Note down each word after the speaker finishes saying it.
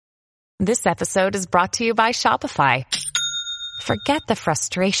This episode is brought to you by Shopify. Forget the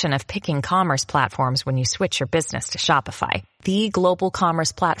frustration of picking commerce platforms when you switch your business to Shopify, the global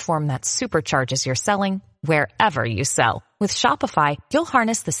commerce platform that supercharges your selling wherever you sell. With Shopify, you'll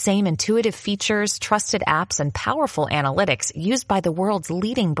harness the same intuitive features, trusted apps, and powerful analytics used by the world's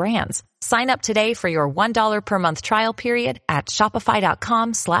leading brands. Sign up today for your $1 per month trial period at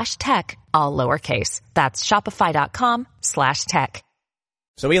shopify.com/tech, all lowercase. That's shopify.com/tech.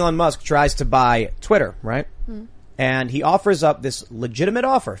 So Elon Musk tries to buy Twitter, right? And he offers up this legitimate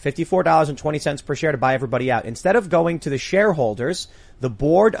offer, $54.20 per share to buy everybody out. Instead of going to the shareholders, the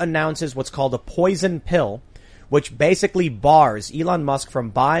board announces what's called a poison pill, which basically bars Elon Musk from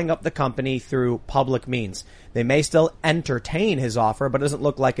buying up the company through public means. They may still entertain his offer, but it doesn't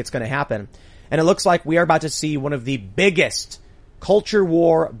look like it's going to happen. And it looks like we are about to see one of the biggest culture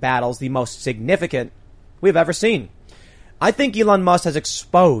war battles, the most significant we've ever seen. I think Elon Musk has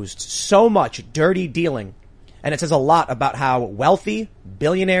exposed so much dirty dealing, and it says a lot about how wealthy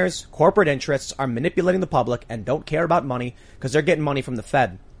billionaires, corporate interests are manipulating the public and don't care about money because they're getting money from the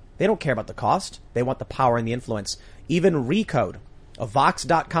Fed. They don't care about the cost. They want the power and the influence. Even Recode, a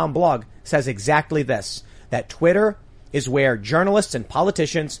Vox.com blog, says exactly this, that Twitter is where journalists and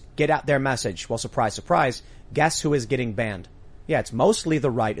politicians get out their message. Well, surprise, surprise, guess who is getting banned? Yeah, it's mostly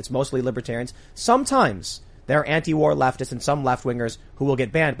the right. It's mostly libertarians. Sometimes there are anti-war leftists and some left-wingers who will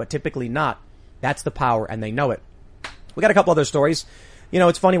get banned, but typically not. That's the power, and they know it. We got a couple other stories. You know,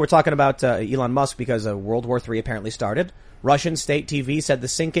 it's funny, we're talking about Elon Musk because World War III apparently started. Russian state TV said the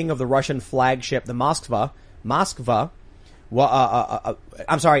sinking of the Russian flagship, the Moskva,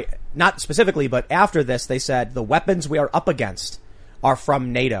 I'm sorry, not specifically, but after this, they said the weapons we are up against are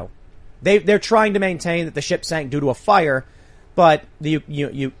from NATO. They're trying to maintain that the ship sank due to a fire, but the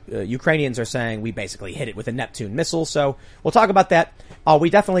Ukrainians are saying we basically hit it with a Neptune missile. So we'll talk about that. We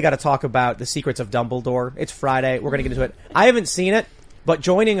definitely got to talk about the secrets of Dumbledore. It's Friday. We're going to get into it. I haven't seen it, but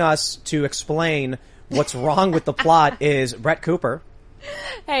joining us to explain what's wrong with the plot is Brett Cooper.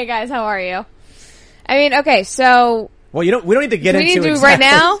 Hey guys, how are you? I mean, okay, so well, we don't need to get into it exactly. right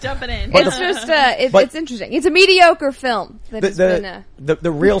now. Jumping in. It's just it's interesting. It's a mediocre film. The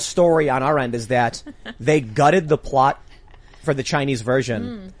real story on our end is that they gutted the plot for the Chinese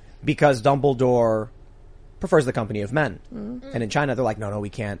version because Dumbledore prefers the company of men. And in China, they're like, no, we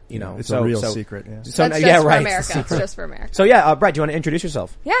can't, It's a real secret, yeah. So, That's yeah, just right. for America. It's just for America. So, yeah, Brett, do you want to introduce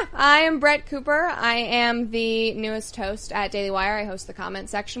yourself? Yeah, I am Brett Cooper. I am the newest host at Daily Wire. I host the comment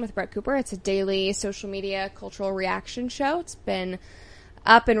section with Brett Cooper. It's a daily social media cultural reaction show. It's been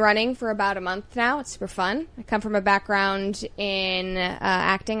up and running for about a month now. It's super fun. I come from a background in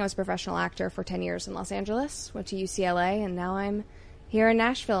acting. I was a professional actor for 10 years in Los Angeles, went to UCLA, and now I'm here in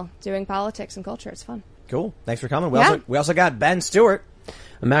Nashville doing politics and culture. It's fun. Cool. Thanks for coming. We also got Ben Stewart.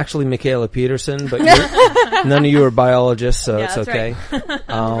 I'm actually Michaela Peterson, but none of you are biologists, so it's okay. Right.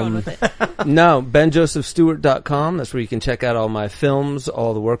 Going with it. No, BenJosephStewart.com. That's where you can check out all my films,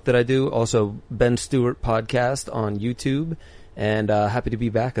 all the work that I do. Also, Ben Stewart Podcast on YouTube. And happy to be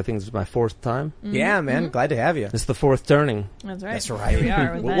back. I think this is my fourth time. Yeah, man. Glad to have you. It's the fourth turning. That's right. That's right. Here we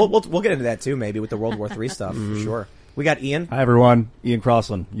are with Ben. We'll get into that, too, maybe, with the World War III stuff, for sure. We got Ian. Hi, everyone. Ian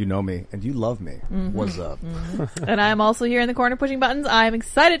Crossland. You know me, and you love me. What's up? And I'm also here in the corner pushing buttons. I'm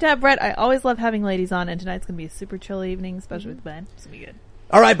excited to have Brett. I always love having ladies on, and tonight's going to be a super chill evening, especially with Ben. It's going to be good.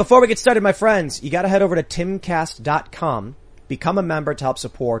 All right, before we get started, my friends, you got to head over to timcast.com, become a member to help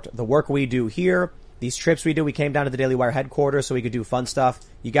support the work we do here. These trips we do, we came down to the Daily Wire headquarters so we could do fun stuff.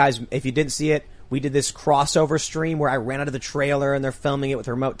 You guys, if you didn't see it, we did this crossover stream where I ran out of the trailer and they're filming it with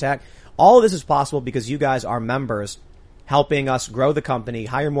remote tech. All of this is possible because you guys are members helping us grow the company,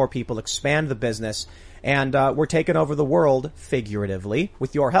 hire more people, expand the business, and we're taking over the world, figuratively,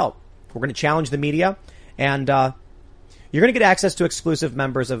 with your help. We're going to challenge the media, and you're going to get access to exclusive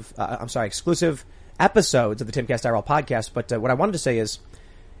exclusive episodes of the Timcast IRL podcast. But what I wanted to say is,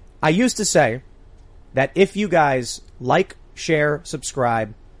 I used to say that if you guys like, share,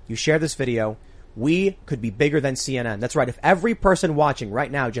 subscribe, you share this video, we could be bigger than CNN. That's right. If every person watching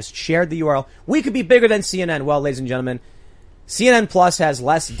right now just shared the URL, we could be bigger than CNN. Well, ladies and gentlemen, CNN Plus has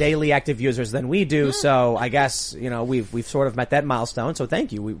less daily active users than we do. So I guess, we've sort of met that milestone. So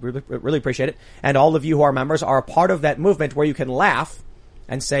thank you. We really appreciate it. And all of you who are members are a part of that movement where you can laugh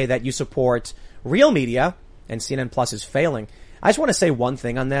and say that you support real media and CNN Plus is failing. I just want to say one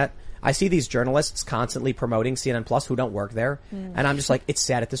thing on that. I see these journalists constantly promoting CNN Plus who don't work there. And I'm just like, it's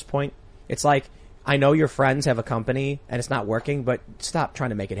sad at this point. It's like, I know your friends have a company and it's not working, but stop trying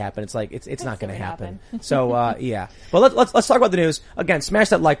to make it happen. It's like, it's not going to happen. So, yeah. But let's talk about the news. Again, smash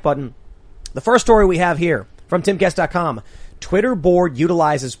that like button. The first story we have here from timcast.com. Twitter board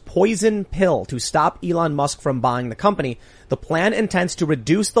utilizes poison pill to stop Elon Musk from buying the company. The plan intends to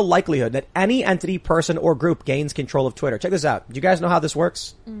reduce the likelihood that any entity, person, or group gains control of Twitter. Check this out. Do you guys know how this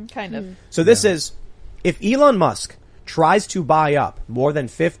works? Kind of. So this is, if Elon Musk tries to buy up more than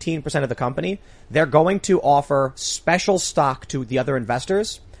 15% of the company, they're going to offer special stock to the other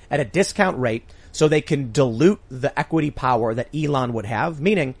investors at a discount rate so they can dilute the equity power that Elon would have,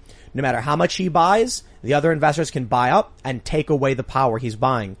 meaning no matter how much he buys, the other investors can buy up and take away the power he's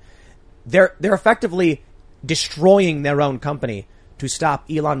buying. They're effectively destroying their own company to stop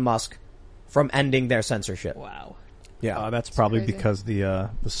Elon Musk from ending their censorship. Wow. Yeah. That's probably crazy. because the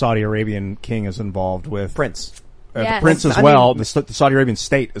Saudi Arabian king is involved with Prince. Yes. the prince as I well, mean- the Saudi Arabian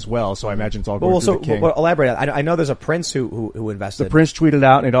state as well. So I imagine it's all going Well, through so the king. well, elaborate. I know there's a prince who invested. The prince tweeted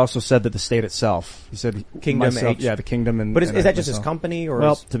out, and it also said that the state itself. He said Kingdom myself, H. yeah, the kingdom. And But is and that just his myself. company or?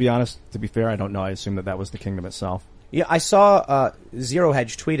 Well, to be honest, to be fair, I don't know. I assume that was the kingdom itself. Yeah, I saw Zero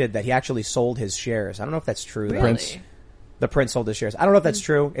Hedge tweeted that he actually sold his shares. I don't know if that's true. though. Really? Prince. The prince sold his shares. I don't know if that's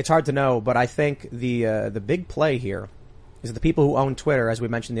true. It's hard to know, but I think the big play here is that the people who own Twitter, as we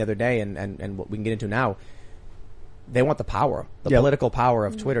mentioned the other day, and what we can get into now, they want the power, the Yeah. political power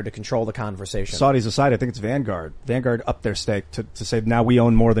of Twitter to control the conversation. Saudis aside, I think it's Vanguard. Vanguard upped their stake to say now we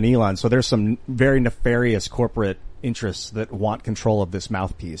own more than Elon. So there's some very nefarious corporate interests that want control of this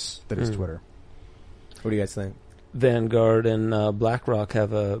mouthpiece that is Twitter. What do you guys think? Vanguard and BlackRock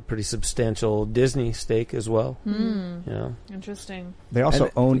have a pretty substantial Disney stake as well. You know, Interesting. They also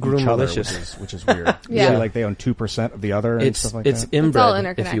And own grew each other, malicious. which is weird. Yeah. So, like they own 2% of the other and it's stuff like it's that. It's all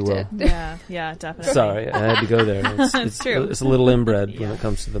inbred, if you will. interconnected. Yeah, definitely. Sorry, I had to go there. It's true. It's a little inbred when it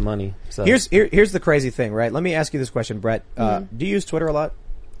comes to the money. So Here's the crazy thing, right? Let me ask you this question, Brett. Do you use Twitter a lot?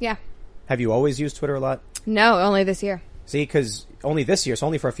 Yeah. Have you always used Twitter a lot? No, only this year. See, because only this year, so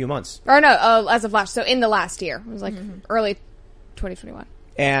only for a few months. Or no, as of last. So in the last year. It was like early 2021.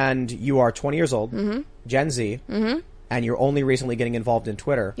 And you are 20 years old, Gen Z, and you're only recently getting involved in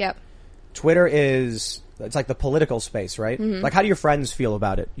Twitter. Yep. Twitter it's like the political space, right? Like, how do your friends feel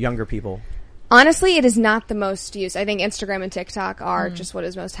about it? Younger people. Honestly, it is not the most used. I think Instagram and TikTok are just what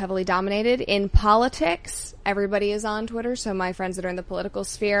is most heavily dominated. In politics, everybody is on Twitter. So my friends that are in the political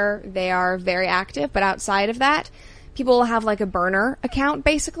sphere, they are very active. But outside of that, people will have like a burner account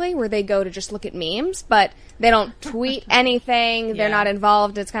basically where they go to just look at memes, but they don't tweet anything. They're not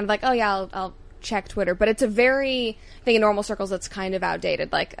involved. It's kind of like, oh yeah, I'll check Twitter. But it's a very, I think in normal circles, it's kind of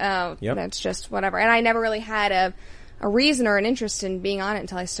outdated. Like, oh, Yep. that's just whatever. And I never really had a reason or an interest in being on it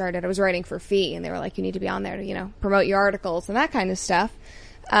until I started. I was writing for Fee, and they were like, you need to be on there to, promote your articles and that kind of stuff.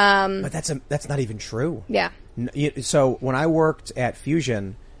 But that's not even true. Yeah. So when I worked at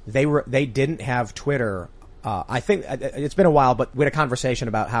Fusion, they didn't have Twitter. I think it's been a while, but we had a conversation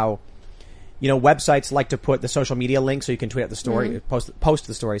about how, websites like to put the social media link so you can tweet out the story, post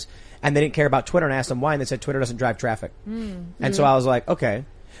the stories, and they didn't care about Twitter. And I asked them why, and they said Twitter doesn't drive traffic. And so I was like, okay.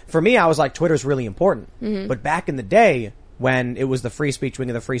 For me, I was like, Twitter's really important. But back in the day, when it was the free speech wing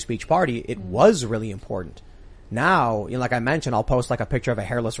of the free speech party, it was really important. Now, like I mentioned, I'll post like a picture of a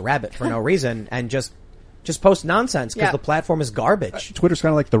hairless rabbit for no reason and just post nonsense because Yeah. the platform is garbage. Twitter's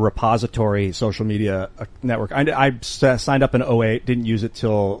kind of like the repository social media network. I signed up in 2008, didn't use it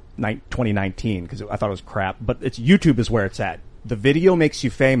till 2019 because I thought it was crap. But YouTube is where it's at. The video makes you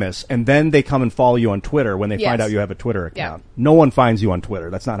famous, and then they come and follow you on Twitter when they find Yes. out you have a Twitter account. Yeah. No one finds you on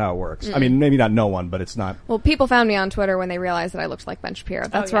Twitter. That's not how it works. I mean, maybe not no one, but it's not. Well, people found me on Twitter when they realized that I looked like Ben Shapiro.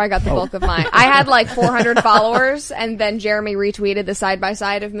 That's yeah. where I got the bulk of mine. I had like 400 followers, and then Jeremy retweeted the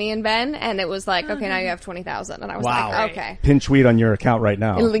side-by-side of me and Ben, and it was like, okay, now you have 20,000. And I was Wow. like, okay. Pin tweet on your account right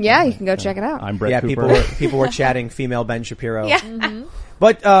now. Yeah, you can go check it out. I'm Brett Yeah, Cooper. people were chatting female Ben Shapiro. Yeah.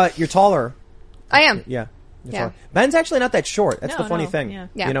 But you're taller. I am. Yeah. You're Yeah. taller. Ben's actually not that short. That's No, the funny no, thing. yeah.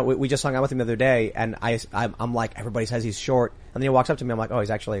 Yeah. We just hung out with him the other day, and I'm like, everybody says he's short, and then he walks up to me. I'm like, oh,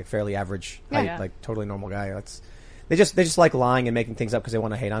 he's actually a fairly average, height, Yeah. like totally normal guy. They just like lying and making things up because they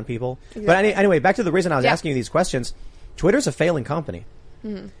want to hate on people. But anyway, back to the reason I was Yeah. asking you these questions. Twitter's a failing company.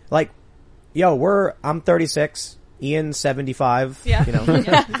 Like, I'm 36. Ian's 75. Yeah.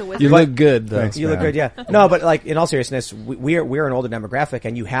 Yeah, he's a wizard. you look good though. Thanks. You look man. good, yeah. No, but like in all seriousness, we're an older demographic,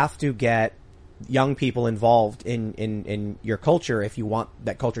 and you have to get young people involved in your culture if you want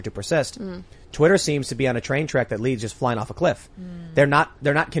that culture to persist. Twitter seems to be on a train track that leads just flying off a cliff. They're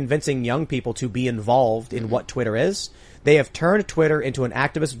not convincing young people to be involved in what Twitter is. They have turned Twitter into an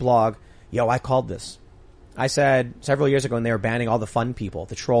activist blog. I called this. I said several years ago when they were banning all the fun people,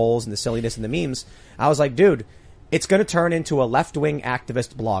 the trolls and the silliness and the memes, I was like, dude, it's going to turn into a left-wing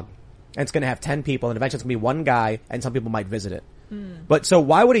activist blog. and it's going to have 10 people, and eventually it's going to be one guy, and some people might visit it. But so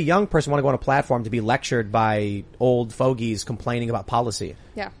why would a young person want to go on a platform to be lectured by old fogies complaining about policy?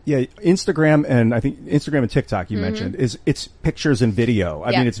 Yeah. Yeah, Instagram and I think Instagram and TikTok you mentioned it's pictures and video.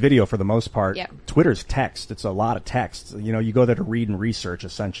 I mean, it's video for the most part. Yeah. Twitter's text. It's a lot of text. You know, you go there to read and research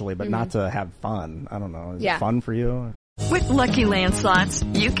essentially, but not to have fun. I don't know. Is it fun for you? With Lucky Land Slots,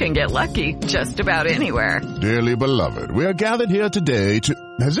 you can get lucky just about anywhere. Dearly beloved, we are gathered here today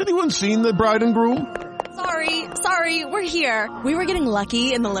to... Has anyone seen the bride and groom? Sorry, we're here. We were getting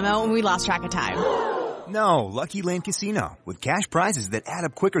lucky in the limo and we lost track of time. No, Lucky Land Casino, with cash prizes that add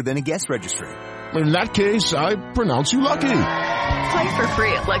up quicker than a guest registry. In that case, I pronounce you lucky. Play for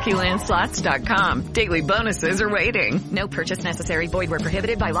free at LuckyLandSlots.com. Daily bonuses are waiting. No purchase necessary. Void where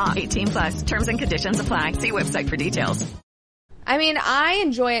prohibited by law. 18+. Terms and conditions apply. See website for details. I mean, I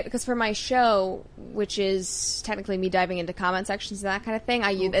enjoy it because for my show, which is technically me diving into comment sections and that kind of thing,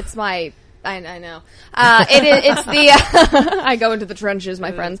 it's my... I know. It's the, I go into the trenches,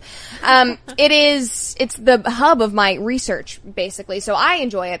 my friends. It's the hub of my research, basically. So I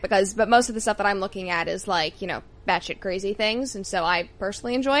enjoy it but most of the stuff that I'm looking at is like, batshit crazy things. And so I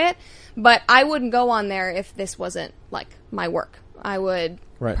personally enjoy it. But I wouldn't go on there if this wasn't like my work. I would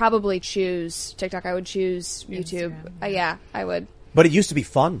probably choose TikTok. I would choose YouTube. Yeah, I would. But it used to be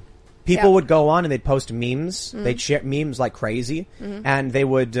fun. People would go on and they'd post memes. They'd share memes like crazy, and they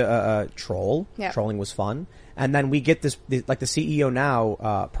would troll. Yeah. Trolling was fun. And then we get this, like the CEO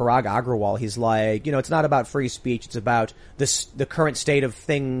now, Parag Agrawal. He's like, it's not about free speech. It's about the current state of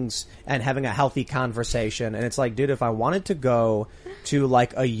things and having a healthy conversation. And it's like, dude, if I wanted to go to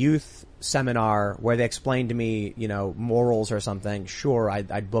like a youth seminar where they explain to me, morals or something, sure,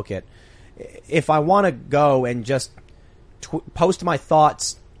 I'd book it. If I want to go and just post my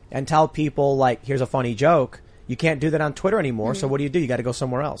thoughts and tell people, like, here's a funny joke, you can't do that on Twitter anymore, so what do? You got to go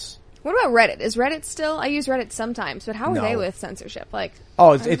somewhere else. What about Reddit? Is Reddit still... I use Reddit sometimes, but how are they with censorship? Like,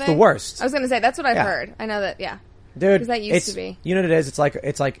 it's the worst. I was going to say, that's what I've heard. I know that, Dude, because that used to be. You know what it is? It's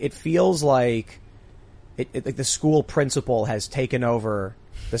like, it feels like, like the school principal has taken over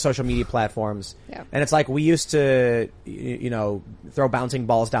the social media platforms. Yeah. And it's like we used to, throw bouncing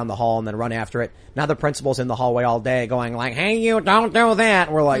balls down the hall and then run after it. Now the principal's in the hallway all day going like, hey, you don't do that.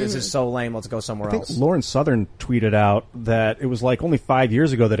 And we're like, this is so lame. Let's go somewhere else. Lauren Southern tweeted out that it was like only 5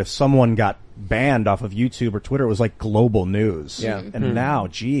 years ago that if someone got banned off of YouTube or Twitter, it was like global news. Yeah. And now,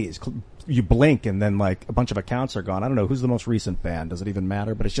 geez, you blink and then like a bunch of accounts are gone. I don't know who's the most recent ban. Does it even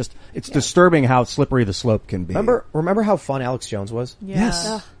matter? But it's disturbing how slippery the slope can be. Remember how fun Alex Jones was?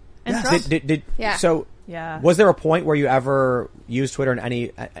 Yes. Yes. So was there a point where you ever used Twitter in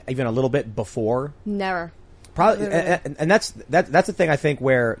any, even a little bit before? Never. Probably. And that's the thing I think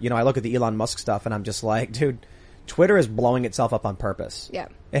where, I look at the Elon Musk stuff and I'm just like, dude, Twitter is blowing itself up on purpose. Yeah.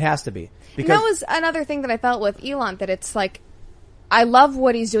 It has to be. Because and that was another thing that I felt with Elon, that it's like, I love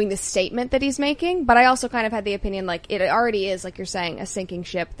what he's doing, the statement that he's making, but I also kind of had the opinion, like, it already is, like you're saying, a sinking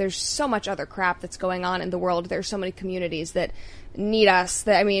ship. There's so much other crap that's going on in the world. There's so many communities that need us,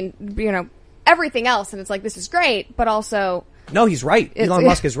 that, I mean, everything else, and it's like, this is great, but also... No, he's right. Elon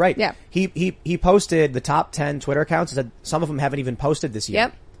Musk is right. Yeah. He posted the top 10 Twitter accounts, and said some of them haven't even posted this year.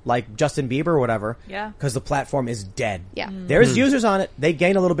 Yep. Like Justin Bieber or whatever. Yeah. Because the platform is dead. Yeah. There's users on it. They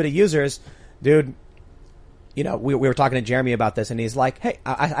gain a little bit of users. Dude... we were talking to Jeremy about this, and he's like, hey,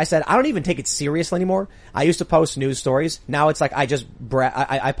 I said, I don't even take it seriously anymore. I used to post news stories. Now it's like,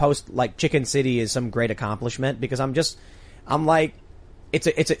 I post like Chicken City is some great accomplishment because I'm like,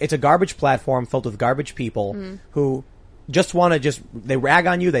 it's a garbage platform filled with garbage people who just want to they rag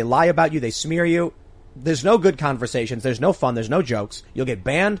on you, they lie about you, they smear you. There's no good conversations. There's no fun. There's no jokes. You'll get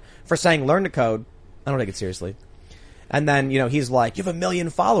banned for saying learn to code. I don't take it seriously. And then, he's like, you have 1 million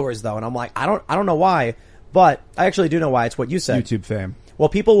followers though. And I'm like, I don't know why. But I actually do know why. It's what you said. YouTube fame. Well,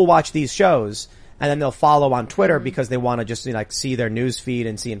 people will watch these shows and then they'll follow on Twitter because they want to just see their news feed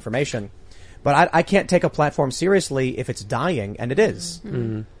and see information. But I can't take a platform seriously if it's dying, and it is.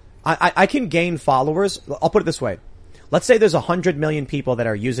 I can gain followers. I'll put it this way. Let's say there's 100 million people that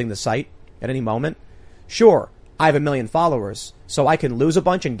are using the site at any moment. Sure, I have 1 million followers, so I can lose a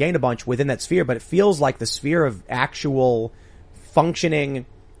bunch and gain a bunch within that sphere, but it feels like the sphere of actual functioning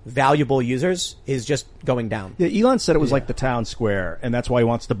valuable users is just going down. Yeah, Elon said it was like the town square, and that's why he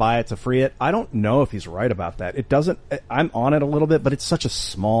wants to buy it to free it. I don't know if he's right about that. It doesn't. I'm on it a little bit, but it's such a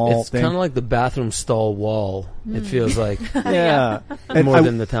small thing. It's kind of like the bathroom stall wall. It feels like yeah, more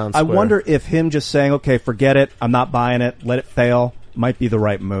than the town square. I wonder if him just saying, "Okay, forget it. I'm not buying it. Let it fail," might be the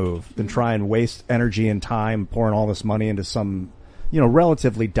right move than try and waste energy and time pouring all this money into some,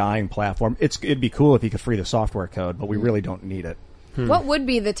 relatively dying platform. It'd be cool if he could free the software code, but we really don't need it. What would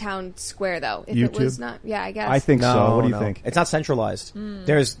be the town square though? If it was not, I guess. I think so. No, What do you no. think? It's not centralized.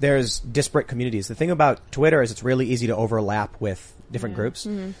 There's disparate communities. The thing about Twitter is it's really easy to overlap with different groups.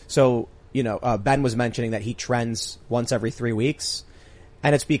 So, Ben was mentioning that he trends once every 3 weeks.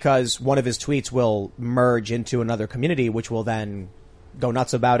 And it's because one of his tweets will merge into another community, which will then go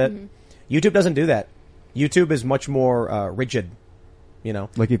nuts about it. YouTube doesn't do that. YouTube is much more rigid.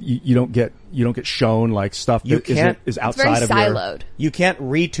 Like if you don't get shown like stuff You that can't- is It's outside very of siloed. You can't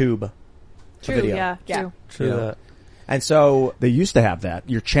retube a True, video. yeah, Yeah. true. True that. And so They used to have that.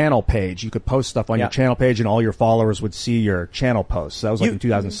 Your channel page, you could post stuff on Yeah. your channel page, and all your followers would see your channel posts. That was like You- in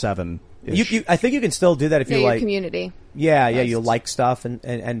 2007. I think you can still do that if you your like. community. Yeah, you like stuff,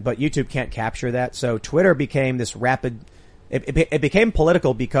 and but YouTube can't capture that. So Twitter became this rapid. It became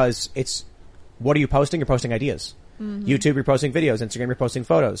political because it's what are you posting? You're posting ideas. YouTube, you're posting videos. Instagram, you're posting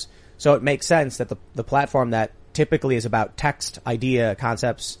photos. So it makes sense that the platform that typically is about text, idea,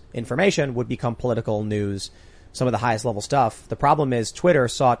 concepts, information would become political news, some of the highest level stuff. The problem is Twitter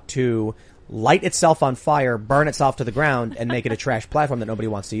sought to light itself on fire, burn itself to the ground, and make it a trash platform that nobody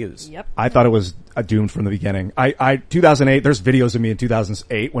wants to use. Yep. I thought it was doomed from the beginning. 2008, there's videos of me in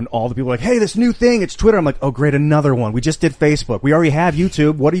 2008 when all the people were like, hey, this new thing, it's Twitter. I'm like, oh great, another one. We just did Facebook. We already have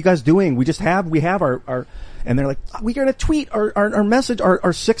YouTube. What are you guys doing? We have our, and they're like, we're going to tweet our message, our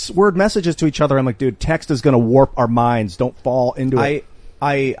 6-word messages to each other. I'm like, dude, text is going to warp our minds. Don't fall into it.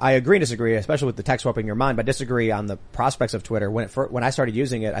 I agree and disagree, especially with the text warping your mind, but disagree on the prospects of Twitter. When I started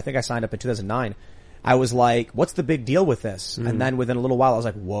using it, I think I signed up in 2009. I was like, what's the big deal with this? And then within a little while, I was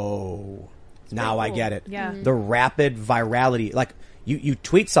like, whoa, now I get it. Yeah. The rapid virality, like you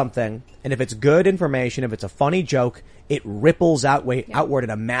tweet something, and if it's good information, if it's a funny joke, it ripples outward in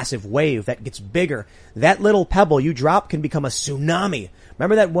a massive wave that gets bigger. That little pebble you drop can become a tsunami.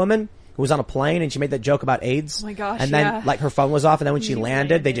 Remember that woman who was on a plane and she made that joke about AIDS? Oh my gosh, and then yeah. like her phone was off, and then when she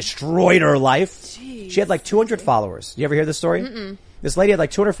landed, they destroyed her life. She had like 200 followers. You ever hear this story? This lady had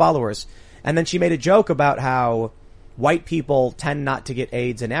like 200 followers, and then she made a joke about how white people tend not to get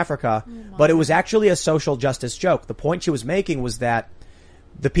AIDS in Africa, but it was actually a social justice joke. The point she was making was that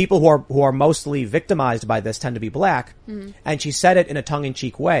the people who are mostly victimized by this tend to be black, and she said it in a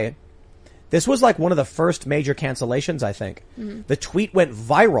tongue-in-cheek way. This was like one of the first major cancellations, I think. The tweet went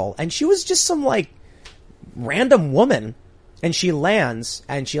viral, and she was just some like random woman, and she lands,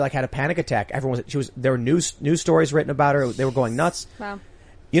 and she like had a panic attack. There were news stories written about her. They were going nuts. Wow.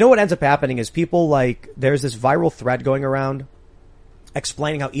 You know what ends up happening is people like, there's this viral thread going around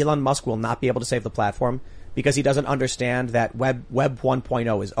explaining how Elon Musk will not be able to save the platform because he doesn't understand that Web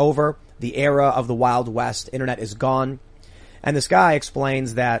 1.0 is over. The era of the Wild West internet is gone. And this guy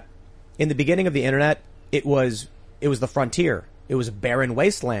explains that in the beginning of the internet, it was the frontier. It was barren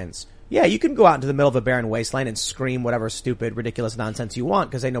wastelands. Yeah, you can go out into the middle of a barren wasteland and scream whatever stupid, ridiculous nonsense you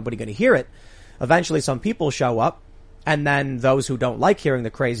want because ain't nobody going to hear it. Eventually some people show up, and then those who don't like hearing the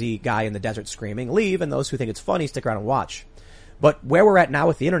crazy guy in the desert screaming leave, and those who think it's funny stick around and watch. But where we're at now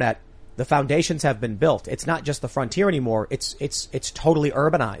with the internet, the foundations have been built. It's not just the frontier anymore. It's totally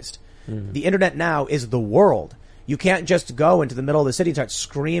urbanized. The internet now is the world. You can't just go into the middle of the city and start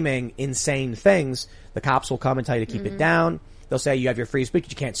screaming insane things. The cops will come and tell you to keep it down. They'll say you have your free speech,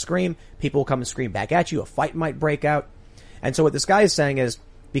 you can't scream. People will come and scream back at you. A fight might break out. And so what this guy is saying is,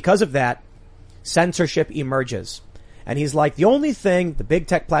 because of that, censorship emerges. And he's like, the only thing the big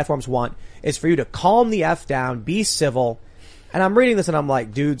tech platforms want is for you to calm the F down, be civil. And I'm reading this and I'm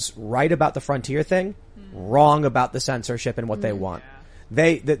like, dude's right about the frontier thing, wrong about the censorship and what they want.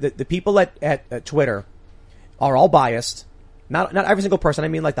 The people at Twitter are all biased. Not every single person. I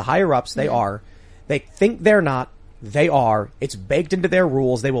mean, like the higher ups, they are. They think they're not. They are. It's baked into their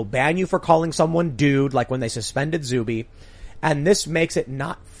rules. They will ban you for calling someone dude, like when they suspended Zuby. And this makes it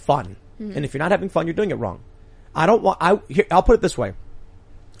not fun. And if you're not having fun, you're doing it wrong. I'll put it this way.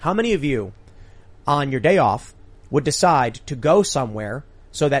 How many of you on your day off would decide to go somewhere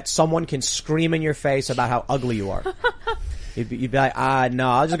so that someone can scream in your face about how ugly you are? You'd be like, no,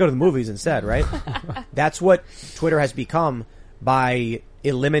 I'll just go to the movies instead, right? That's what Twitter has become by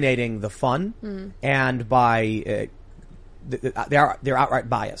eliminating the fun and by their outright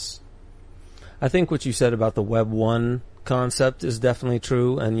bias. I think what you said about the Web 1 concept is definitely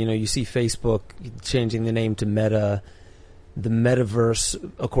true. And, you see Facebook changing the name to Meta. The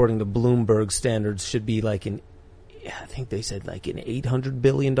metaverse, according to Bloomberg standards, should be like I think they said like an $800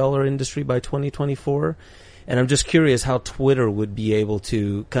 billion industry by 2024. And I'm just curious how Twitter would be able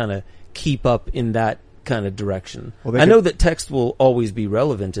to kind of keep up in that kind of direction. Well, I know that text will always be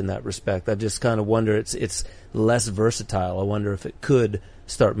relevant in that respect. I just kind of wonder it's less versatile. I wonder if it could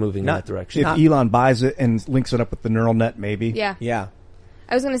start moving in that direction. If Elon buys it and links it up with the neural net, maybe. Yeah.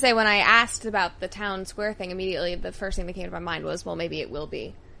 I was going to say, when I asked about the town square thing, immediately the first thing that came to my mind was, well, maybe it will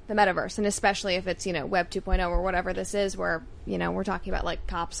be the metaverse, and especially if it's, Web 2.0 or whatever this is, where, we're talking about, like,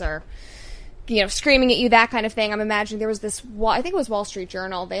 cops are, screaming at you, that kind of thing. I'm imagining there was this, I think it was Wall Street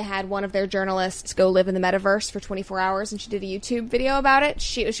Journal, they had one of their journalists go live in the metaverse for 24 hours, and she did a YouTube video about it.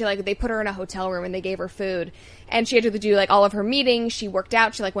 She they put her in a hotel room, and they gave her food, and she had to do, like, all of her meetings, she worked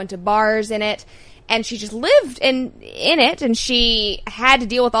out, she, like, went to bars in it, and she just lived in it, and she had to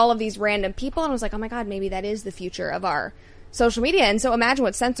deal with all of these random people, and I was like, oh my god, maybe that is the future of our social media. And so imagine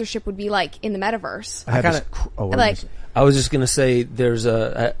what censorship would be like in the metaverse. I was just going to say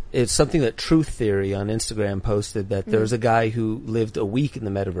it's something that Truth Theory on Instagram posted, that there's a guy who lived a week in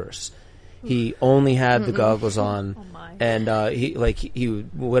the metaverse. He only had the goggles on, and he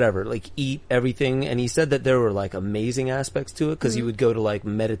would eat everything. And he said that there were like amazing aspects to it, because he would go to like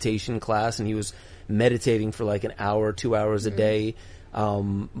meditation class, and he was meditating for like an hour, 2 hours a day.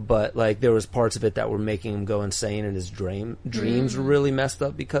 But like there was parts of it that were making him go insane, and his dreams were really messed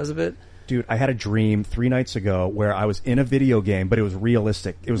up because of it. Dude, I had a dream 3 nights ago where I was in a video game, but it was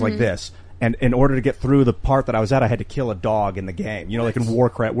realistic. It was like this. And in order to get through the part that I was at, I had to kill a dog in the game. Like in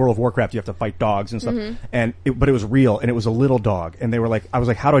World of Warcraft, you have to fight dogs and stuff. But it was real, and it was a little dog. And they were like, I was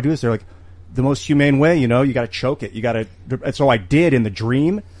like, how do I do this? They're like, the most humane way, you got to choke it. And so I did in the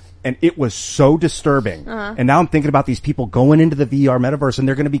dream. And it was so disturbing. And now I'm thinking about these people going into the VR metaverse, and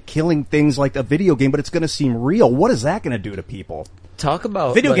they're going to be killing things like a video game, but it's going to seem real. What is that going to do to people? Talk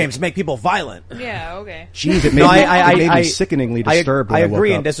about video games make people violent. Yeah, okay. Jeez, it made me sickeningly disturbed. I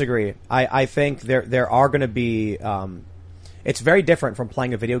agree and disagree. I think there are going to be. It's very different from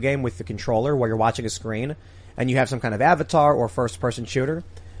playing a video game with the controller, where you're watching a screen and you have some kind of avatar or first-person shooter.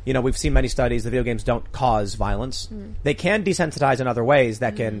 We've seen many studies. The video games don't cause violence. They can desensitize in other ways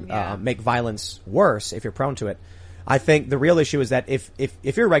that can make violence worse if you're prone to it. I think the real issue is that if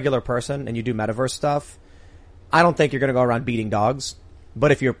you're a regular person and you do metaverse stuff, I don't think you're going to go around beating dogs.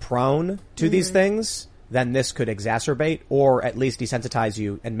 But if you're prone to these things, then this could exacerbate or at least desensitize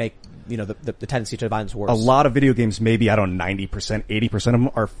you and make the tendency to violence worse. A lot of video games, maybe 90%, 80% of them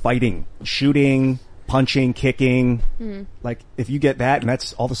are fighting, shooting, punching, kicking. Like if you get that, and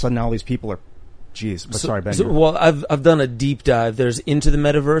that's all of a sudden now all these people are, sorry, Ben. Well, I've done a deep dive. There's Into the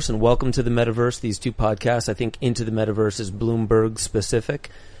Metaverse and Welcome to the Metaverse. These two podcasts. I think Into the Metaverse is Bloomberg specific,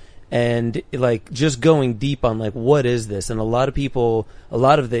 and like just going deep on like what is this? And a lot of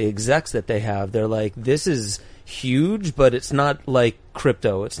the execs that they have, they're like, this is huge, but it's not like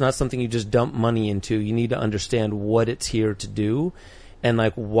crypto. It's not something you just dump money into. You need to understand what it's here to do. And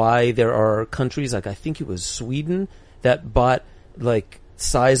like why there are countries like I think it was Sweden that bought like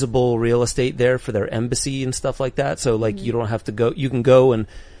sizable real estate there for their embassy and stuff like that. So like you don't have to go, you can go and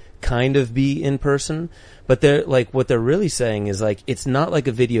kind of be in person. But they're like what they're really saying is like it's not like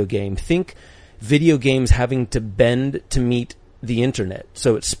a video game. Think video games having to bend to meet the internet.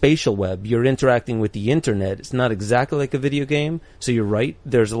 So it's spatial web. You're interacting with the internet. It's not exactly like a video game. So you're right.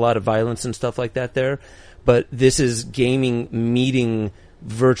 There's a lot of violence and stuff like that there. But this is gaming meeting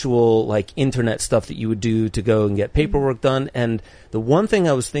virtual like internet stuff that you would do to go and get paperwork done. And the one thing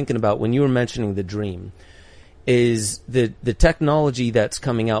I was thinking about when you were mentioning the dream is the technology that's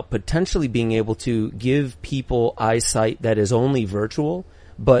coming out potentially being able to give people eyesight that is only virtual,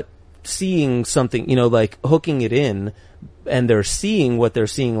 but seeing something, like hooking it in, and they're seeing what they're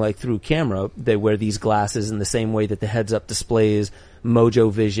seeing like through camera. They wear these glasses in the same way that the heads-up displays,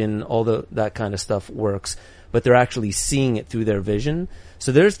 Mojo Vision, all that kind of stuff works, but they're actually seeing it through their vision.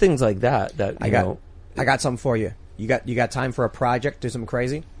 So there's things like that I got something for you. You got time for a project? Do something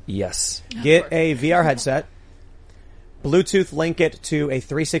crazy? Yes. Get a VR headset, Bluetooth link it to a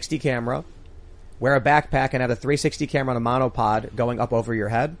 360 camera, wear a backpack and have a 360 camera on a monopod going up over your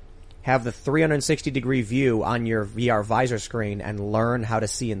head. Have the 360 degree view on your VR visor screen and learn how to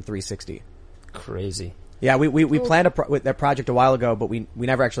see in 360. Crazy. Yeah, we planned that project a while ago, but we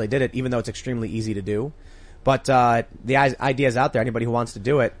never actually did it, even though it's extremely easy to do. But the idea is out there. Anybody who wants to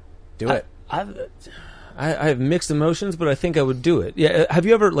do it, it. I have mixed emotions, but I think I would do it. Yeah. Have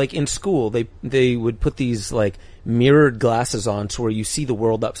you ever, like in school, they would put these like mirrored glasses on to where you see the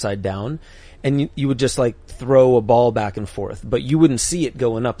world upside down, and you would just like throw a ball back and forth, but you wouldn't see it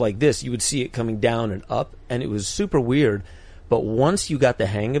going up like this. You would see it coming down and up, and it was super weird. But once you got the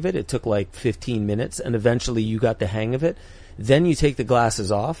hang of it, it took like 15 minutes, and eventually you got the hang of it. Then you take the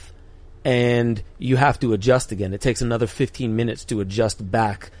glasses off, and you have to adjust again. It takes another 15 minutes to adjust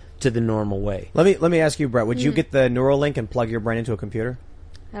back to the normal way. Let me ask you, Brett. Would you get the Neuralink and plug your brain into a computer?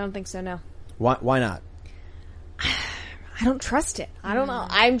 I don't think so, no. Why not? I don't trust it. I don't know.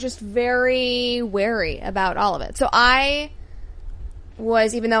 I'm just very wary about all of it. So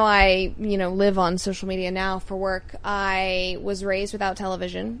even though I, live on social media now for work, I was raised without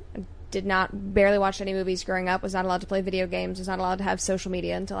television. Barely watched any movies growing up, was not allowed to play video games, was not allowed to have social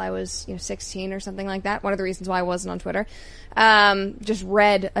media until I was, 16 or something like that. One of the reasons why I wasn't on Twitter. Just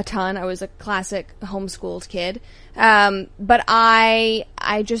read a ton. I was a classic homeschooled kid. But I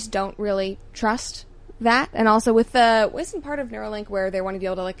just don't really trust that. And also wasn't part of Neuralink where they want to be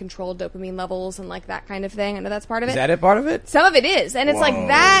able to like control dopamine levels and like that kind of thing? I know that's part of it. Is that part of it? Some of it is. And it's like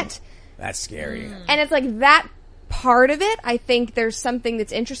that. That's scary. And it's like that part of it. I think there's something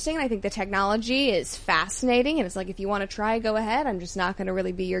that's interesting. I think the technology is fascinating. And it's like, if you want to try, go ahead. I'm just not going to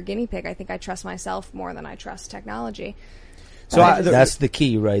really be your guinea pig. I think I trust myself more than I trust technology. So that's the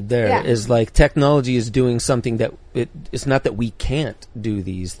key right there. Yeah. Is like technology is doing something that it's not that we can't do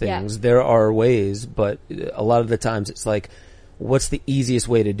these things. Yeah. There are ways, but a lot of the times it's like, what's the easiest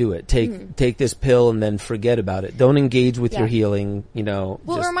way to do it? Take this pill and then forget about it. Don't engage with your healing, Well,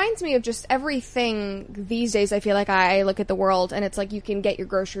 it reminds me of just everything these days. I feel like I look at the world and it's like you can get your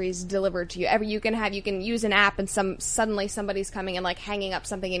groceries delivered to you. You can use an app and suddenly somebody's coming and like hanging up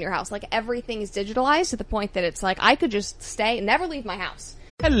something in your house. Like everything is digitalized to the point that it's like I could just never leave my house.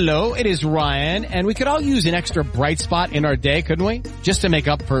 Hello, it is Ryan, and we could all use an extra bright spot in our day, couldn't we? Just to make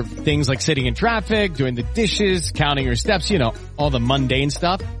up for things like sitting in traffic, doing the dishes, counting your steps, all the mundane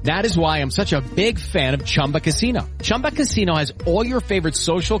stuff. That is why I'm such a big fan of Chumba Casino. Chumba Casino has all your favorite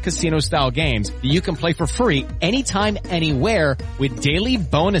social casino-style games that you can play for free anytime, anywhere with daily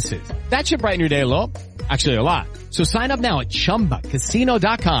bonuses. That should brighten your day a little. Actually, a lot. So sign up now at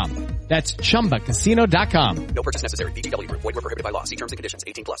ChumbaCasino.com. That's ChumbaCasino.com. No purchase necessary. VGW Group. Void where prohibited by law. See terms and conditions.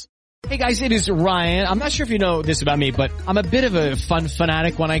 18+. Hey guys, it is Ryan. I'm not sure if you know this about me, but I'm a bit of a fun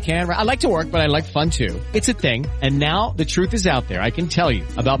fanatic when I can. I like to work, but I like fun too. It's a thing. And now the truth is out there. I can tell you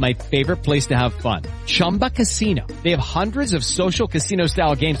about my favorite place to have fun. Chumba Casino. They have hundreds of social casino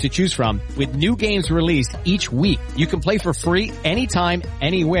style games to choose from with new games released each week. You can play for free anytime,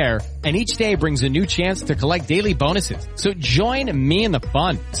 anywhere. And each day brings a new chance to collect daily bonuses. So join me in the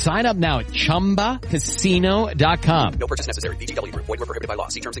fun. Sign up now at ChumbaCasino.com. No purchase necessary. VGW Group. Void where prohibited by law.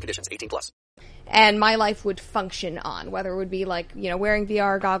 See terms and conditions. 18+. And my life would function on, whether it would be like, wearing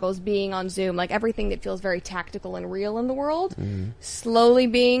VR goggles, being on Zoom, like everything that feels very tactical and real in the world, slowly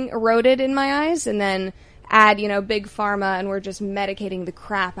being eroded in my eyes, and then add, big pharma, and we're just medicating the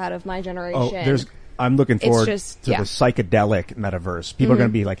crap out of my generation. I'm looking forward to the psychedelic metaverse. People are going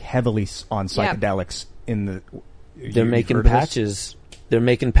to be like heavily on psychedelics in the. They're making patches. They're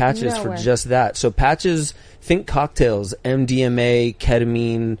making patches for just that. So patches, think cocktails, MDMA,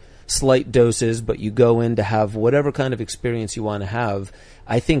 ketamine, slight doses, but you go in to have whatever kind of experience you want to have.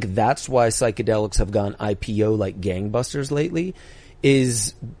 I think that's why psychedelics have gone IPO like gangbusters lately,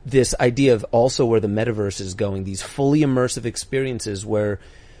 is this idea of also where the metaverse is going, these fully immersive experiences where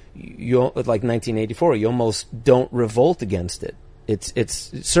you, like 1984, you almost don't revolt against it. It's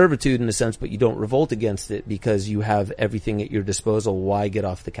servitude in a sense, but you don't revolt against it because you have everything at your disposal. Why get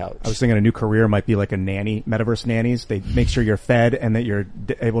off the couch? I was thinking a new career might be like a nanny, metaverse nannies. They make sure you're fed and that you're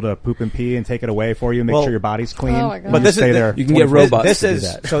able to poop and pee and take it away for you, make sure your body's clean. Oh my God. But this is there. You can get robots to do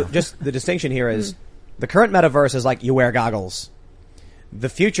that. So just the distinction here is the current metaverse is like you wear goggles. The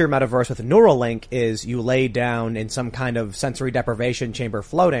future metaverse with Neuralink is you lay down in some kind of sensory deprivation chamber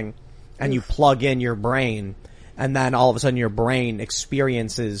floating and you plug in your brain. And then all of a sudden your brain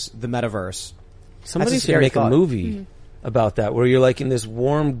experiences the metaverse. Somebody should make a movie about that, where you're like in this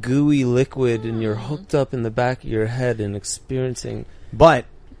warm, gooey liquid and you're hooked up in the back of your head and experiencing. But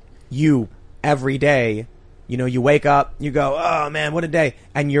you, every day, you wake up, you go, oh man, what a day.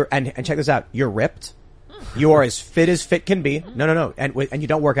 And and check this out, you're ripped. You are as fit can be. No. And you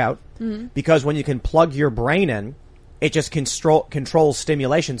don't work out. Because when you can plug your brain in, it just controls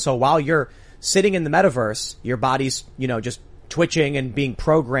stimulation. So while you're sitting in the metaverse, your body's, just twitching and being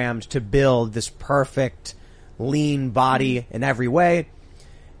programmed to build this perfect, lean body in every way,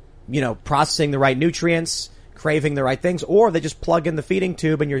 processing the right nutrients, craving the right things, or they just plug in the feeding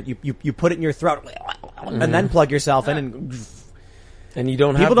tube and you put it in your throat and then plug yourself in and you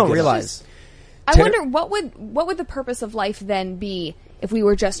don't have people don't realize. I wonder what would the purpose of life then be if we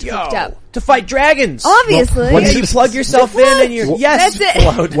were just hooked up? To fight dragons. Obviously. What do you plug yourself in and you're, yes, that's it.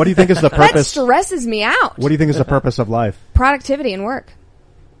 float. What do you think is the That purpose? stresses me out. What do you think is the purpose of life? Productivity and work.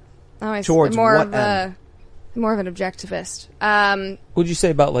 Oh, Towards more what of end? More of an objectivist. What'd you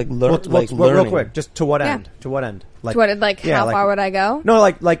say about like, learning? Real quick, just to what Yeah. end? To what end? Like, how far would I go? No,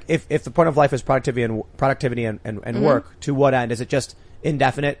 like if the point of life is productivity and work, to what end? Is it just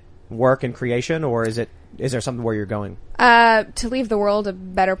indefinite work and creation, or is there something where you're going? To leave the world a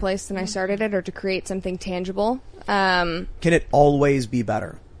better place than I started it, or to create something tangible. Can it always be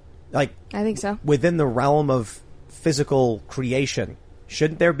better? Like, I think so. Within the realm of physical creation,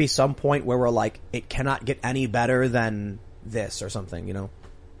 shouldn't there be some point where we're like, it cannot get any better than this or something, you know?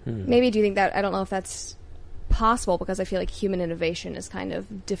 Maybe do you think that, I don't know if that's possible, because I feel like human innovation is kind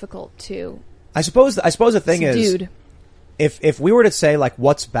of difficult to I suppose the thing subdued. is, if we were to say like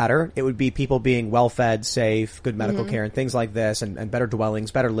what's better, it would be people being well fed, safe, good medical care and things like this, and better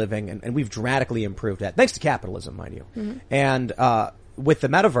dwellings, better living, and we've dramatically improved that, thanks to capitalism, mind you. And with the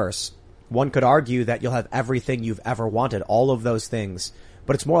metaverse, one could argue that you'll have everything you've ever wanted, all of those things,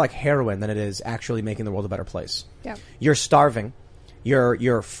 but it's more like heroin than it is actually making the world a better place. Yeah. You're starving,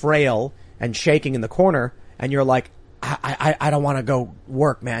 you're frail and shaking in the corner, and you're like, I don't want to go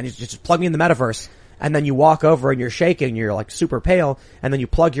work, man. You just plug me in the metaverse. And then you walk over and you're shaking, you're like super pale, and then you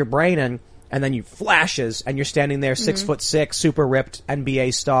plug your brain in, and then you flashes, and you're standing there 6'6", super ripped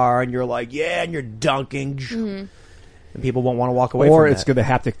NBA star, and you're like, yeah, and you're dunking. And people won't want to walk away from that. Or it's good, the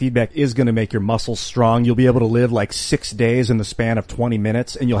haptic feedback is going to make your muscles strong. You'll be able to live like 6 days in the span of 20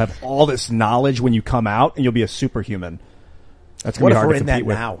 minutes, and you'll have all this knowledge when you come out, and you'll be a superhuman. That's going to be hard to compete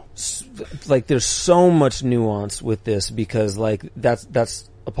with. Now? Like, there's so much nuance with this, because like that's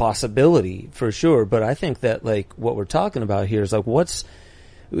a possibility for sure. But I think that like what we're talking about here is like,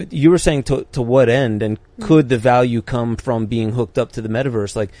 you were saying to what end, and could the value come from being hooked up to the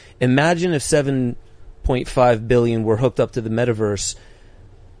metaverse? Like, imagine if 7.5 billion were hooked up to the metaverse,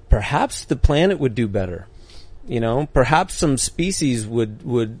 perhaps the planet would do better. You know, perhaps some species would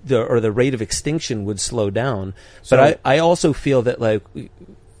the rate of extinction would slow down. So, but I also feel that like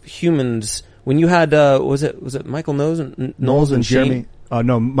humans, when you had was it Michael Knowles and Jeremy?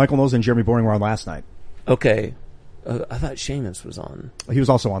 Michael Knowles and Jeremy Boring were on last night. Okay. I thought Seamus was on. He was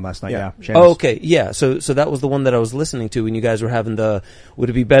also on last night, yeah. Oh, okay. Yeah. So that was the one that I was listening to when you guys were having would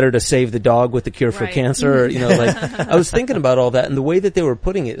it be better to save the dog with the cure for cancer? Or, you know, like, I was thinking about all that, and the way that they were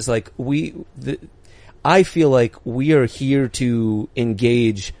putting it is like, I feel like we are here to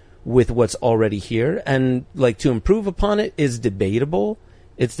engage with what's already here, and like to improve upon it is debatable.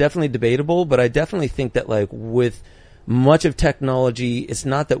 It's definitely debatable, but I definitely think that like with much of technology, it's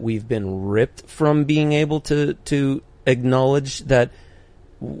not that we've been ripped from being able to acknowledge that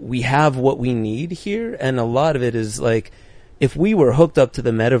we have what we need here. And a lot of it is like, if we were hooked up to the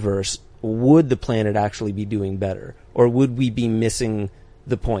metaverse, would the planet actually be doing better? Or would we be missing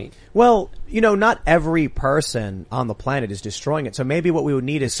the point? Well, you know, not every person on the planet is destroying it. So maybe what we would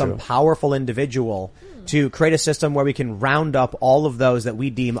need is some powerful individual to create a system where we can round up all of those that we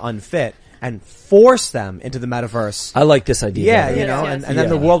deem unfit and force them into the metaverse. I like this idea. Yeah, you know, and then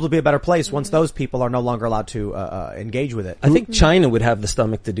the world will be a better place once those people are no longer allowed to engage with it. I think China would have the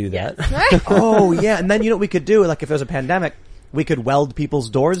stomach to do that. Oh, yeah. And then you know what we could do? Like if there's a pandemic, we could weld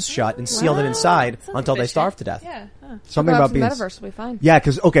people's doors shut and seal them inside until they starve to death. Yeah. Something about being... the metaverse will be fine. Yeah,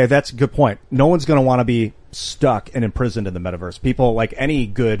 because, okay, that's a good point. No one's going to want to be stuck and imprisoned in the metaverse. People, like any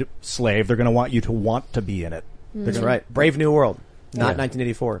good slave, they're going to want you to want to be in it. That's right. Brave New World. Not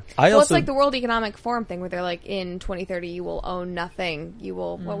 1984. It's like the World Economic Forum thing where they're like, in 2030 you will own nothing. You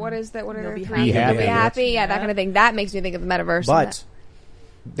will, what is that? What are Be three? happy. You'll be happy. Yeah, that kind of thing. That makes me think of the metaverse. But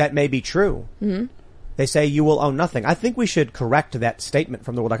that may be true. Mm-hmm. They say you will own nothing. I think we should correct that statement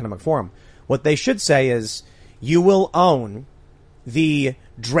from the World Economic Forum. What they should say is, you will own the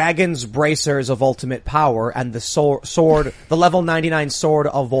Dragon's Bracers of Ultimate Power and the sword, the level 99 sword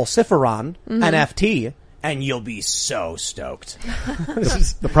of Volsiferon NFT, and you'll be so stoked.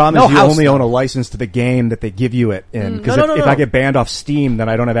 The problem is you only own a license to the game that they give you it in. Because if I get banned off Steam, then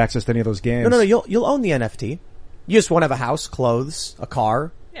I don't have access to any of those games. No, you'll own the NFT. You just won't have a house, clothes, a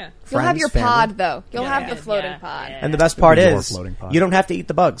car. Yeah. Friends, you'll have your family. pod, though. You'll have the floating pod. And the best part is, you don't have to eat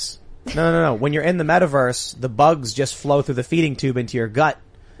the bugs. No. When you're in the metaverse, the bugs just flow through the feeding tube into your gut,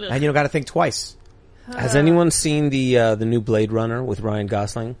 and you don't got to think twice. Has anyone seen the new Blade Runner with Ryan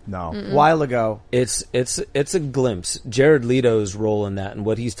Gosling? No. A while ago. It's a glimpse. Jared Leto's role in that, and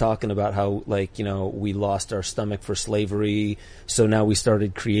what he's talking about, how like, you know, we lost our stomach for slavery, so now we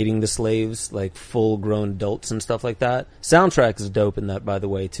started creating the slaves, like full grown adults and stuff like that. Soundtrack is dope in that, by the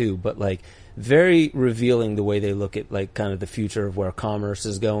way, too, but like very revealing the way they look at like kind of the future of where commerce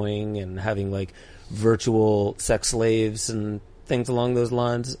is going and having like virtual sex slaves and things along those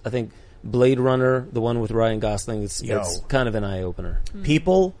lines. I think Blade Runner, the one with Ryan Gosling, it's kind of an eye-opener.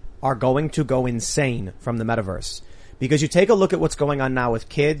 People are going to go insane from the metaverse. Because you take a look at what's going on now with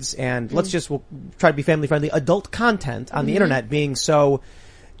kids and we'll try to be family friendly, adult content on the internet being so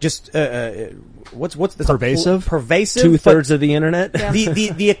just, what's this? Pervasive? Pervasive. 2/3 of the internet. Yeah.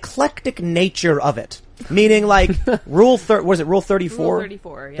 The eclectic nature of it. Meaning like Rule 34? Rule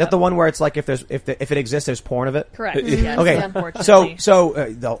 34, Is that the one where it's like if it exists, there's porn of it? Correct. Yes, Okay. unfortunately. So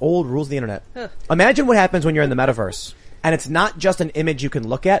the old rules of the internet. Imagine what happens when you're in the metaverse. And it's not just an image you can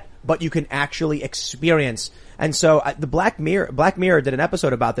look at, but you can actually experience. And so the Black Mirror did an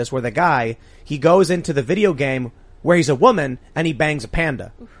episode about this where the guy, he goes into the video game where he's a woman and he bangs a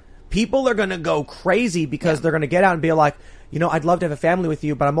panda. People are going to go crazy because they're going to get out and be like, I'd love to have a family with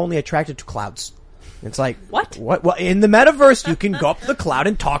you, but I'm only attracted to clouds. It's like, what? Well, in the metaverse, you can go up to the cloud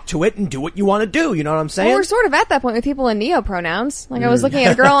and talk to it and do what you want to do. You know what I'm saying? Well, we're sort of at that point with people in neo-pronouns. Like, I was looking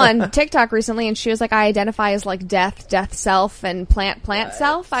at a girl on TikTok recently, and she was like, I identify as, like, death self, and plant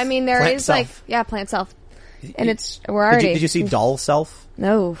self. I mean, there Plant is, self. like, plant self. And we're already... Did you see doll self?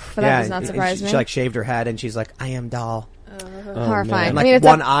 No, but that does not surprise me. She, like, shaved her head, and she's like, I am doll. Horrifying. And, like, I mean, it's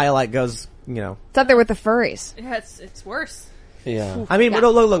one eye, like, goes, It's up there with the furries. Yeah, it's worse. Yeah. I mean,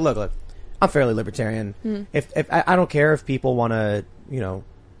 look. I'm fairly libertarian. If I don't care if people want to,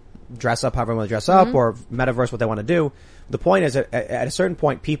 dress up however they want to dress up or metaverse what they want to do. The point is that at a certain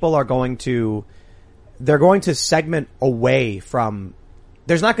point, people are going to segment away from.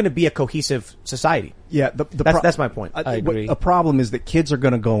 There's not going to be a cohesive society. Yeah, that's my point. I agree. A problem is that kids are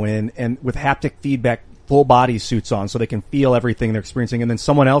going to go in and with haptic feedback, full body suits on so they can feel everything they're experiencing, and then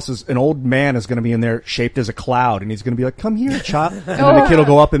an old man is going to be in there shaped as a cloud, and he's going to be like, come here, child. And then the kid will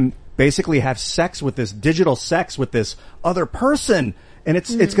go up and basically have digital sex with this other person. And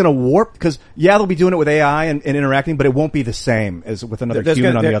it's going to warp because, they'll be doing it with AI and interacting, but it won't be the same as with another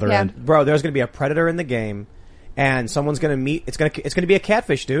human on the other end. Bro, there's going to be a predator in the game, and someone's going to meet. It's going to be a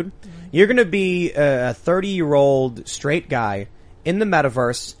catfish, dude. You're going to be a 30-year-old straight guy in the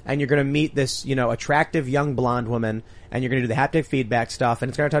metaverse, and you're going to meet this, attractive young blonde woman, and you're going to do the haptic feedback stuff, and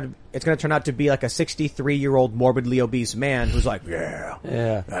it's going to turn out to be like a 63-year-old morbidly obese man who's like,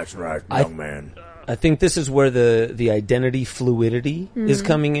 yeah, that's right, young man. I think this is where the identity fluidity is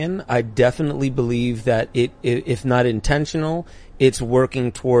coming in. I definitely believe that if not intentional, it's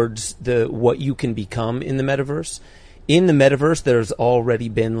working towards what you can become in the metaverse. In the metaverse, there's already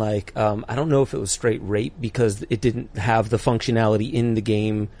been like, I don't know if it was straight rape because it didn't have the functionality in the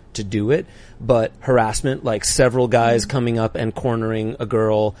game to do it, but harassment, like several guys coming up and cornering a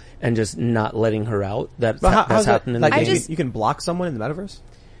girl and just not letting her out. That's happened in the game. You can block someone in the metaverse?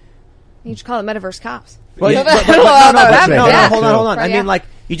 You should call it metaverse cops. Well, hold on. I mean, like,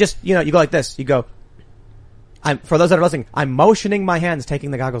 you just, you go like this. You go, for those that are listening, I'm motioning my hands,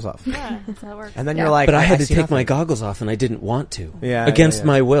 taking the goggles off. Yeah, that's how it works. And then you're like, but I had to take my goggles off and I didn't want to. Yeah. Against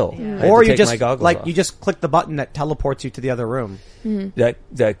my will. Yeah. Or you just, like, you just click the button that teleports you to the other room.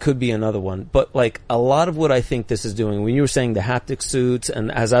 That could be another one. But like a lot of what I think this is doing, when you were saying the haptic suits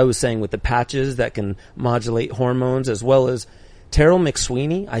and as I was saying with the patches that can modulate hormones as well as Terrell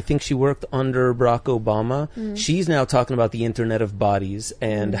McSweeney, I think she worked under Barack Obama. She's now talking about the Internet of Bodies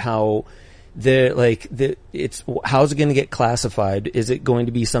and how how's it going to get classified? Is it going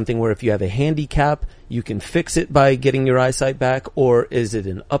to be something where if you have a handicap, you can fix it by getting your eyesight back, or is it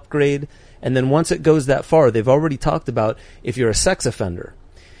an upgrade? And then once it goes that far, they've already talked about if you're a sex offender.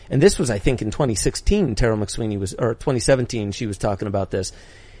 And this was, I think, in 2016, Terrell McSweeney or 2017, she was talking about this.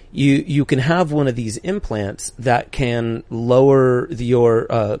 You can have one of these implants that can lower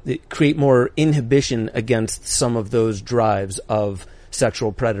create more inhibition against some of those drives of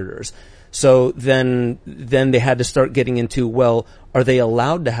sexual predators. So then they had to start getting into, well, are they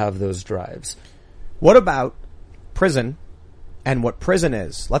allowed to have those drives? What about prison and what prison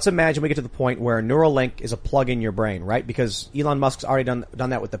is? Let's imagine we get to the point where Neuralink is a plug in your brain, right? Because Elon Musk's already done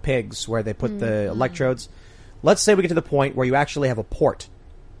that with the pigs where they put the electrodes. Let's say we get to the point where you actually have a port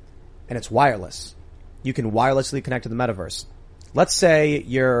and it's wireless. You can wirelessly connect to the metaverse. Let's say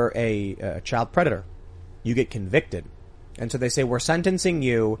you're a child predator. You get convicted. And so they say, we're sentencing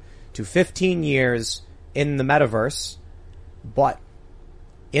you to 15 years in the metaverse, but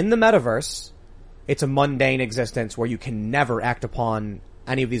in the metaverse, it's a mundane existence where you can never act upon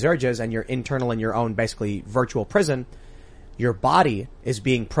any of these urges and you're internal in your own basically virtual prison. Your body is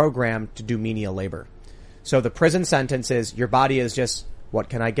being programmed to do menial labor. So the prison sentence is your body is just, what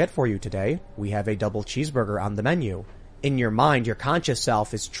can I get for you today? We have a double cheeseburger on the menu. In your mind, your conscious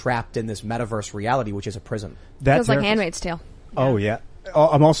self is trapped in this metaverse reality, which is a prison. Feels like Handmaid's Tale. Oh, yeah.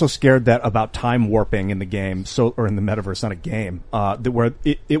 I'm also scared about time warping in the game, or in the metaverse, not a game, where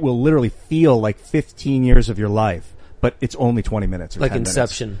it will literally feel like 15 years of your life. but it's only 20 minutes or Like 10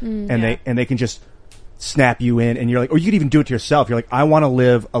 Inception. minutes. And they can just snap you in, and you're like, or you could even do it to yourself. You're like, I want to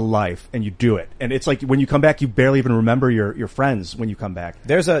live a life, and you do it. And it's like when you come back, you barely even remember your friends when you come back.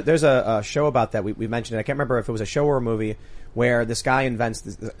 There's a show about that. We mentioned it. I can't remember if it was a show or a movie where this guy invents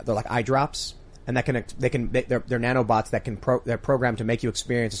they're like eye drops, and they're nanobots that they're programmed to make you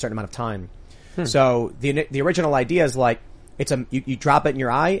experience a certain amount of time. So the original idea is like you drop it in your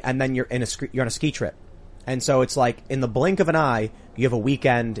eye, and then you're on a ski trip, and so it's like in the blink of an eye you have a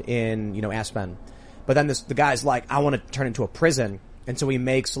weekend in Aspen. But then the guy's like, I want to turn into a prison. And so he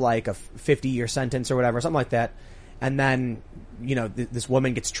makes like a 50-year sentence or whatever, something like that. And then, this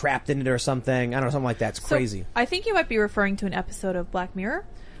woman gets trapped in it or something. I don't know, something like that. It's crazy. I think you might be referring to an episode of Black Mirror.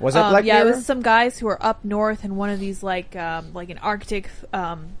 Was it Black Mirror? Yeah, it was some guys who were up north in one of these like an Arctic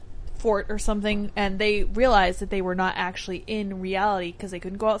fort or something, and they realized that they were not actually in reality because they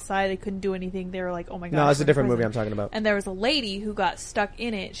couldn't go outside, they couldn't do anything. They were like, oh my god. No, it's a different movie I'm talking about. And there was a lady who got stuck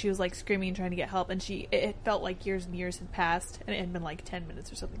in it. She was like screaming and trying to get help, and it felt like years and years had passed, and it had been like 10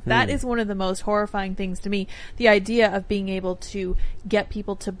 minutes or something. That is one of the most horrifying things to me. The idea of being able to get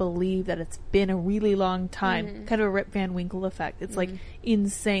people to believe that it's been a really long time. Kind of a Rip Van Winkle effect. It's like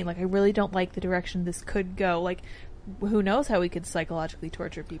insane. Like, I really don't like the direction this could go. Like, who knows how we could psychologically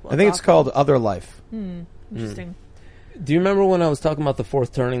torture people. I think it's called Other Life. Interesting. Do you remember when I was talking about The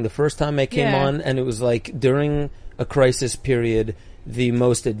Fourth Turning the first time I came on, and it was like during a crisis period, the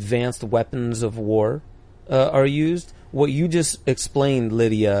most advanced weapons of war are used? What you just explained,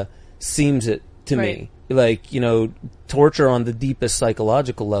 Lydia, seems it to me. Like, torture on the deepest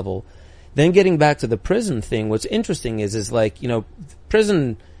psychological level. Then getting back to the prison thing, what's interesting is like,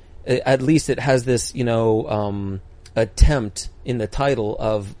 prison, at least it has this, attempt in the title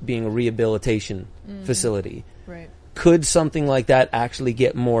of being a rehabilitation facility. Right. Could something like that actually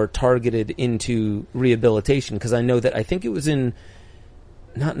get more targeted into rehabilitation? Because I know that I think it was in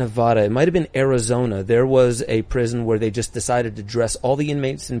not Nevada, it might have been Arizona. There was a prison where they just decided to dress all the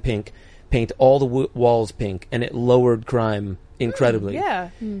inmates in pink, paint all the walls pink, and it lowered crime incredibly.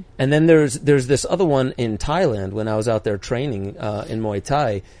 And then there's this other one in Thailand when I was out there training in Muay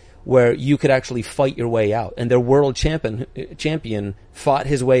Thai, where you could actually fight your way out, and their world champion fought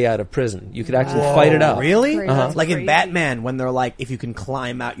his way out of prison. You could actually fight it out. Really? Uh-huh. Like in Batman, when they're like, if you can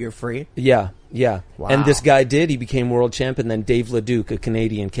climb out, you're free? Yeah. Wow. And this guy did. He became world champion. Then Dave LeDuc, a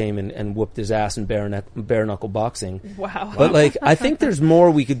Canadian, came and whooped his ass in bare knuckle boxing. Wow. But like, I think there's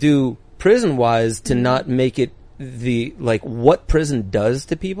more we could do prison-wise to not make it what prison does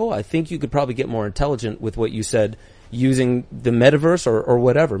to people. I think you could probably get more intelligent with what you said, using the metaverse or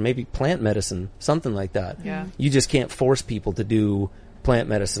whatever, maybe plant medicine, something like that. Yeah. You just can't force people to do plant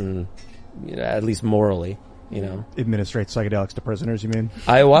medicine, at least morally, Administrate psychedelics to prisoners, you mean?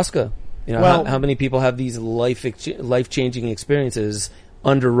 Ayahuasca. Well, how many people have these life-changing experiences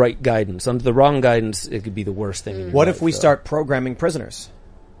under right guidance? Under the wrong guidance, it could be the worst thing in your what life, if we start programming prisoners?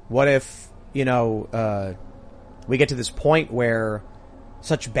 What if, we get to this point where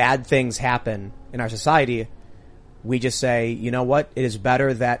such bad things happen in our society, we just say, you know what, it is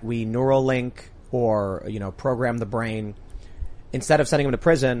better that we Neuralink or, program the brain. Instead of sending them to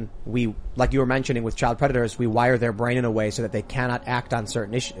prison, we, like you were mentioning with child predators, we wire their brain in a way so that they cannot act on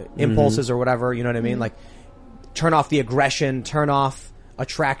certain impulses or whatever, you know what I mean? Like, turn off the aggression, turn off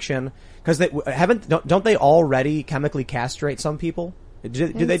attraction. Because don't they already chemically castrate some people? Do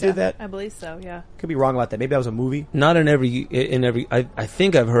they do that? I believe so, yeah. Could be wrong about that. Maybe that was a movie. Not in every. I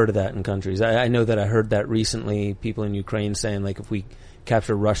think I've heard of that in countries. I know that I heard that recently. People in Ukraine saying like, if we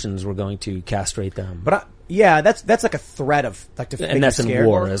capture Russians, we're going to castrate them. But that's like a threat of like to and that's in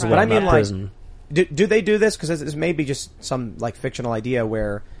war as well. But I mean, not prison. Do they do this? Because this may be just some like fictional idea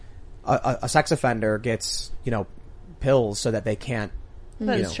where a sex offender gets pills so that they can't.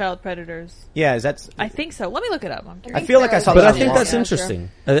 That is child predators. Yeah, is that? I think so. Let me look it up. I feel like I saw but that. I think that's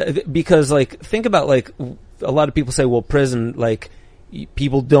interesting because, like, think about like a lot of people say, well, prison, like,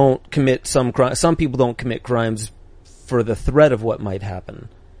 people don't commit some crime. Some people don't commit crimes for the threat of what might happen.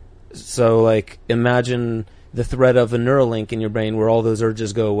 So, like, imagine the threat of a Neuralink in your brain where all those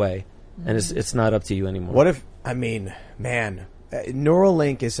urges go away, and it's not up to you anymore. What if? I mean, man,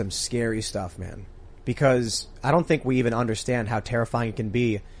 Neuralink is some scary stuff, man. Because I don't think we even understand how terrifying it can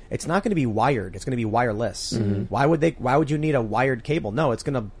be. It's not going to be wired. It's going to be wireless. Why would you need a wired cable? No, it's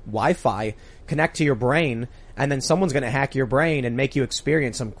going to Wi-Fi connect to your brain, and then someone's going to hack your brain and make you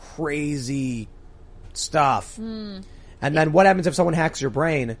experience some crazy stuff. And then what happens if someone hacks your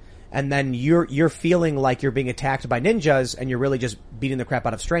brain and then you're feeling like you're being attacked by ninjas and you're really just beating the crap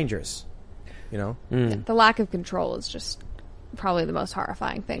out of strangers? The lack of control is just probably the most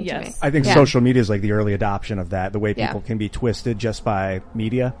horrifying thing to me. I think social media is like the early adoption of that, the way people can be twisted just by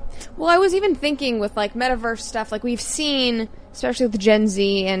media. Well, I was even thinking with like metaverse stuff, like we've seen, especially with Gen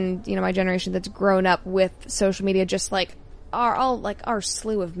Z and, you know, my generation that's grown up with social media, just like our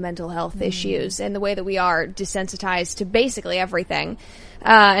slew of mental health issues and the way that we are desensitized to basically everything,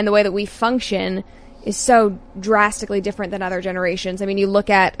 and the way that we function is so drastically different than other generations. I mean, you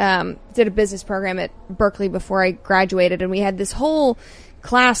look at, did a business program at Berkeley before I graduated, and we had this whole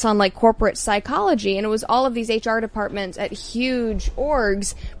class on like corporate psychology, and it was all of these HR departments at huge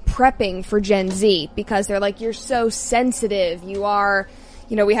orgs prepping for Gen Z because they're like, you're so sensitive, you are,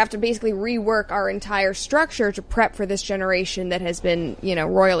 you know, we have to basically rework our entire structure to prep for this generation that has been, you know,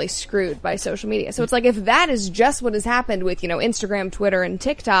 royally screwed by social media. So it's like, if that is just what has happened with, you know, Instagram, Twitter, and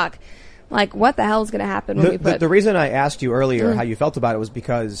TikTok, like, what the hell is going to happen when we put... The reason I asked you earlier how you felt about it was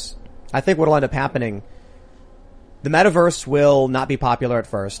because I think what will end up happening, the metaverse will not be popular at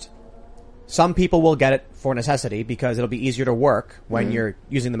first. Some people will get it for necessity because it'll be easier to work when you're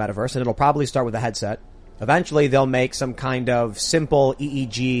using the metaverse, and it'll probably start with a headset. Eventually, they'll make some kind of simple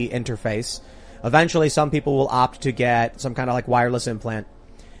EEG interface. Eventually, some people will opt to get some kind of like wireless implant.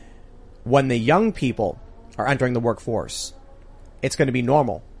 When the young people are entering the workforce, it's going to be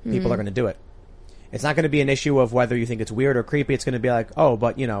normal. People are going to do it. It's not going to be an issue of whether you think it's weird or creepy. It's going to be like, oh,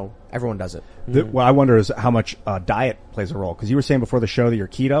 but, you know, everyone does it. What I wonder is how much diet plays a role. Because you were saying before the show that you're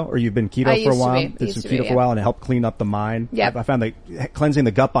keto, or you've been keto for a while. Did some keto for a while, and it helped clean up the mind. Yep. I found that cleansing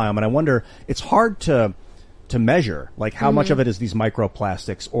the gut biome, and I wonder, it's hard to measure, like how much of it is these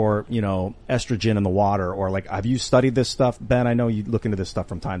microplastics or, you know, estrogen in the water, or like, have you studied this stuff, Ben? I know you look into this stuff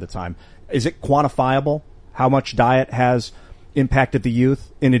from time to time. Is it quantifiable how much diet has impacted the youth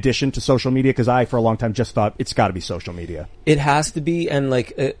in addition to social media? Because I, for a long time, just thought it's got to be social media. It has to be, and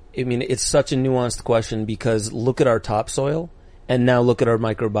like, I mean, it's such a nuanced question because look at our topsoil and now look at our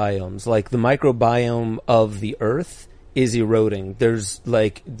microbiomes. Like, the microbiome of the earth is eroding. There's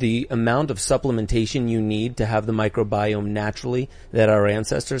like the amount of supplementation you need to have the microbiome naturally that our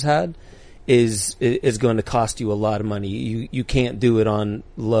ancestors had is going to cost you a lot of money. You can't do it on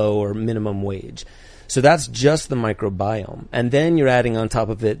low or minimum wage. So that's just the microbiome. And then you're adding on top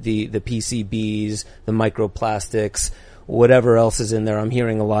of it the PCBs, the microplastics, whatever else is in there. I'm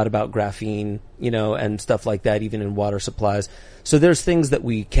hearing a lot about graphene, you know, and stuff like that, even in water supplies. So there's things that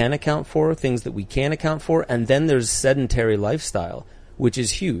we can account for, things that we can't account for, and then there's sedentary lifestyle, which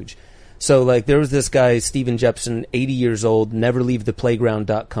is huge. So like there was this guy, Stephen Jepson, 80 years old,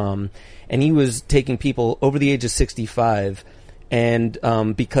 neverleavetheplayground.com, and he was taking people over the age of 65.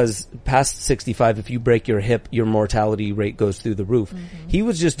 And because past 65, if you break your hip, your mortality rate goes through the roof. He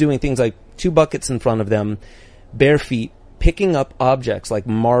was just doing things like 2 buckets in front of them, bare feet, picking up objects like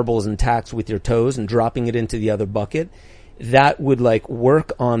marbles and tacks with your toes and dropping it into the other bucket. That would like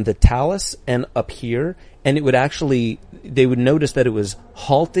work on the talus and up here, and it would actually, they would notice that it was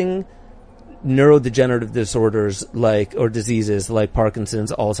halting neurodegenerative disorders like, or diseases like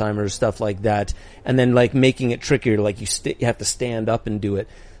Parkinson's, Alzheimer's, stuff like that, and then like making it trickier, like you have to stand up and do it.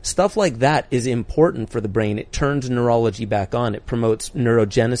 Stuff like that is important for the brain. It turns neurology back on. It promotes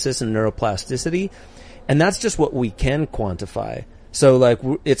neurogenesis and neuroplasticity, and that's just what we can quantify. So like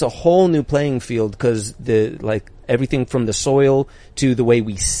it's a whole new playing field because everything from the soil to the way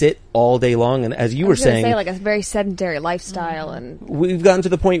we sit all day long, and as you were saying, like a very sedentary lifestyle, and we've gotten to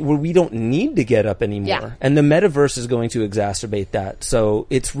the point where we don't need to get up anymore, and the metaverse is going to exacerbate that. So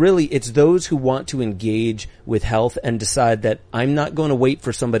it's those who want to engage with health and decide that I'm not going to wait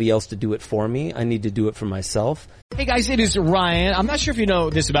for somebody else to do it for me. I need to do it for myself. Hey guys, it is Ryan. I'm not sure if you know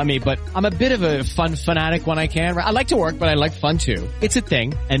this about me, but I'm a bit of a fun fanatic when I can. I like to work, but I like fun too. It's a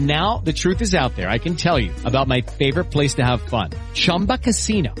thing. And now the truth is out there. I can tell you about my favorite place to have fun. Chumba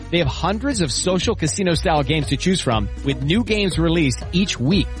Casino. They have hundreds of social casino style games to choose from with new games released each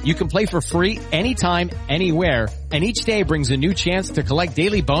week. You can play for free anytime, anywhere. And each day brings a new chance to collect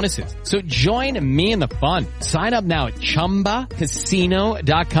daily bonuses. So join me in the fun. Sign up now at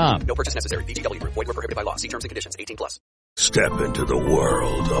ChumbaCasino.com. No purchase necessary. VGW Group. Void where prohibited by law. See terms and conditions. 18+. Step into the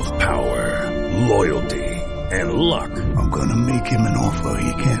world of power, loyalty, and luck. I'm gonna make him an offer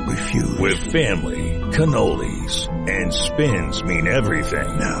he can't refuse. With family, cannolis, and spins mean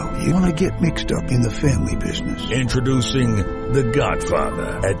everything. Now, you wanna get mixed up in the family business. Introducing The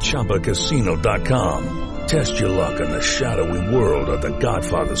Godfather at ChumbaCasino.com. Test your luck in the shadowy world of The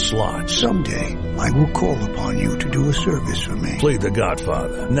Godfather slot. Someday, I will call upon you to do a service for me. Play The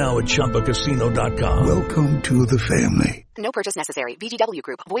Godfather, now at ChumbaCasino.com. Welcome to the family. No purchase necessary. VGW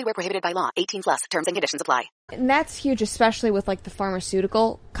Group. Void where prohibited by law. 18+. Terms and conditions apply. And that's huge, especially with like the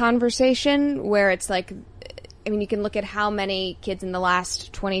pharmaceutical conversation, where it's like I mean, you can look at how many kids in the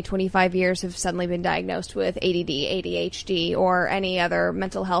last 20, 25 years have suddenly been diagnosed with ADD, ADHD, or any other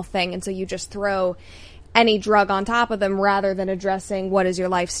mental health thing. And so you just throw any drug on top of them rather than addressing what is your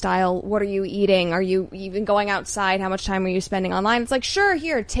lifestyle, what are you eating, are you even going outside, how much time are you spending online. It's like, sure,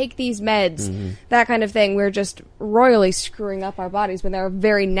 here, take these meds, that kind of thing. We're just royally screwing up our bodies when they're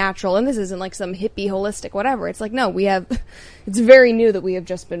very natural, and this isn't like some hippie holistic whatever. It's like, no, we have it's very new that we have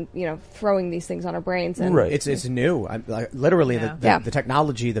just been, throwing these things on our brains. And right. It's new. Literally, the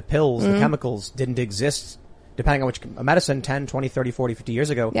technology, the pills, the chemicals didn't exist. Depending on which medicine, 10, 20, 30, 40, 50 years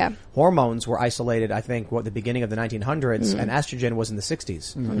ago, hormones were isolated, I think, the beginning of the 1900s, and estrogen was in the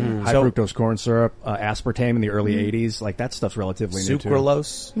 60s. High fructose corn syrup, aspartame in the early 80s, like that stuff's relatively new too.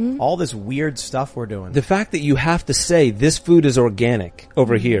 Sucralose, all this weird stuff we're doing. The fact that you have to say this food is organic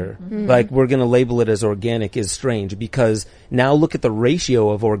over here, like we're going to label it as organic, is strange, because now look at the ratio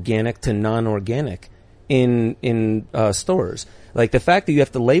of organic to non-organic in stores. Like, the fact that you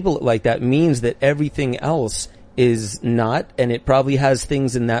have to label it like that means that everything else is not, and it probably has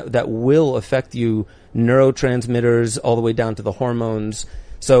things in that will affect you, neurotransmitters all the way down to the hormones.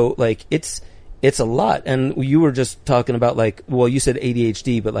 So, like, it's a lot. And you were just talking about, like, well, you said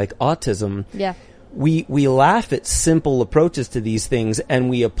ADHD, but like autism. Yeah. We laugh at simple approaches to these things, and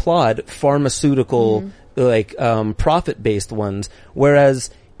we applaud pharmaceutical, profit-based ones. Whereas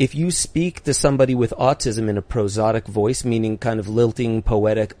if you speak to somebody with autism in a prosodic voice, meaning kind of lilting,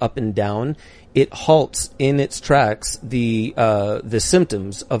 poetic, up and down, it halts in its tracks the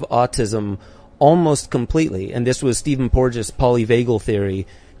symptoms of autism almost completely. And this was Stephen Porges' polyvagal theory.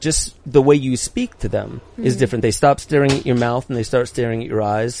 Just the way you speak to them is different. They stop staring at your mouth and they start staring at your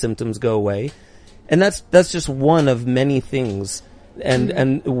eyes. Symptoms go away. And that's just one of many things.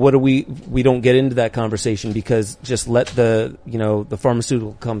 And what do we don't get into that conversation because just let the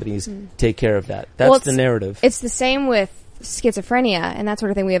pharmaceutical companies take care of that. That's the narrative. It's the same with schizophrenia and that sort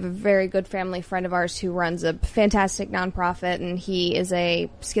of thing. We have a very good family friend of ours who runs a fantastic nonprofit, and he is a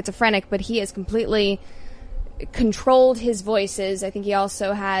schizophrenic, but he has completely controlled his voices. I think he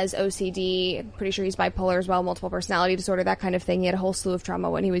also has OCD. I'm pretty sure he's bipolar as well, multiple personality disorder, that kind of thing. He had a whole slew of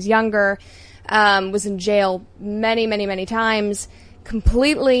trauma when he was younger. Was in jail many, many, many times,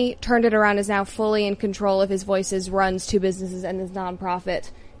 completely turned it around, is now fully in control of his voices, runs 2 businesses and his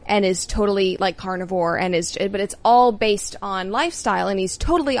nonprofit, and is totally like carnivore, but it's all based on lifestyle, and he's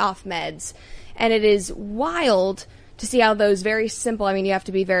totally off meds. And it is wild to see how those very simple, I mean, you have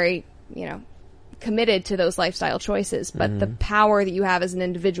to be very, committed to those lifestyle choices, but the power that you have as an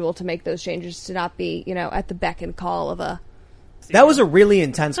individual to make those changes, to not be, at the beck and call of a... That was a really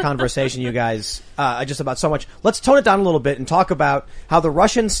intense conversation, you guys, just about so much. Let's tone it down a little bit and talk about how the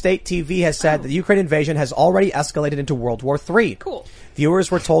Russian state TV has said that the Ukraine invasion has already escalated into World War III. Cool.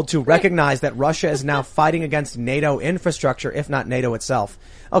 Viewers were told to recognize that Russia is now fighting against NATO infrastructure, if not NATO itself.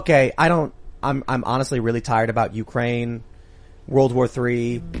 Okay, I'm honestly really tired about Ukraine, World War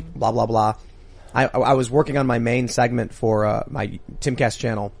III, blah, blah, blah. I was working on my main segment for my Timcast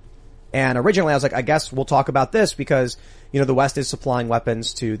channel. And originally I was like, I guess we'll talk about this because, the West is supplying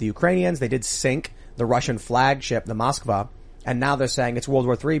weapons to the Ukrainians. They did sink the Russian flagship, the Moskva. And now they're saying it's World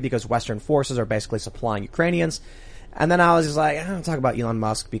War III because Western forces are basically supplying Ukrainians. And then I was just like, I don't talk about Elon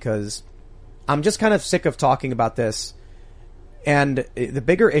Musk because I'm just kind of sick of talking about this. And the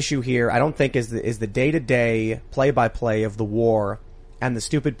bigger issue here, I don't think is the day-to-day play-by-play of the war and the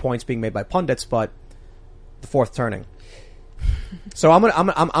stupid points being made by pundits, but the fourth turning. So I'm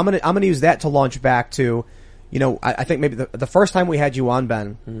gonna use that to launch back to, I think maybe the first time we had you on,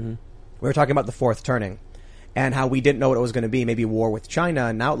 Ben, we were talking about the fourth turning and how we didn't know what it was going to be, maybe war with China,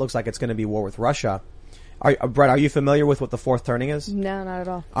 and now it looks like it's going to be war with Russia. Brett, are you familiar with what the fourth turning is? No, not at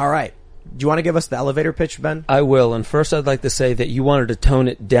all. All right. Do you want to give us the elevator pitch, Ben? I will. And first I'd like to say that you wanted to tone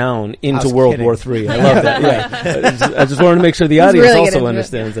it down into World War III. I love that. Yeah. I just wanted to make sure the audience also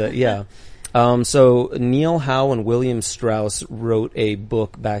understands that. Yeah. So Neil Howe and William Strauss wrote a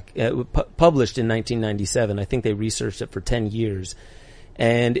book published in 1997. I think they researched it for 10 years.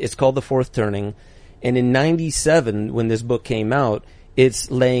 And it's called The Fourth Turning. And in 97, when this book came out,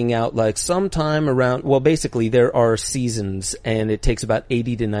 it's laying out like sometime around, well, basically there are seasons and it takes about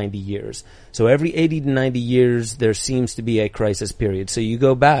 80 to 90 years. So every 80 to 90 years, there seems to be a crisis period. So you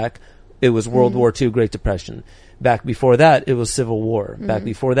go back, it was World War II, Great Depression. Back before that, it was Civil War. Back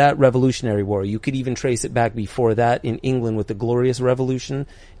before that, Revolutionary War. You could even trace it back before that in England with the Glorious Revolution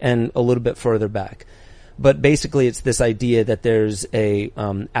and a little bit further back. But basically, it's this idea that there's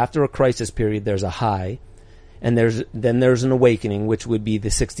after a crisis period, there's a high. And then there's an awakening, which would be the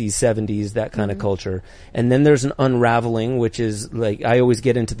 60s, 70s, that kind of culture. And then there's an unraveling, which is like, I always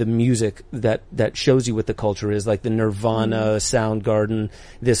get into the music that shows you what the culture is, like the Nirvana, Soundgarden,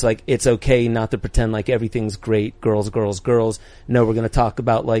 this like, it's okay not to pretend like everything's great, girls, girls, girls. No, we're going to talk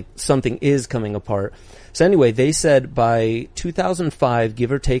about like something is coming apart. So anyway, they said by 2005,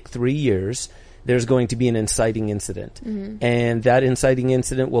 give or take 3 years, there's going to be an inciting incident. And that inciting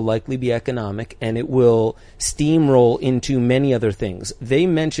incident will likely be economic, and it will steamroll into many other things. They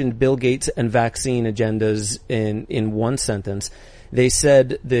mentioned Bill Gates and vaccine agendas in one sentence. They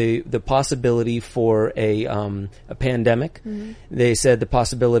said the possibility for a pandemic. They said the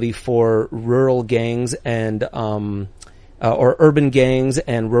possibility for rural gangs and or urban gangs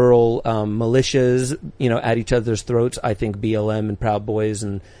and rural militias, at each other's throats. I think BLM and Proud Boys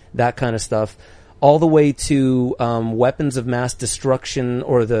and that kind of stuff, all the way to weapons of mass destruction,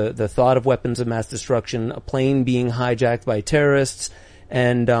 or the thought of weapons of mass destruction, a plane being hijacked by terrorists,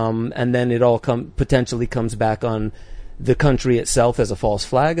 and then it all potentially comes back on the country itself as a false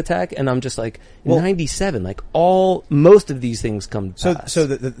flag attack. And I'm just like, 97, like most of these things come to pass. So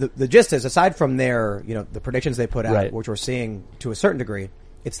the gist is, aside from their, the predictions they put out, which we're seeing to a certain degree,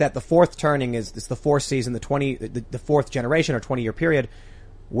 it's that the fourth turning it's the fourth season, the fourth generation or 20-year period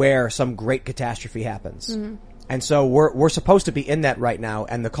where some great catastrophe happens. And so we're supposed to be in that right now.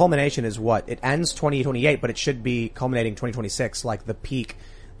 And the culmination is what? It ends 2028, but it should be culminating 2026, like the peak,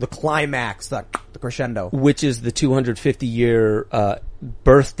 the climax, the crescendo. Which is the 250-year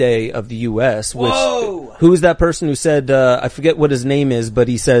birthday of the U.S. Whoa! Who is that person who said, I forget what his name is, but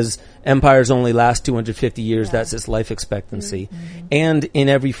he says empires only last 250 years. Yeah. That's its life expectancy. And in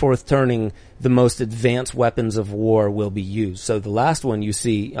every fourth turning, the most advanced weapons of war will be used. So the last one you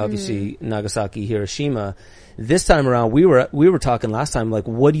see, obviously, Nagasaki, Hiroshima. This time around, we were talking last time, like,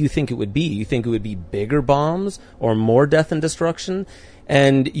 what do you think it would be? You think it would be bigger bombs or more death and destruction?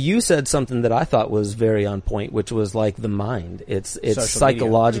 And you said something that I thought was very on point, which was like the mind. It's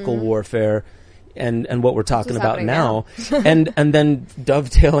psychological warfare, and what we're talking about now. and then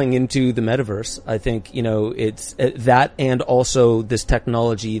dovetailing into the metaverse, I think, it's that, and also this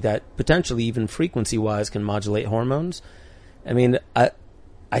technology that potentially even frequency wise can modulate hormones. I mean,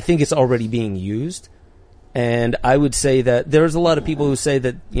 I think it's already being used. And I would say that there's a lot of people who say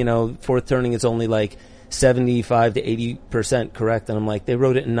that, fourth turning is only like 75 to 80% correct. And I'm like, they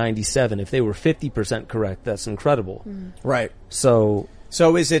wrote it in 97. If they were 50% correct, that's incredible. Right. So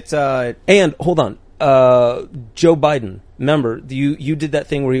is it, and hold on, Joe Biden, remember, you did that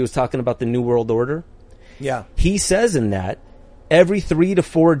thing where he was talking about the New World Order? Yeah. He says in that, every 3 to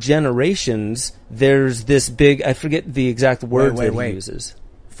 4 generations, there's this big, I forget the exact word that he uses.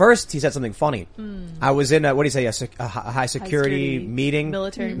 First, he said something funny. I was in a high security meeting.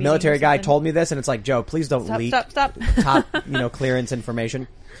 Military guy told me this, and it's like, Joe, please don't leak Stop. top, clearance information.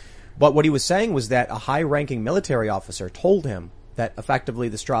 But what he was saying was that a high-ranking military officer told him that effectively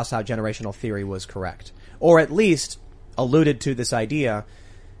the Strauss-Howe generational theory was correct, or at least alluded to this idea.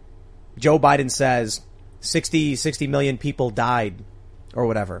 Joe Biden says 60 million people died, or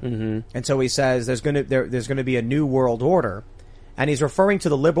whatever, and so he says there's going to be a new world order. And he's referring to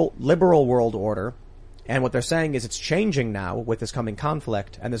the liberal world order. And what they're saying is it's changing now with this coming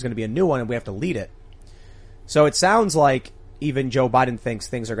conflict, and there's going to be a new one, and we have to lead it. So it sounds like even Joe Biden thinks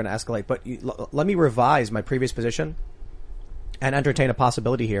things are going to escalate. But let me revise my previous position and entertain a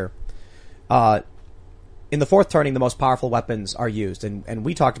possibility here. In the fourth turning, the most powerful weapons are used. And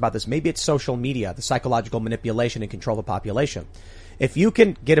we talked about this. Maybe it's social media, the psychological manipulation and control of the population. If you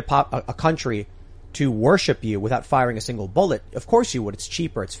can get a country to worship you without firing a single bullet, of course you would. It's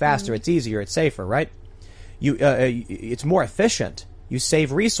cheaper, it's faster, it's easier, it's safer, right? It's more efficient. You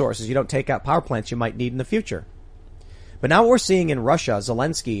save resources. You don't take out power plants you might need in the future. But now what we're seeing in Russia,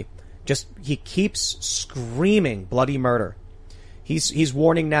 Zelensky, he keeps screaming bloody murder. He's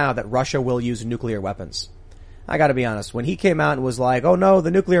warning now that Russia will use nuclear weapons. I gotta be honest, when he came out and was like, oh no,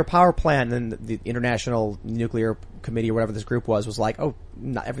 the nuclear power plant, and the International Nuclear Committee or whatever this group was like, oh,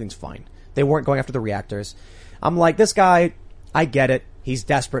 no, everything's fine. They weren't going after the reactors. I'm like, this guy, I get it. He's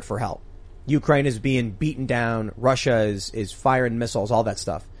desperate for help. Ukraine is being beaten down. Russia is firing missiles, all that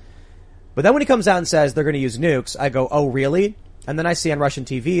stuff. But then when he comes out and says they're going to use nukes, I go, oh, really? And then I see on Russian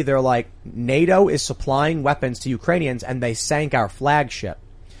TV, they're like, NATO is supplying weapons to Ukrainians and they sank our flagship.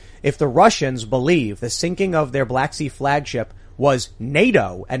 If the Russians believe the sinking of their Black Sea flagship was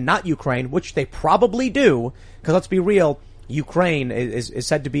NATO and not Ukraine, which they probably do, because let's be real, Ukraine is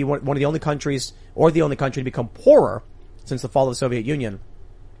said to be one of the only countries, or the only country to become poorer since the fall of the Soviet Union.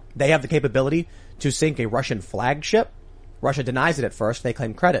 They have the capability to sink a Russian flagship. Russia denies it at first. They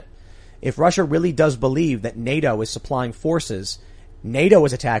claim credit. if Russia really does believe that NATO is supplying forces, NATO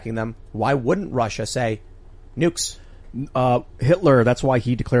is attacking them, why wouldn't Russia say nukes? Hitler, that's why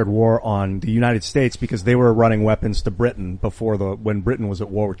he declared war on the United States, because they were running weapons to Britain when Britain was at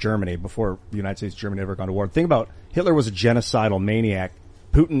war with Germany, before the United States and Germany had ever gone to war. The thing about Hitler was a genocidal maniac.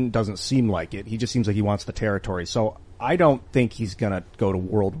 Putin doesn't seem like it. He just seems like he wants the territory. So I don't think he's going to go to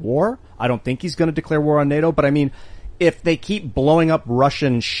world war. I don't think he's going to declare war on NATO. But I mean, if they keep blowing up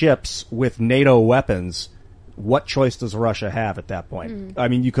Russian ships with NATO weapons, what choice does Russia have at that point? I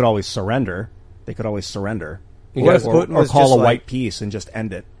mean, you could always surrender. They could always surrender. What if Putin was call just a like, white peace and just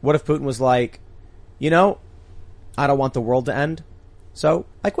end it? What if Putin was like, I don't want the world to end, so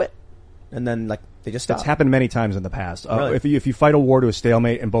I quit. And then, they just stop. It's happened many times in the past. Really? If you fight a war to a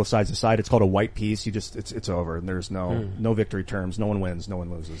stalemate and both sides decide, it's called a white peace. It's over. And there's no victory terms. No one wins. No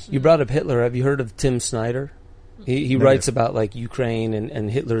one loses. You brought up Hitler. Have you heard of Tim Snyder? He writes about Ukraine and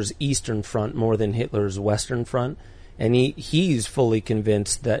Hitler's Eastern Front more than Hitler's Western Front. And he's fully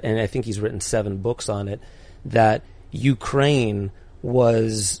convinced that, and I think he's written 7 books on it, that Ukraine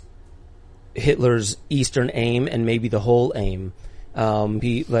was Hitler's eastern aim and maybe the whole aim.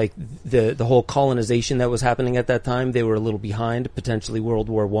 The whole colonization that was happening at that time, they were a little behind, potentially World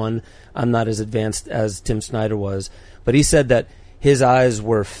War I. I'm not as advanced as Tim Snyder was, but he said that his eyes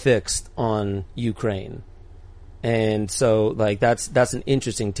were fixed on Ukraine. And so that's an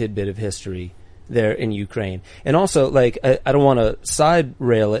interesting tidbit of history there in Ukraine. And also, I don't want to side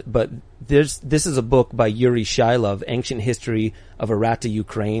rail it, but this is a book by Yuri Shilov, Ancient History of Arata,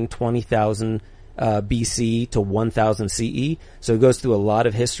 Ukraine, 20,000 BC to 1000 CE. So it goes through a lot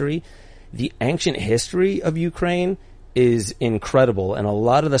of history. The ancient history of Ukraine is incredible, and a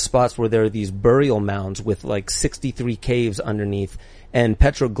lot of the spots where there are these burial mounds with 63 caves underneath and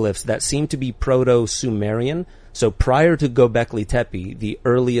petroglyphs that seem to be Proto-Sumerian. So prior to Göbekli Tepe, the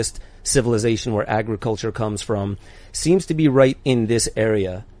earliest civilization where agriculture comes from, seems to be right in this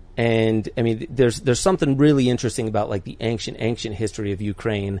area. And I mean, there's something really interesting about the ancient history of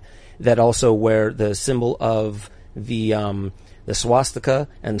Ukraine, that also where the symbol of the swastika,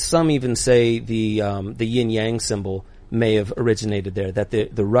 and some even say the yin yang symbol may have originated there. That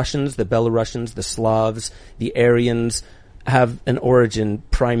the Russians, the Belarusians, the Slavs, the Aryans have an origin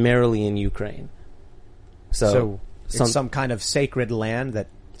primarily in Ukraine. So it's some kind of sacred land that.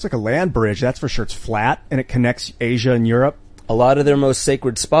 It's like a land bridge, that's for sure. It's flat, and it connects Asia and Europe. A lot of their most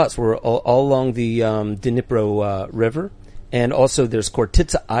sacred spots were all along the Dnipro River. And also there's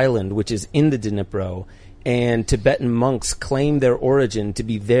Khortytsa Island, which is in the Dnipro. And Tibetan monks claim their origin to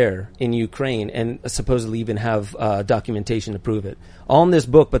be there in Ukraine, and supposedly even have documentation to prove it. All in this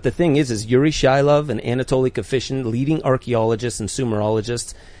book, but the thing is Yuri Shilov and Anatoly Kafishin, leading archaeologists and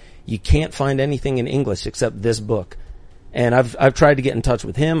Sumerologists, you can't find anything in English except this book. And I've tried to get in touch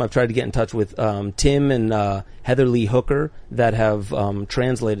with him. I've tried to get in touch with Tim and Heather Lee Hooker that have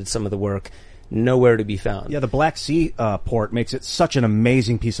translated some of the work. Nowhere to be found. Yeah, the Black Sea port makes it such an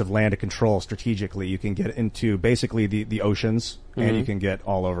amazing piece of land to control strategically. You can get into basically the oceans, and you can get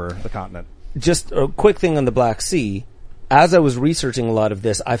all over the continent. Just a quick thing on the Black Sea. As I was researching a lot of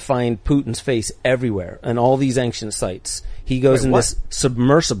this, I find Putin's face everywhere in all these ancient sites. He goes this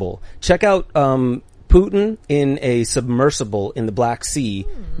submersible. Check out Putin in a submersible in the Black Sea,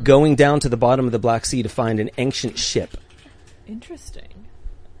 going down to the bottom of the Black Sea to find an ancient ship. Interesting.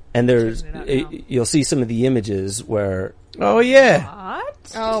 And you'll see some of the images where. Oh yeah.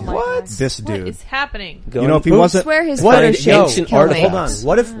 What? Oh my God. This dude. What is happening? If he wasn't. Swear his ancient artifacts.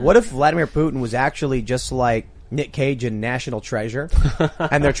 Hold on. What if Vladimir Putin was actually just like Nick Cage in National Treasure,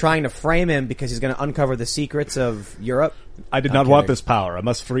 and they're trying to frame him because he's going to uncover the secrets of Europe? I did not want this power. I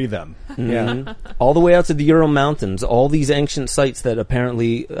must free them. Yeah. All the way out to the Ural Mountains, all these ancient sites that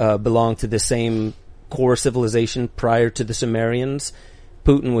apparently belong to the same core civilization prior to the Sumerians.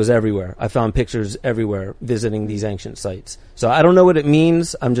 Putin was everywhere. I found pictures everywhere visiting these ancient sites. So I don't know what it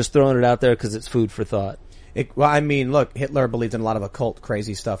means. I'm just throwing it out there because it's food for thought. Look, Hitler believed in a lot of occult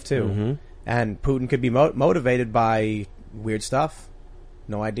crazy stuff too. And Putin could be motivated by weird stuff.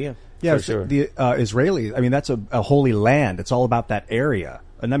 No idea. Yeah, for sure. The Israelis, that's a holy land. It's all about that area.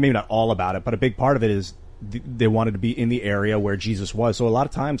 And maybe not all about it, but a big part of it is they wanted to be in the area where Jesus was. So a lot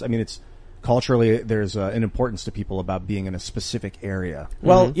of times, it's culturally, there's an importance to people about being in a specific area.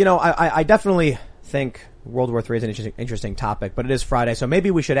 Well, I definitely think World War III is an interesting topic, but it is Friday, so maybe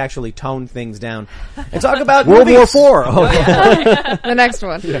we should actually tone things down and talk about World War movies. IV. Oh, yeah. The next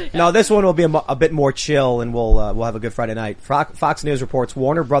one. Yeah. No, this one will be a bit more chill, and we'll have a good Friday night. Fox News reports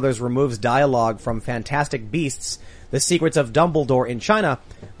Warner Brothers removes dialogue from Fantastic Beasts: The Secrets of Dumbledore in China.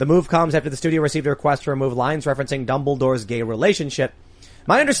 The move comes after the studio received a request to remove lines referencing Dumbledore's gay relationship.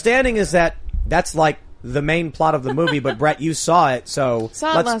 My understanding is that that's like the main plot of the movie, but Brett, you saw it, so...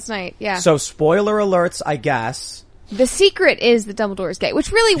 Saw it last night, yeah. So spoiler alerts, I guess. The secret is that Dumbledore is gay,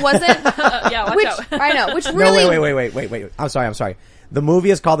 which really wasn't... yeah, watch out. I know, which really... No, wait. I'm sorry. The movie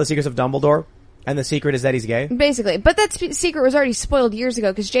is called The Secrets of Dumbledore, and the secret is that he's gay? Basically. But that secret was already spoiled years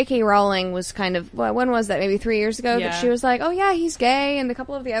ago, because J.K. Rowling was kind of... Well, when was that? Maybe 3 years ago? Yeah. That she was like, oh yeah, he's gay, and a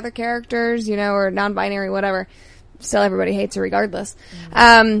couple of the other characters, or non-binary, whatever. Still, everybody hates her regardless.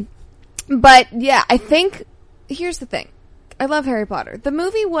 But, yeah, I think... Here's the thing. I love Harry Potter. The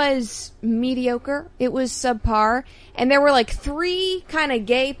movie was mediocre. It was subpar. And there were like 3 kind of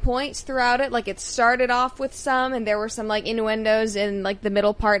gay points throughout it. Like it started off with some, and there were some like innuendos in like the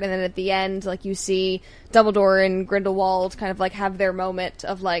middle part, and then at the end, like you see Dumbledore and Grindelwald kind of like have their moment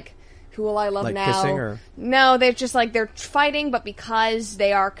of like, who will I love like now? Kissing or? No, they're just like, they're fighting, but because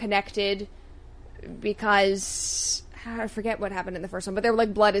they are connected, because... I forget what happened in the first one, but they were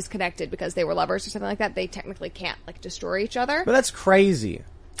like blood is connected because they were lovers or something like that. They technically can't like destroy each other. But that's crazy.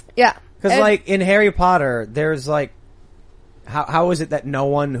 Yeah. Because like in Harry Potter, there's like, how is it that no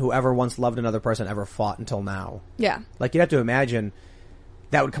one who ever once loved another person ever fought until now? Yeah. Like you'd have to imagine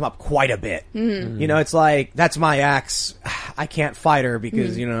that would come up quite a bit. Mm-hmm. It's like, that's my ex. I can't fight her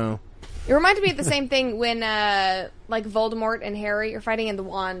because, It reminded me of the same thing when like Voldemort and Harry are fighting and the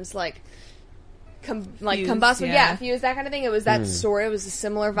wands like... combust, fuse, that kind of thing. It was that story. It was a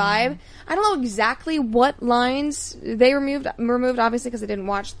similar vibe. I don't know exactly what lines they removed obviously because I didn't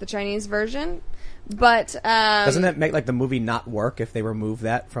watch the Chinese version. But doesn't that make like the movie not work if they remove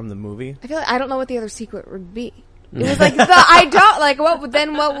that from the movie? I feel like I don't know what the other secret would be. It was like I don't like what would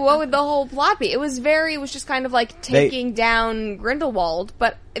the whole plot be? It was just kind of like taking down Grindelwald,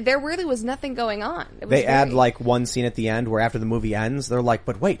 but there really was nothing going on. They add like one scene at the end where after the movie ends, they're like,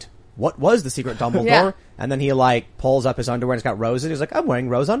 but wait. What was the secret Dumbledore? Yeah. And then he like pulls up his underwear and it's got roses. He's like, I'm wearing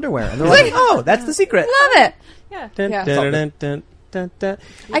rose underwear. And they're like, oh, that's the secret. Love it. Yeah.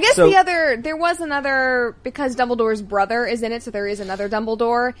 I guess there was another, because Dumbledore's brother is in it, so there is another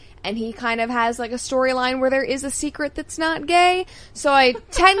Dumbledore, and he kind of has like a storyline where there is a secret that's not gay. So I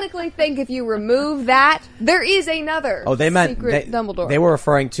technically think if you remove that, there is another secret Dumbledore. They were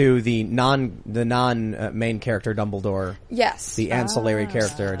referring to the non main character Dumbledore. Yes. The ancillary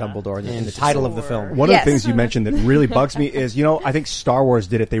character Dumbledore in the title of the film. One of the things you mentioned that really bugs me is, I think Star Wars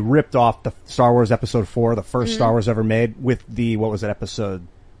did it. They ripped off the Star Wars Episode 4, the first Star Wars ever made, with the, what was it, Episode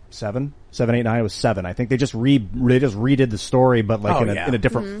 7, 8, 9. It was 7. I think they just redid the story, but like in a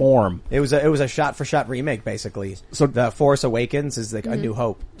different form. It was a shot for shot remake, basically. So the Force Awakens is like a New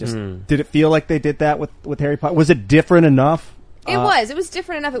Hope. Did it feel like they did that with Harry Potter? Was it different enough? It was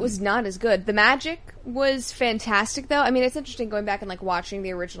different enough. It was not as good. The magic was fantastic, though. I mean, it's interesting going back and like watching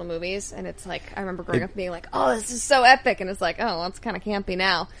the original movies, and it's like I remember growing up being like, "Oh, this is so epic," and it's like, "Oh, well, it's kind of campy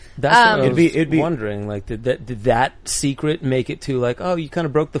now." That's what I was wondering. Like, did that secret make it to like, oh, you kind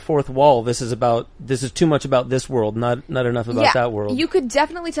of broke the fourth wall? This is too much about this world, not enough about that world. You could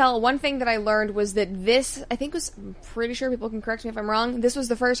definitely tell. One thing that I learned was that I'm pretty sure people can correct me if I'm wrong. This was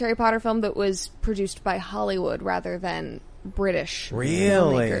the first Harry Potter film that was produced by Hollywood rather than British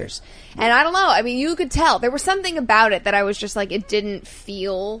filmmakers. And I don't know, I mean, you could tell there was something about it that I was just like, it didn't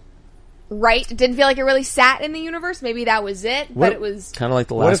feel right. It didn't feel like it really sat in the universe. Maybe that was it, but it was kind of like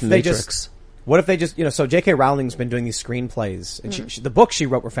the last Matrix. What if they just, so J.K. Rowling's been doing these screenplays, and the books she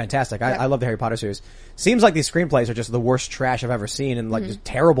wrote were fantastic. I love the Harry Potter series. Seems like these screenplays are just the worst trash I've ever seen, and like just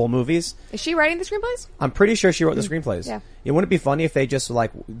terrible movies. Is she writing the screenplays? I'm pretty sure she wrote the screenplays. Yeah. It wouldn't be funny if they just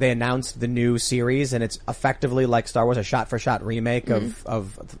they announced the new series, and it's effectively like Star Wars, a shot-for-shot remake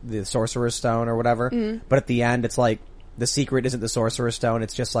of the Sorcerer's Stone or whatever. But at the end, it's like the secret isn't the Sorcerer's Stone;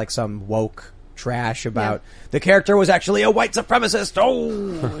 it's just like some woke trash about the character was actually a white supremacist.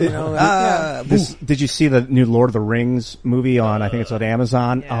 Did you see the new Lord of the Rings movie on? I think it's on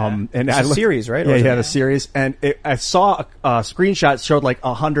Amazon. And it's a series, right? Yeah, the series. And I saw a screenshot showed like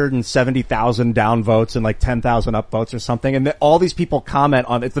 170,000 downvotes and like 10,000 upvotes or something. And all these people comment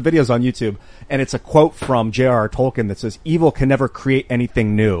on it. The video's on YouTube, and it's a quote from J.R.R. Tolkien that says, "Evil can never create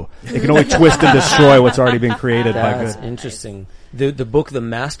anything new. It can only twist and destroy what's already been created by good." That's interesting. The book, The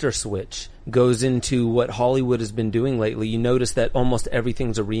Master Switch, goes into what Hollywood has been doing lately. You notice that almost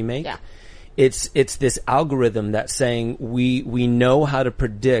everything's a remake. Yeah. It's this algorithm that's saying we know how to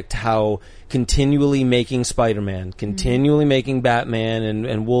predict how continually making Spider-Man, continually making Batman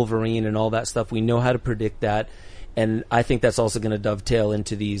and Wolverine and all that stuff, we know how to predict that. And I think that's also going to dovetail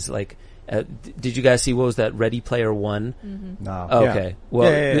into these like, did you guys see, what was that, Ready Player One? No. Okay. Yeah.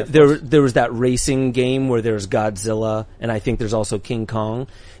 Well, there was that racing game where there's Godzilla, and I think there's also King Kong.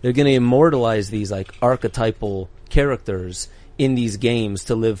 They're going to immortalize these like archetypal characters in these games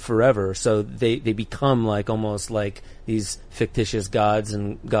to live forever. So they become like almost like these fictitious gods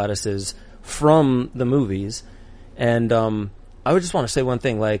and goddesses from the movies. And I would just want to say one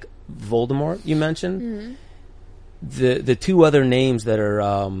thing, like Voldemort you mentioned. Mm-hmm. The two other names that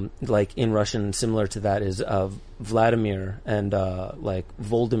are like in Russian similar to that is Vladimir and like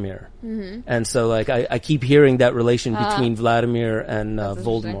Voldemir. Mm-hmm. And so like I keep hearing that relation between Vladimir and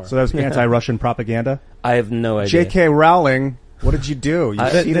Voldemort. So that was anti-Russian propaganda? I have no idea. J.K. Rowling, what did you do?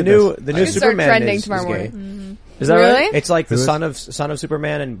 The new Superman trending is tomorrow gay. morning. Mm-hmm. Is that Really? right? It's like the son of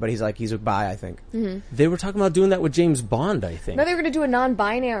Superman, but he's a bi, I think. Mm-hmm. They were talking about doing that with James Bond, I think. No, they were going to do a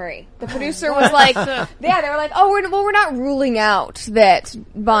non-binary. The producer was like, they were like, oh, we're not ruling out that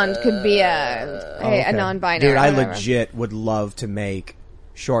Bond could be a non-binary. Dude, I whatever. legit would love to make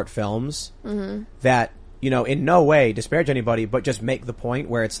short films that, in no way disparage anybody, but just make the point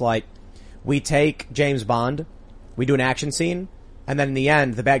where it's like, we take James Bond, we do an action scene, and then in the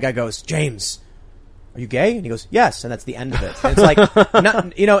end, the bad guy goes, James, are you gay? And he goes, yes, and that's the end of it. And it's like,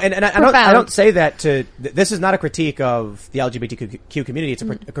 I don't say that to, this is not a critique of the LGBTQ community, it's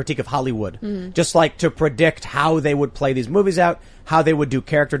a critique of Hollywood. Just like to predict how they would play these movies out, how they would do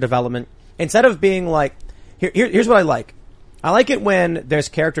character development. Instead of being like, here's what I like. I like it when there's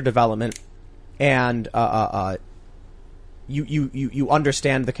character development and, you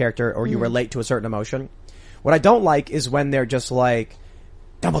understand the character or you relate to a certain emotion. What I don't like is when they're just like,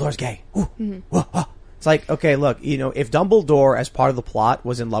 Dumbledore's gay. Ooh, whoa, whoa. It's like, okay, look, if Dumbledore as part of the plot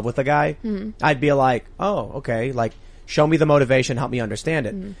was in love with a guy, I'd be like, oh, okay, like, show me the motivation, help me understand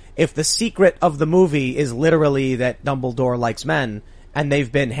it. If the secret of the movie is literally that Dumbledore likes men, and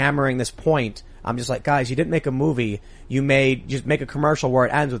they've been hammering this point, I'm just like, guys, you didn't make a movie, just make a commercial where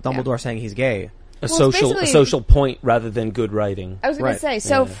it ends with Dumbledore saying he's gay. A social point rather than good writing. I was going to say,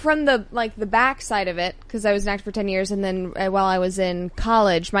 so from the back side of it, because I was an actor for 10 years, and then while I was in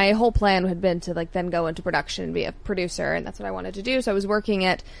college, my whole plan had been to then go into production and be a producer, and that's what I wanted to do. So I was working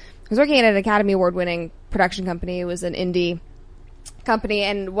at an Academy Award winning production company. It was an indie company,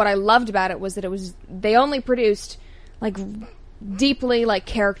 and what I loved about it was that they only produced deeply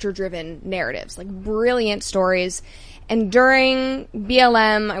character driven narratives, brilliant stories. And during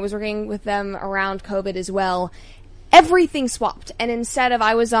BLM, I was working with them around COVID as well. Everything swapped. And instead of,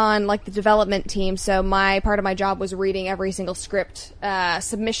 I was on the development team, so part of my job was reading every single script,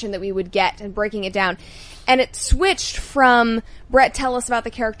 submission that we would get and breaking it down. And it switched from, Brett, tell us about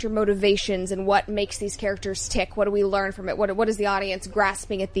the character motivations and what makes these characters tick. What do we learn from it? What is the audience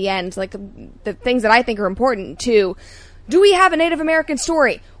grasping at the end? The things that I think are important to, do we have a Native American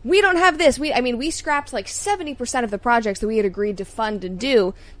story? We don't have this. We scrapped 70% of the projects that we had agreed to fund and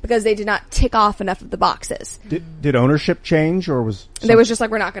do because they did not tick off enough of the boxes. Did ownership change, or was they was just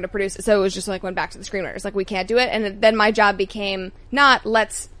we're not going to produce it? So it was just went back to the screenwriters, we can't do it. And then my job became not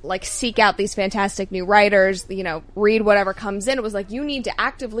let's seek out these fantastic new writers, read whatever comes in. It was you need to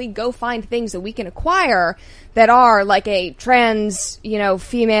actively go find things that we can acquire that are a trans,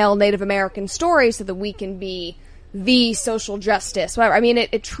 female Native American story, so that we can be the social justice, whatever.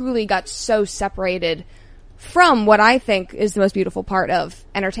 It truly got so separated from what I think is the most beautiful part of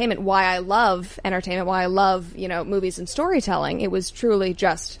entertainment, why I love entertainment, why I love, movies and storytelling. It was truly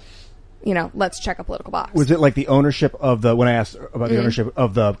just, let's check a political box. Was it the ownership of when I asked about the ownership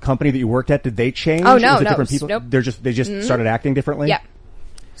of the company that you worked at, did they change? Oh, no, was it no. different people? Nope. They just started acting differently? Yeah.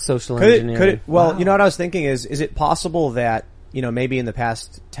 Social engineering. Well, wow. What I was thinking is it possible that, maybe in the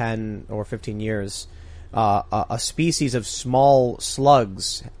past 10 or 15 years, a species of small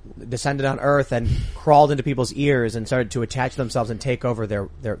slugs descended on Earth and crawled into people's ears and started to attach themselves and take over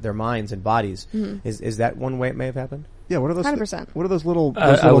their minds and bodies. Is that one way it may have happened? Yeah, what are those? 100%. What are those little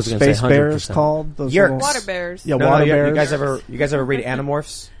space bears called? Those Yerks. Water bears. Yeah, water bears. You guys ever read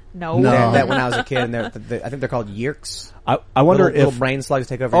Animorphs? No. That when I was a kid, and I think they're called Yerks. I wonder if little brain slugs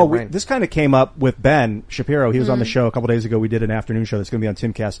take over your brain. This kind of came up with Ben Shapiro. He was on the show a couple days ago. We did an afternoon show that's going to be on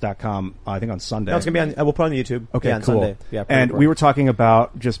timcast.com, I think on Sunday. No, it's going to be on, we'll put it on YouTube. Okay, yeah, on cool. Sunday. Yeah, and we were talking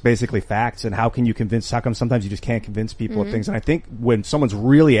about just basically facts and how come sometimes you just can't convince people of things. And I think when someone's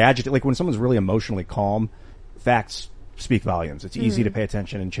really agitated, when someone's really emotionally calm, facts speak volumes. It's easy to pay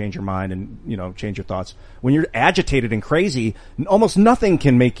attention and change your mind and, change your thoughts. When you're agitated and crazy, almost nothing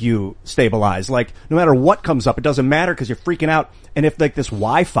can make you stabilize. No matter what comes up, it doesn't matter because you're freaking out. And if this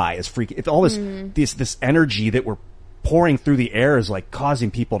Wi-Fi is freaking, if all this energy that we're pouring through the air is causing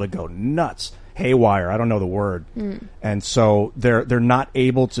people to go nuts, haywire, I don't know the word. And so they're not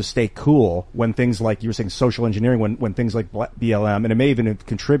able to stay cool when things like you were saying social engineering, when things like BLM, and it may even have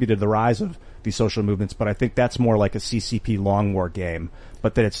contributed to the rise of these social movements, but I think that's more like a CCP long war game,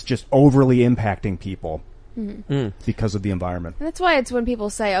 but that it's just overly impacting people. because of the environment. And that's why it's when people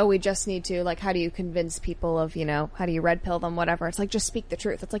say, oh, we just need to, like, how do you convince people of, how do you red pill them, whatever. It's like, just speak the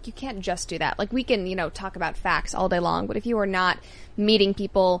truth. It's like, you can't just do that. Like, we can, talk about facts all day long, but if you are not meeting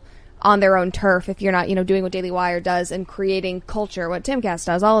people on their own turf, if you're not, doing what Daily Wire does and creating culture, what Timcast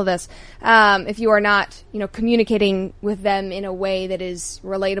does, all of this, if you are not, communicating with them in a way that is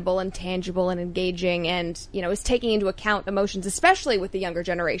relatable and tangible and engaging and, is taking into account emotions, especially with the younger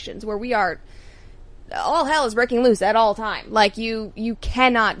generations where we are, all hell is breaking loose at all time. Like, you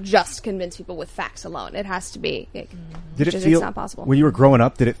cannot just convince people with facts alone. It has to be. It's not possible. When you were growing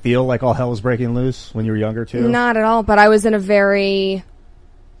up, did it feel like all hell was breaking loose when you were younger too? Not at all, but I was in a very,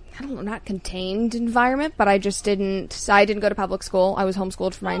 not contained environment, but I didn't go to public school. I was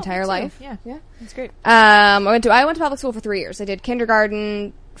homeschooled for my entire life. Yeah, that's great. I went to public school for 3 years. I did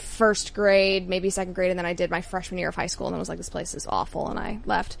kindergarten, first grade, maybe second grade, and then I did my freshman year of high school, and I was like, this place is awful, and I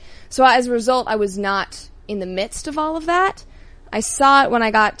left. So as a result, I was not in the midst of all of that. I saw it when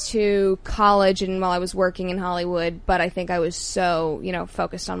I got to college and while I was working in Hollywood, but I think I was so,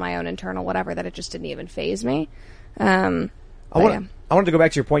 focused on my own internal whatever that it just didn't even faze me. I wanted to go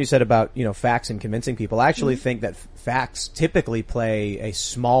back to your point you said about, facts and convincing people. I actually think that facts typically play a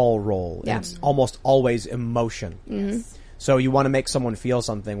small role. Yeah. It's almost always emotion. Yes. So you want to make someone feel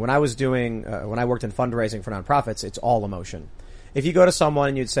something. When I was when I worked in fundraising for nonprofits, it's all emotion. If you go to someone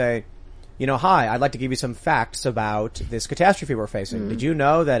and you'd say, hi, I'd like to give you some facts about this catastrophe we're facing. Did you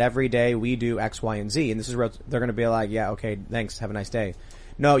know that every day we do X, Y, and Z? And this is where they're going to be like, yeah, okay, thanks, have a nice day.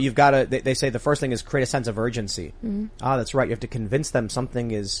 No, you've got to, they say the first thing is create a sense of urgency. That's right. You have to convince them something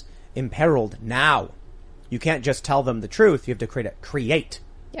is imperiled now. You can't just tell them the truth. You have to create.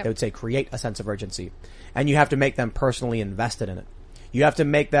 Yep. They would say create a sense of urgency. And you have to make them personally invested in it. You have to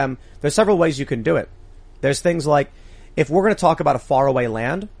make them, there's several ways you can do it. There's things like, if we're going to talk about a faraway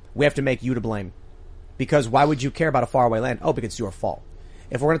land, we have to make you to blame. Because why would you care about a faraway land? Oh, because it's your fault.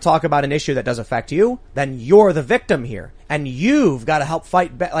 If we're going to talk about an issue that does affect you, then you're the victim here. And you've got to help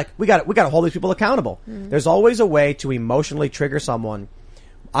fight back. Like, we got to hold these people accountable. There's always a way to emotionally trigger someone,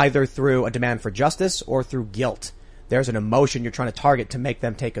 either through a demand for justice or through guilt. There's an emotion you're trying to target to make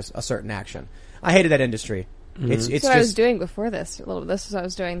them take a certain action. I hated that industry. It's That's what I was doing before this. This is what I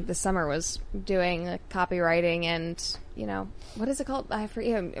was doing this summer, was doing copywriting and, what is it called? I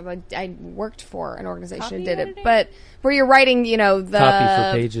worked for an organization that did it, but where you're writing, the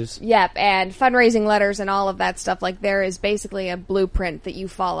copy for pages. Yep, and fundraising letters and all of that stuff. Like, there is basically a blueprint that you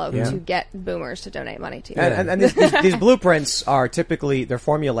follow to get boomers to donate money to you. And these blueprints are typically, they're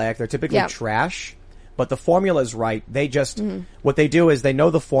formulaic, they're typically trash, but the formula is right. They just, what they do is they know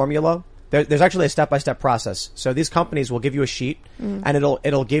the formula. There's actually a step-by-step process. So these companies will give you a sheet, and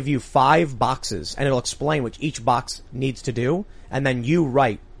it'll give you 5 boxes, and it'll explain what each box needs to do, and then you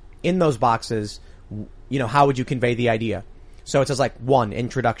write in those boxes, how would you convey the idea? So it says like 1,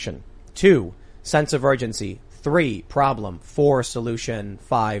 introduction, 2, sense of urgency, 3, problem, 4, solution,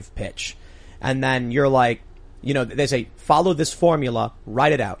 5, pitch. And then you're like, they say, follow this formula,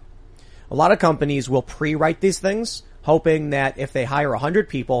 write it out. A lot of companies will pre-write these things, hoping that if they hire 100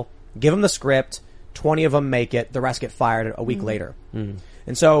 people, give them the script, 20 of them make it, the rest get fired a week later.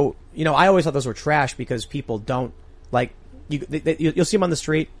 And so, I always thought those were trash because people don't, like, you'll see them on the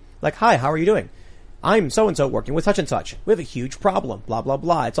street, like, hi, how are you doing? I'm so-and-so working with such and such. We have a huge problem, blah, blah,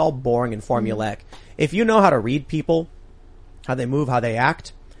 blah. It's all boring and formulaic. If you know how to read people, how they move, how they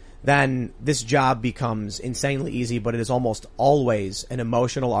act, then this job becomes insanely easy, but it is almost always an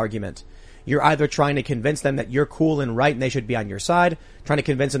emotional argument. You're either trying to convince them that you're cool and right and they should be on your side, trying to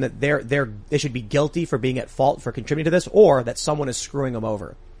convince them that they should be guilty for being at fault for contributing to this, or that someone is screwing them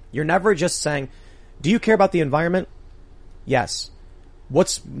over. You're never just saying, do you care about the environment? Yes.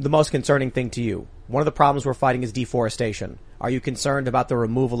 What's the most concerning thing to you? One of the problems we're fighting is deforestation. Are you concerned about the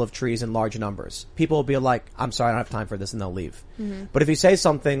removal of trees in large numbers? People will be like, I'm sorry, I don't have time for this, and they'll leave. But if you say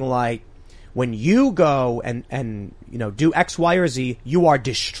something like, when you go and do X, Y, or Z, you are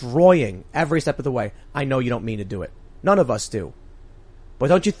destroying every step of the way. I know you don't mean to do it. None of us do. But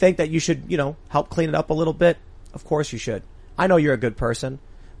don't you think that you should, help clean it up a little bit? Of course you should. I know you're a good person.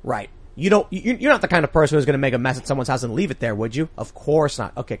 Right. You're not the kind of person who's going to make a mess at someone's house and leave it there, would you? Of course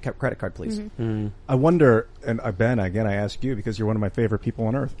not. Okay, credit card, please. I wonder, and Ben, again, I ask you because you're one of my favorite people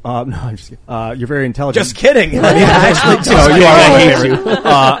on earth. No, I'm just kidding. You're very intelligent. Just kidding. I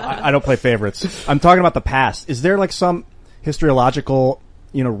don't play favorites. I'm talking about the past. Is there like some historiological,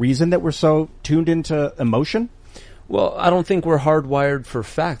 reason that we're so tuned into emotion? Well, I don't think we're hardwired for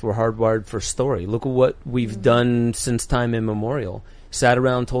fact. We're hardwired for story. Look at what we've done since time immemorial. sat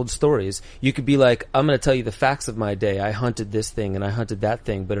around, told stories. You could be like, I'm going to tell you the facts of my day. I hunted this thing and I hunted that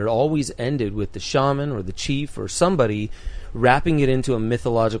thing. But it always ended with the shaman or the chief or somebody wrapping it into a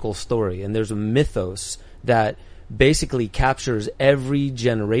mythological story. And there's a mythos that basically captures every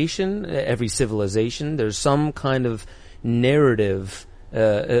generation, every civilization. There's some kind of narrative,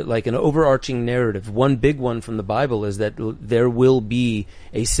 like an overarching narrative. One big one from the Bible is that there will be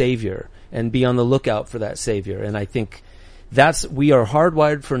a savior, and be on the lookout for that savior. And I think we are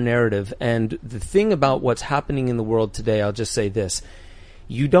hardwired for narrative. And the thing about what's happening in the world today, I'll just say this: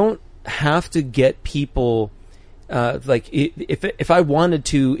 you don't have to get people. If I wanted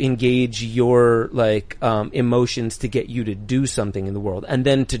to engage your emotions to get you to do something in the world, and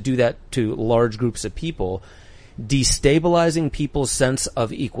then to do that to large groups of people, destabilizing people's sense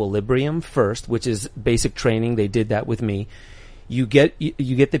of equilibrium first, which is basic training. They did that with me. You get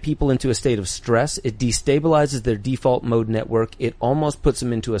the people into a state of stress. It destabilizes their default mode network. It almost puts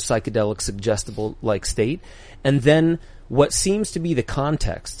them into a psychedelic suggestible like state. And then what seems to be the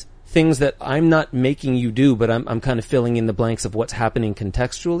context, things that I'm not making you do, but I'm kind of filling in the blanks of what's happening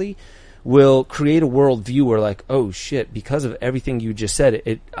contextually, will create a worldview where like, oh shit, because of everything you just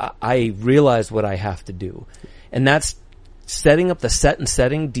said, I realize what I have to do. And that's setting up the set and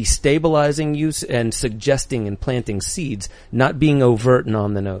setting, destabilizing you and suggesting and planting seeds, not being overt and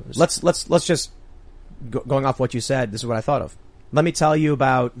on the nose. Let's just, going off what you said, this is what I thought of. Let me tell you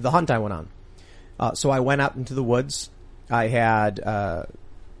about the hunt I went on. So I went out into the woods. I had,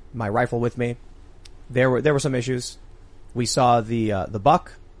 my rifle with me. There were some issues. We saw the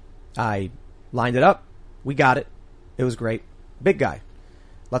buck. I lined it up. We got it. It was great. Big guy.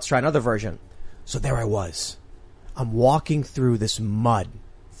 Let's try another version. So there I was. I'm walking through this mud.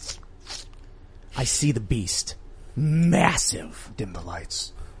 I see the beast. Massive. Dim the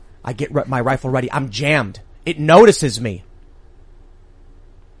lights. I get my rifle ready. I'm jammed. It notices me.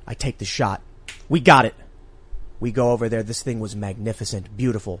 I take the shot. We got it. We go over there. This thing was magnificent,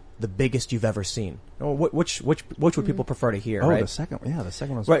 beautiful, the biggest you've ever seen. Oh, which would people prefer to hear? Right? The second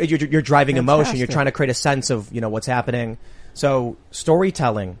one was right. You're driving fantastic. Emotion. You're trying to create a sense of what's happening. So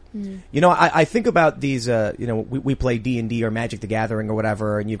storytelling. I think about these. We play D&D or Magic the Gathering or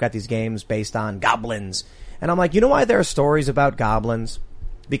whatever, and you've got these games based on goblins, and I'm like, you know why there are stories about goblins?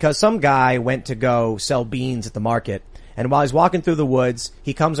 Because some guy went to go sell beans at the market. And while he's walking through the woods,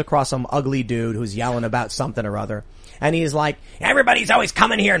 he comes across some ugly dude who's yelling about something or other. And he's like, everybody's always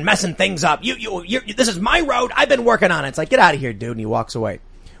coming here and messing things up. This is my road. I've been working on it. It's like, get out of here, dude. And he walks away.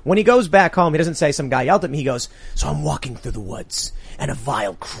 When he goes back home, he doesn't say some guy yelled at me. He goes, so I'm walking through the woods and a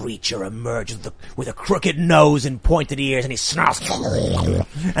vile creature emerged with a crooked nose and pointed ears and he snarls.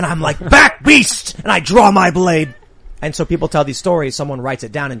 And I'm like, back beast! And I draw my blade. And so people tell these stories, someone writes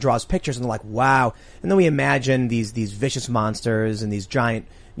it down and draws pictures and they're like, wow. And then we imagine these vicious monsters and these giant,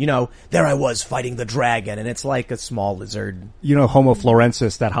 there I was fighting the dragon and it's like a small lizard. Homo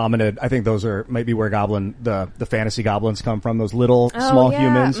florensis, that hominid, I think those are maybe where the fantasy goblins come from, those little small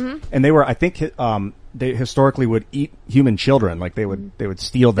humans. Mm-hmm. And they were, I think, they historically would eat human children, like they would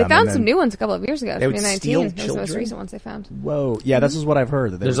steal them. They found some new ones a couple of years ago, they 2019. Those are the most recent ones they found. Whoa. Yeah, this is what I've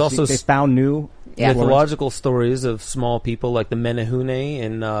heard. There's also they found new mythological stories of small people like the Menehune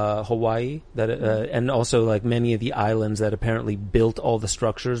in Hawaii, and also like many of the islands that apparently built all the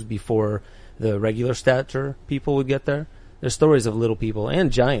structures before the regular stature people would get there. There's stories of little people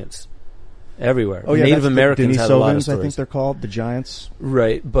and giants everywhere. Oh yeah, Native Americans had a lot of stories. I think they're called the giants.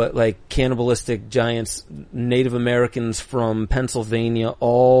 Right, but like cannibalistic giants, Native Americans from Pennsylvania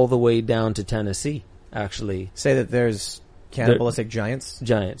all the way down to Tennessee, actually. Say that there's cannibalistic giants?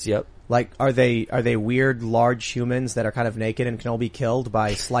 Giants, yep. Like, are they weird, large humans that are kind of naked and can all be killed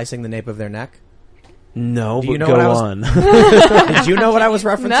by slicing the nape of their neck? No, but go on. Did you know what I was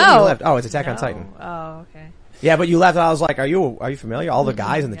referencing? No. You left. Oh, it's Attack on Titan. Oh, okay. Yeah, but you left and I was like, are you familiar? All the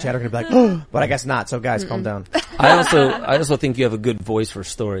guys in the chat are going to be like, oh, but I guess not. So guys, calm down. I also think you have a good voice for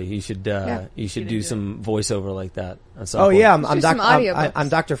story. You should do some voiceover like that. Yeah, I'm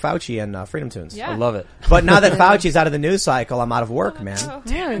Dr. Fauci and Freedom Tunes. Yeah. I love it. But now that Fauci's out of the news cycle, I'm out of work,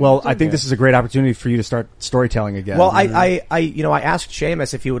 man. Well, I think this is a great opportunity for you to start storytelling again. Well, I asked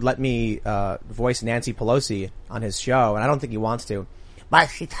Seamus if he would let me voice Nancy Pelosi on his show, and I don't think he wants to. But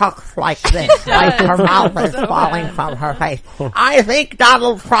she talks like this, like her mouth is falling from her face. I think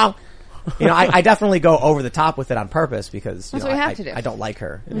Donald Trump. I definitely go over the top with it on purpose because that's what we have to do. I don't like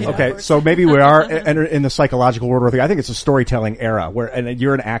her. Okay, so maybe we are in the psychological world. I think it's a storytelling era and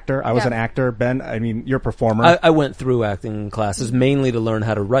you're an actor. I was an actor. Ben, I mean, you're a performer. I went through acting classes mainly to learn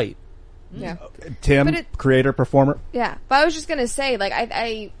how to write. Yeah. Tim, creator, performer. Yeah, but I was just gonna say, like,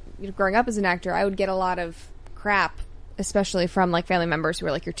 I growing up as an actor, I would get a lot of crap, especially from like family members who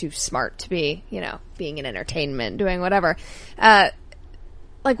are like, you're too smart to be, being in entertainment, doing whatever.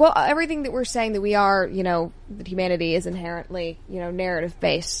 Everything that we're saying that we are, that humanity is inherently, narrative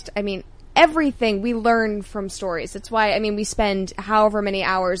based. I mean, everything we learn from stories. That's why, we spend however many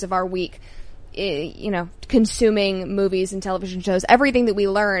hours of our week, consuming movies and television shows. Everything that we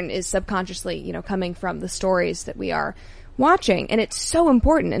learn is subconsciously, coming from the stories that we are watching. And it's so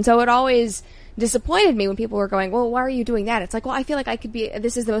important. And so it always disappointed me when people were going, well, why are you doing that? It's like, well, I feel like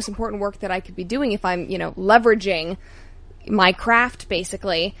this is the most important work that I could be doing if I'm, leveraging my craft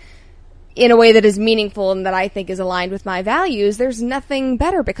basically in a way that is meaningful and that I think is aligned with my values. There's nothing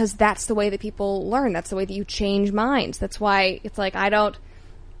better, because that's the way that people learn. That's the way that you change minds. That's why it's like, I don't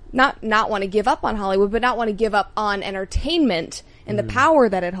not want to give up on Hollywood, but not want to give up on entertainment and the power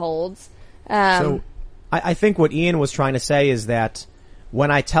that it holds. So I think what Ian was trying to say is that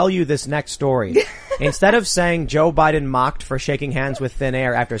when I tell you this next story, instead of saying Joe Biden mocked for shaking hands with thin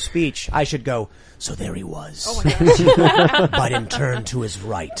air after speech, I should go, so there he was. Oh my gosh. Biden turned to his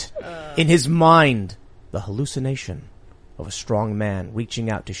right. In his mind, the hallucination of a strong man reaching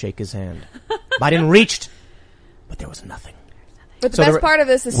out to shake his hand. Biden reached, but there was nothing. But the best part of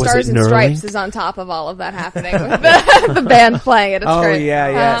this is Stars and Stripes is on top of all of that happening. The band playing it. It's great.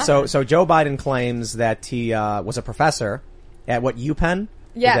 Yeah. So Joe Biden claims that he was a professor at UPenn?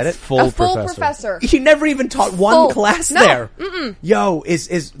 Yes. Is that it? Full professor. He never even taught one class there. Mm-mm. Yo,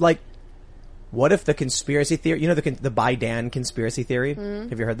 is like, what if the conspiracy theory, the Biden conspiracy theory? Mm-hmm.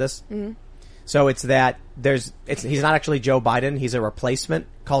 Have you heard this? Mm-hmm. So it's that he's not actually Joe Biden. He's a replacement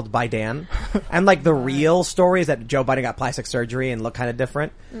called Biden. And like the real story is that Joe Biden got plastic surgery and looked kind of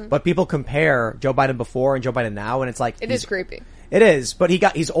different. Mm-hmm. But people compare Joe Biden before and Joe Biden now, and it's like, it is creepy. It is, but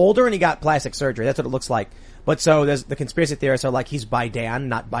he's older and he got plastic surgery. That's what it looks like. But so there's the conspiracy theorists are like, he's Biden,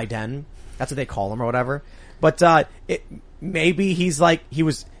 not Biden. That's what they call him or whatever. But maybe he's like,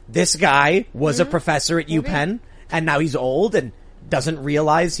 this guy was a professor at UPenn and now he's old and doesn't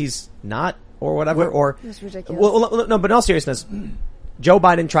realize he's not or whatever. That's ridiculous. Well, no, but in all seriousness, Joe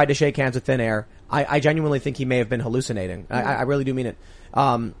Biden tried to shake hands with thin air. I genuinely think he may have been hallucinating. I really do mean it.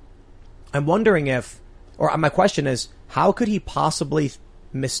 I'm wondering my question is, how could he possibly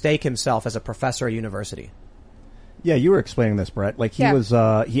mistake himself as a professor at university? Yeah, you were explaining this, Brett. Like he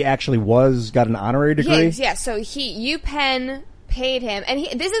actually got an honorary degree. Yeah. So UPenn paid him,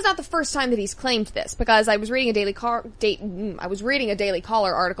 and this is not the first time that he's claimed this, because I was reading a Daily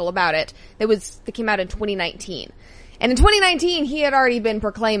Caller article about it that came out in 2019, and in 2019 he had already been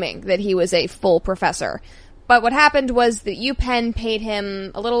proclaiming that he was a full professor. But what happened was that UPenn paid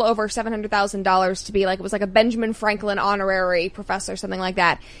him a little over $700,000 to be like, it was like a Benjamin Franklin honorary professor, something like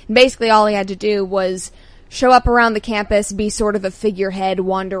that. And basically all he had to do was show up around the campus, be sort of a figurehead,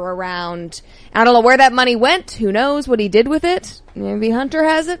 wander around. I don't know where that money went. Who knows what he did with it? Maybe Hunter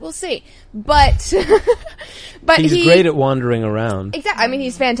has it. We'll see. But he's great at wandering around. Exactly. I mean,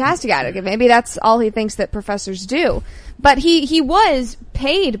 he's fantastic at it. Maybe that's all he thinks that professors do. But he was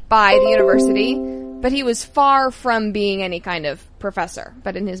paid by the university, but he was far from being any kind of professor,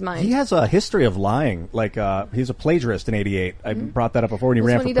 but in his mind. He has a history of lying. Like, he's a plagiarist in 88. I brought that up before when he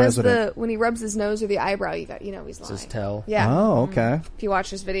ran for president. When he rubs his nose or the eyebrow, he's lying. It's his tell. Yeah. Oh, okay. If you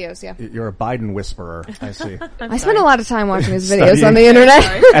watch his videos, yeah. You're a Biden whisperer, I see. I spend a lot of time watching his videos on the internet.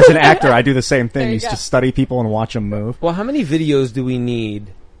 As an actor, I do the same thing. You just study people and watch them move. Well, how many videos do we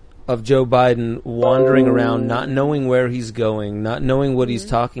need of Joe Biden wandering around, not knowing where he's going, not knowing what he's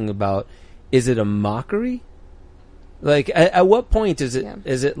talking about? Is it a mockery? Like, at what point is it? Yeah.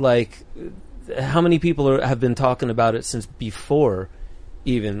 Is it like, how many people have been talking about it since before,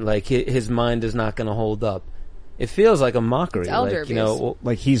 even? Like, his mind is not going to hold up. It feels like a mockery. It's elder abuse.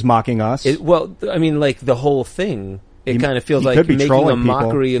 Like he's mocking us. Like the whole thing. It kind of feels like making a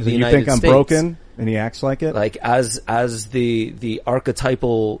mockery of the United States. You think I'm broken, and he acts like it. Like as the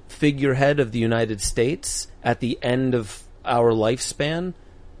archetypal figurehead of the United States at the end of our lifespan.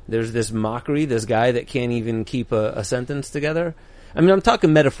 There's this mockery, this guy that can't even keep a sentence together. I mean, I'm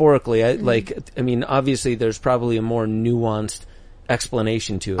talking metaphorically. Obviously there's probably a more nuanced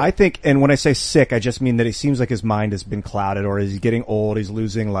explanation to it. I think, and when I say sick, I just mean that it seems like his mind has been clouded, or he's getting old, he's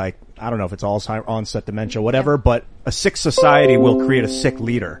losing, like, I don't know if it's Alzheimer's, onset dementia, whatever, but a sick society will create a sick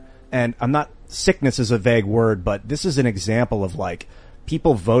leader. And sickness is a vague word, but this is an example of, like,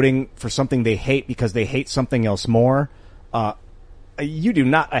 people voting for something they hate because they hate something else more.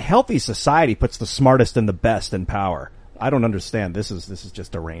 A healthy society puts the smartest and the best in power. I don't understand. This is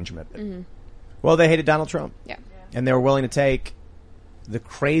just derangement. Mm-hmm. Well, they hated Donald Trump. Yeah. And they were willing to take the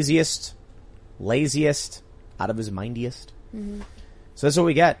craziest, laziest, out of his mindiest So this is what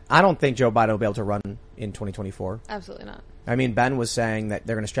we get. I don't think Joe Biden will be able to run in 2024. Absolutely not. I mean, Ben was saying that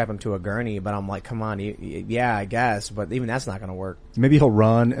they're going to strap him to a gurney, but I'm like, come on, yeah, I guess, but even that's not going to work. Maybe he'll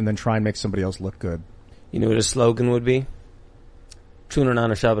run and then try and make somebody else look good. You know what his slogan would be? Tuner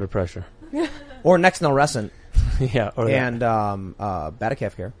on a shabba pressure. Or next Nelrescent. Yeah. Or and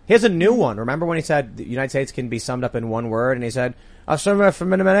Batacave care. Here's a new one. Remember when he said the United States can be summed up in one word, and he said, or something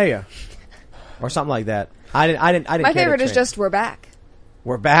like that. I didn't. My favorite is just "We're back."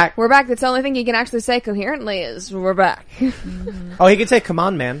 We're back. We're back. That's the only thing he can actually say coherently is "We're back." Oh, he can say "Come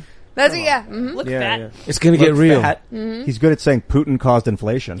on, man." That's it. Yeah. Mm-hmm. Look fat. Yeah. It's going to get real. Mm-hmm. He's good at saying Putin caused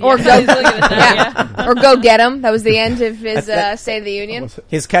inflation. Or or go get him. That was the end of his State of the Union.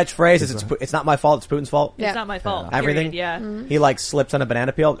 His catchphrase is "It's not my fault. It's Putin's fault." Yeah. It's not my fault. Everything. Yeah. Mm-hmm. He like slips on a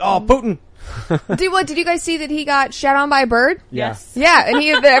banana peel. Oh, Putin. Did you guys see that he got shot on by a bird? Yes. Yeah, and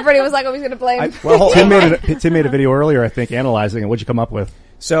everybody was like, "Oh, he's going to blame." Tim made a video earlier, I think, analyzing it. What'd you come up with?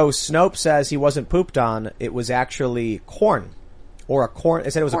 So Snopes says he wasn't pooped on. It was actually corn, or a corn.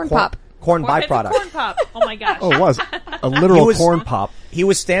 They said it was corn a corn pop. Corn byproduct. Corn pop. Oh my gosh. Oh, it was a literal corn pop. He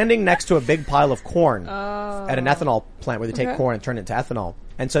was standing next to a big pile of corn at an ethanol plant where they take corn and turn it into ethanol.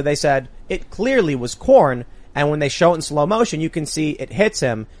 And so they said it clearly was corn. And when they show it in slow motion, you can see it hits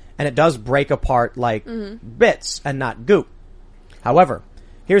him and it does break apart like bits and not goop. However,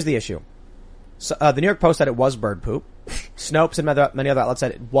 here's the issue. So, the New York Post said it was bird poop. Snopes and many other outlets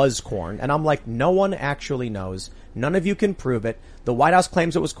said it was corn. And I'm like, no one actually knows. None of you can prove it. The White House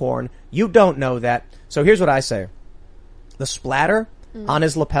claims it was corn. You don't know that. So here's what I say. The splatter on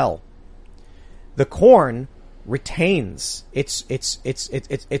his lapel. The corn retains.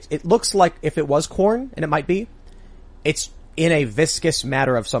 It looks like if it was corn, and it might be, it's in a viscous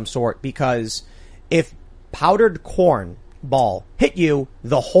matter of some sort, because if powdered corn ball hit you,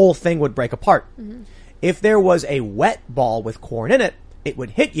 the whole thing would break apart. Mm-hmm. If there was a wet ball with corn in it, it would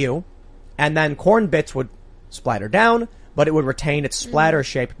hit you, and then corn bits would splatter down, but it would retain its splatter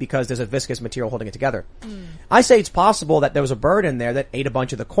shape because there's a viscous material holding it together. I say it's possible that there was a bird in there that ate a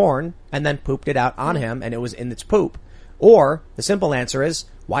bunch of the corn and then pooped it out on him, and it was in its poop. Or the simple answer is,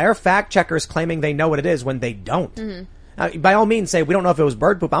 why are fact checkers claiming they know what it is when they don't? By all means, say we don't know if it was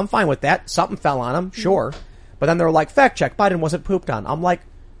bird poop. I'm fine with that. Something fell on him, sure. But then they're like, fact check, Biden wasn't pooped on. I'm like,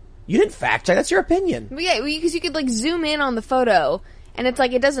 you didn't fact check. That's your opinion. Well, yeah, because you could like zoom in on the photo, and it's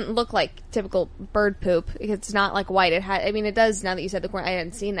like it doesn't look like typical bird poop. It's not like white. It does. Now that you said the corn, I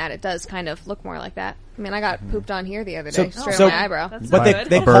hadn't seen that. It does kind of look more like that. I mean, I got pooped on here the other day, straight on my eyebrow. But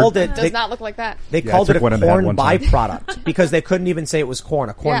they called it. It does not look like that. They called it a corn byproduct because they couldn't even say it was corn.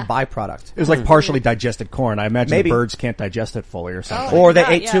 A corn byproduct. It was like partially digested corn. I imagine birds can't digest it fully or something. Or they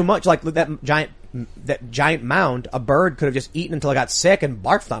ate too much. Like that giant mound. A bird could have just eaten until it got sick and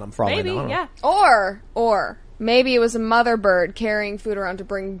barfed on them for all I know. Yeah. Or maybe it was a mother bird carrying food around to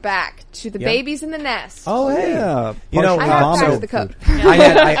bring back to the babies in the nest. Oh, hey. Yeah. You know, I have cracked the code.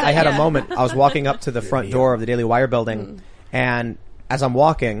 I had a moment. I was walking up to the front door of the Daily Wire building, and as I'm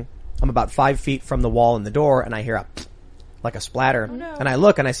walking, I'm about 5 feet from the wall and the door, and I hear like a splatter. Oh, no. And I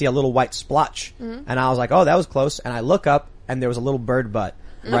look, and I see a little white splotch. And I was like, oh, that was close. And I look up, and there was a little bird butt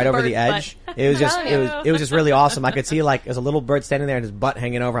right over the edge. It was just it was just really awesome. I could see like there's a little bird standing there and his butt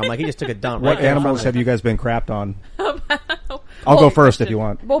hanging over. I'm like, he just took a dump. What animals have you guys been crapped on? I'll go first if you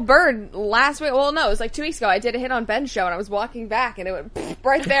want. Well, bird last week. Well, no, it was like 2 weeks ago. I did a hit on Ben's show, and I was walking back, and it went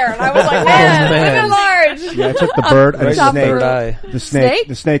right there, and I was like, man, large. Yeah, I took the bird and the snake.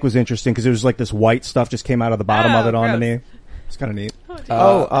 The snake was interesting because it was like this white stuff just came out of the bottom of it onto me. It's kind of neat.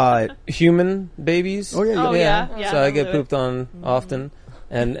 Human babies. Oh yeah. So I get pooped on often.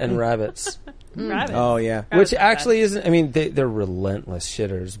 And rabbits. Rabbits. Oh yeah. Which actually isn't, I mean, they're relentless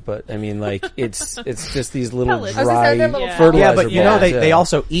shitters, but I mean, like, it's just these little dry fertilizer Yeah, but you know, balls, they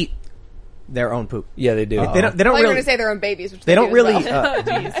also eat their own poop. Yeah, they do. They don't You're really going to say their own babies, which they don't really, well.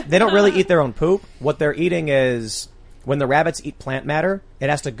 they don't really eat their own poop. What they're eating is, when the rabbits eat plant matter, it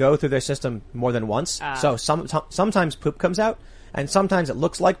has to go through their system more than once. So sometimes poop comes out, and sometimes it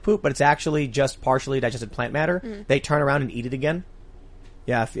looks like poop, but it's actually just partially digested plant matter. They turn around and eat it again.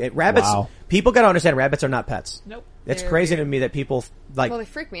 Yeah, rabbits. Wow. People gotta understand, rabbits are not pets. Nope. It's crazy to me that people like. Well, they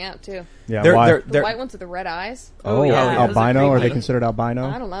freak me out too. Yeah, The white ones with the red eyes. Albino? Are they considered albino?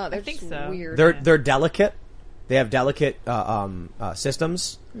 I don't know. They're just weird. They're delicate. They have delicate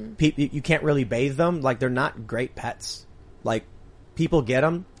systems. You can't really bathe them. Like, they're not great pets. Like, people get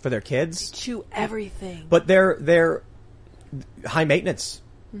them for their kids. They chew everything. But they're high maintenance.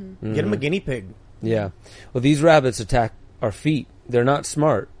 Get them a guinea pig. Yeah. Well, these rabbits attack our feet. They're not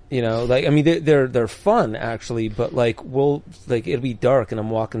smart, you know. Like, I mean, they're fun actually, but like it'll be dark and I'm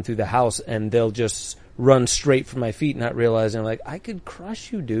walking through the house and they'll just run straight for my feet, not realizing like I could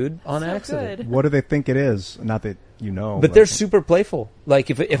crush you, dude, on accident. good. What do they think it is? Not that you know. But they're super playful. Like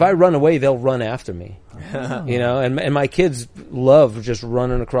if I run away, they'll run after me. You know, and my kids love just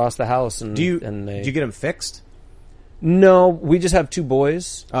running across the house. And Do you get them fixed? No, we just have 2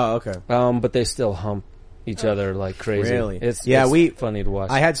 boys. Oh, okay. But they still hump each other like crazy. Really? It's funny to watch.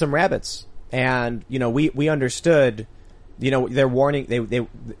 I had some rabbits, and you know, we understood. You know, they're warning. They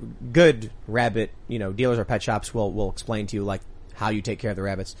good rabbit. You know, dealers or pet shops will explain to you like how you take care of the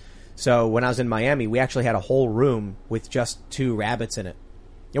rabbits. So when I was in Miami, we actually had a whole room with just 2 rabbits in it.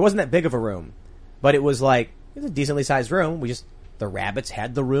 It wasn't that big of a room, but it was like it was a decently sized room. The rabbits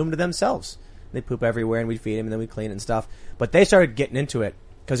had the room to themselves. They poop everywhere, and we'd feed them, and then we'd clean it and stuff. But they started getting into it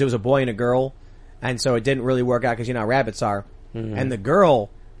because it was a boy and a girl, and so it didn't really work out because you know how rabbits are. Mm-hmm. And the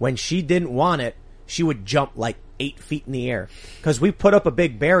girl, when she didn't want it, she would jump like 8 feet in the air because we put up a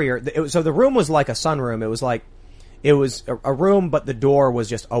big barrier. So the room was like a sunroom. It was a room, but the door was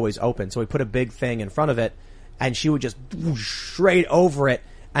just always open. So we put a big thing in front of it, and she would just straight over it.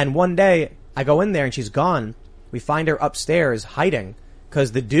 And one day I go in there and she's gone. We find her upstairs hiding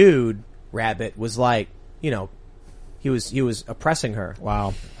because the dude rabbit was like, you know, he was oppressing her.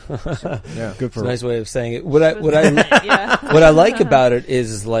 Wow. Yeah, good for it's a nice way of saying it. What I like about it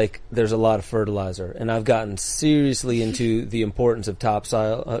is like there's a lot of fertilizer, and I've gotten seriously into the importance of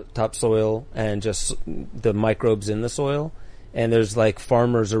topsoil and just the microbes in the soil. And there's like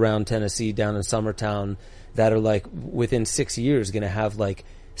farmers around Tennessee down in Summertown that are like within 6 years going to have like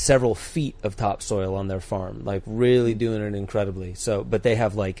several feet of topsoil on their farm, like really doing it incredibly. So, but they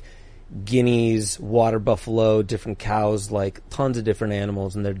have like guineas, water buffalo, different cows, like tons of different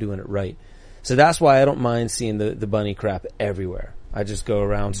animals, and they're doing it right. So that's why I don't mind seeing the bunny crap everywhere. I just go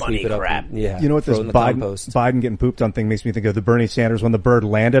around, sweep it up. And, you know what, this Biden getting pooped on thing makes me think of the Bernie Sanders when the bird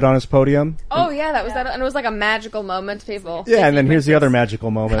landed on his podium. Oh yeah, that was that, and it was like a magical moment to people. Yeah, and then here's the other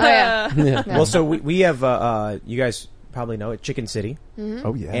magical moment. Oh yeah. Well, so we have you guys probably know it, Chicken City. Mm-hmm.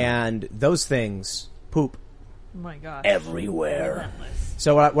 Oh yeah, and those things poop. Oh my gosh. Everywhere.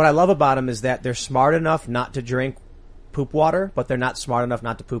 So what I love about them is that they're smart enough not to drink poop water, but they're not smart enough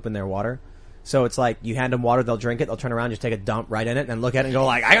not to poop in their water. So it's like you hand them water, they'll drink it, they'll turn around, just take a dump right in it, and look at it and go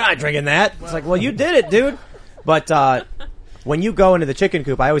like, I'm not drinking that. It's like, well, you did it, dude. But when you go into the chicken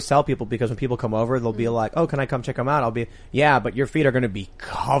coop, I always tell people, because when people come over, they'll be like, oh, can I come check them out? I'll be, yeah, but your feet are going to be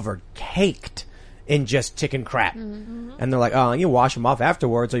caked in just chicken crap. Mm-hmm. And they're like, oh, you wash them off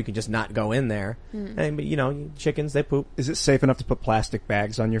afterwards so you can just not go in there. Mm-hmm. And, you know, chickens, they poop. Is it safe enough to put plastic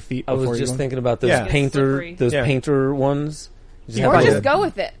bags on your feet? I was just thinking about those painter ones. Or just go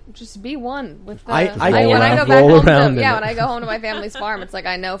with it. Just be one with the. When I go back home when I go home to my family's farm, it's like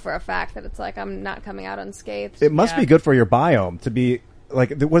I know for a fact that it's like I'm not coming out unscathed. It must be good for your biome to be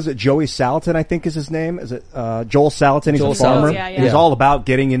like. Was it Joey Salatin? I think is his name. Is it Joel Salatin? He's a farmer. He's all about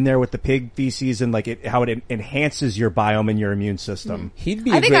getting in there with the pig feces and like how it enhances your biome and your immune system. He'd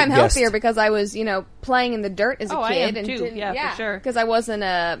be. I think I'm healthier because I was, playing in the dirt as a kid. I am and too. Yeah, for sure. Because I wasn't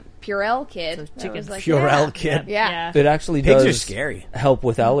a Purell kid. Purell kid. Yeah. It actually pigs does are scary. Help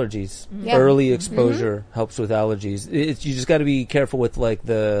with allergies. Yeah. Early exposure helps with allergies. You just got to be careful with like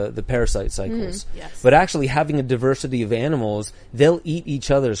the parasite cycles. Yes. But actually having a diversity of animals, they'll eat each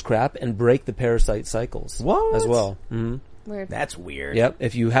other's crap and break the parasite cycles. What? As well. Mm-hmm. Weird. That's weird. Yep.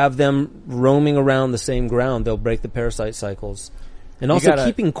 If you have them roaming around the same ground, they'll break the parasite cycles. And also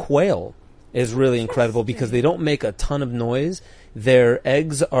keeping quail is really incredible because they don't make a ton of noise. Their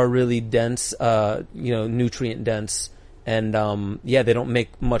eggs are really dense, nutrient dense, and they don't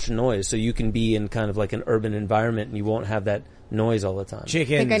make much noise. So you can be in kind of like an urban environment and you won't have that noise all the time.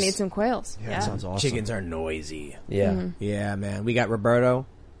 Chickens. I think I need some quails. Yeah, that sounds awesome. Chickens are noisy. Yeah. Mm-hmm. Yeah, man. We got Roberto,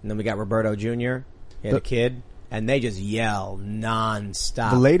 and then we got Roberto Jr. He had a kid, and they just yell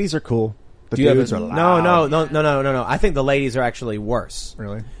nonstop. The ladies are cool. The Do you dudes have are loud. No. I think the ladies are actually worse.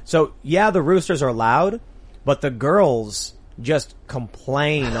 Really? So, yeah, the roosters are loud, but the girls just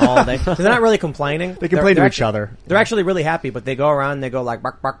complain all day. So they're not really complaining. They complain to each other. They're actually really happy, but they go around and they go like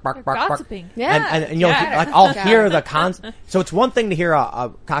bark, bark, bark, bark, bark. Gossiping. Yeah. And you'll like I'll hear the So it's one thing to hear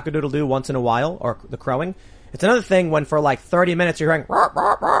a cock-a-doodle-doo once in a while, or the crowing. It's another thing when for like 30 minutes you're hearing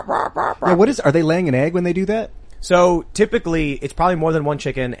Yeah, are they laying an egg when they do that? So typically it's probably more than one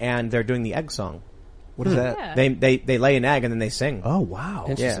chicken and they're doing the egg song. What is that? Yeah. They lay an egg and then they sing. Oh, wow.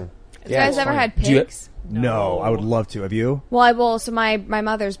 Interesting. Have you guys ever had pigs? No, I would love to. Have you? Well, so my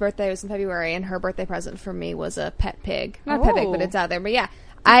mother's birthday was in February, and her birthday present for me was a pet pig. Not a pet pig, but it's out there. But yeah,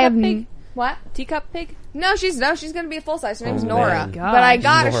 I have pig? What? Teacup pig? No, she's going to be a full size. Her name's Nora. man. But I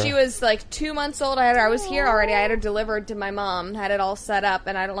got her. Nora. She was like 2 months old. I was here already. I had her delivered to my mom. Had it all set up,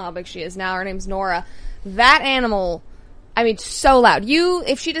 and I don't know how big she is now. Her name's Nora. That animal, I mean, so loud.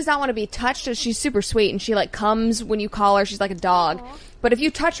 If she does not want to be touched, she's super sweet, and she, like, comes when you call her. She's like a dog. Aww. But if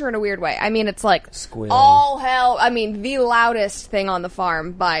you touch her in a weird way, I mean, it's like squealing. All hell. I mean, the loudest thing on the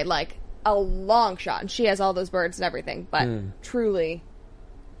farm by, like, a long shot. And she has all those birds and everything. But truly.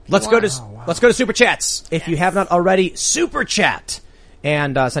 Let's go to Super Chats. If you have not already, Super Chat.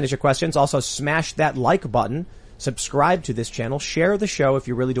 And send us your questions. Also, smash that like button. Subscribe to this channel. Share the show if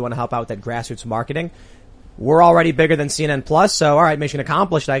you really do want to help out with that grassroots marketing. We're already bigger than CNN Plus, so all right, mission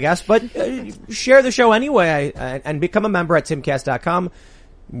accomplished, I guess. But share the show anyway and become a member at timcast.com.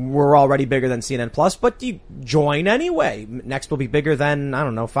 We're already bigger than CNN Plus, but you join anyway. Next we'll be bigger than, I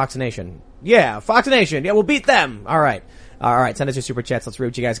don't know, Fox Nation. Yeah, Fox Nation. Yeah, we'll beat them. All right. Send us your super chats. Let's read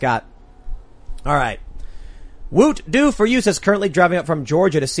what you guys got. All right. Woot do for you says currently driving up from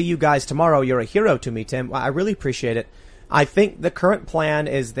Georgia to see you guys tomorrow. You're a hero to me, Tim. I really appreciate it. I think the current plan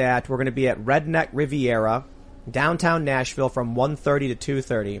is that we're going to be at Redneck Riviera, downtown Nashville from 1:30 to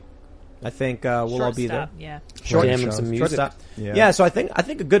 2:30. I think we'll all be there. Yeah. Short some music. Stop. Yeah. So I think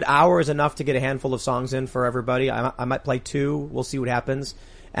a good hour is enough to get a handful of songs in for everybody. I might play 2. We'll see what happens.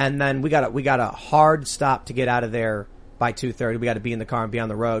 And then we got a hard stop to get out of there by 2:30. We got to be in the car and be on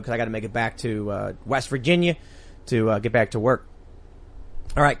the road because I got to make it back to West Virginia to get back to work.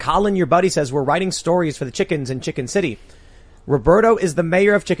 All right, Colin, your buddy, says we're writing stories for the chickens in Chicken City. Roberto is the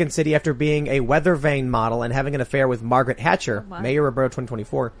mayor of Chicken City after being a weather vane model and having an affair with Margaret Hatcher, Mayor Roberto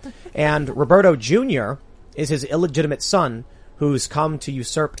 2024. And Roberto Jr. is his illegitimate son who's come to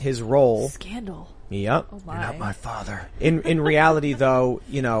usurp his role. Scandal. Yep. Oh my. You're not my father. In reality, though,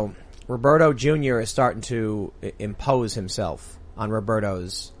 Roberto Jr. is starting to impose himself on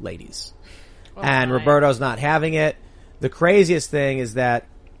Roberto's ladies. Oh and my. Roberto's not having it. The craziest thing is that,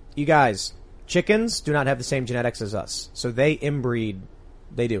 you guys, chickens do not have the same genetics as us. So they inbreed.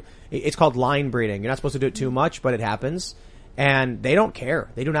 They do. It's called line breeding. You're not supposed to do it too much, but it happens. And they don't care.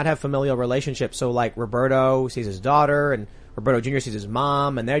 They do not have familial relationships. So, like, Roberto sees his daughter, and Roberto Jr. sees his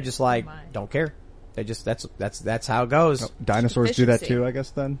mom, and they're just like, don't care. They just, that's how it goes. Dinosaurs do that too, I guess,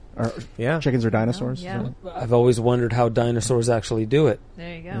 then? Or, yeah. Chickens are dinosaurs? Yeah. I've always wondered how dinosaurs actually do it.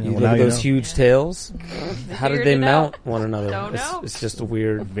 There you go. You look at those huge tails. How did they mount one another? Don't know. It's just a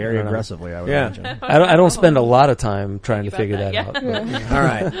weird... Very aggressively, I would imagine. I don't spend a lot of time trying to figure that out. All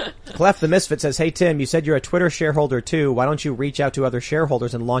right. Clef the Misfit says, hey, Tim, you said you're a Twitter shareholder too. Why don't you reach out to other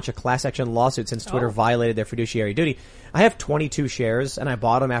shareholders and launch a class action lawsuit since Twitter violated their fiduciary duty? I have 22 shares, and I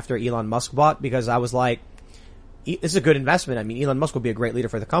bought them after Elon Musk bought because I was like, this is a good investment. I mean, Elon Musk will be a great leader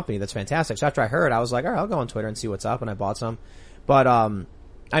for the company. That's fantastic. So after I heard, I was like, all right, I'll go on Twitter and see what's up, and I bought some. But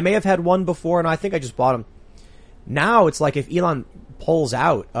I may have had one before, and I think I just bought them. Now it's like if Elon pulls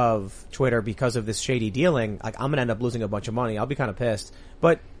out of Twitter because of this shady dealing, like I'm going to end up losing a bunch of money. I'll be kind of pissed.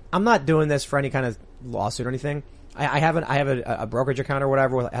 But I'm not doing this for any kind of lawsuit or anything. I have a brokerage account or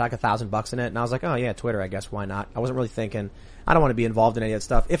whatever with like $1,000 in it, and I was like, oh yeah, Twitter, I guess, why not? I wasn't really thinking, I don't want to be involved in any of that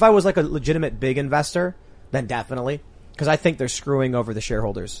stuff. If I was like a legitimate big investor, then definitely. Because I think they're screwing over the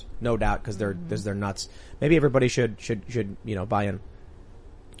shareholders, no doubt, because they're nuts. Maybe everybody should buy in.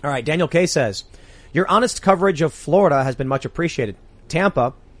 All right, Daniel K says, your honest coverage of Florida has been much appreciated.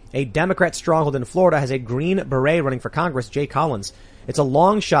 Tampa, a Democrat stronghold in Florida, has a Green Beret running for Congress, Jay Collins. It's a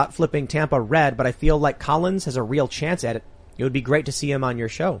long shot flipping Tampa red, but I feel like Collins has a real chance at it. It would be great to see him on your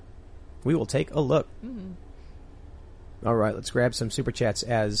show. We will take a look. Mm-hmm. All right, let's grab some super chats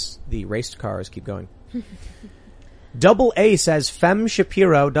as the raced cars keep going. Double A says, Fem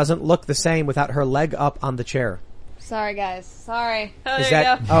Shapiro doesn't look the same without her leg up on the chair. Sorry, guys. Sorry. Oh, is there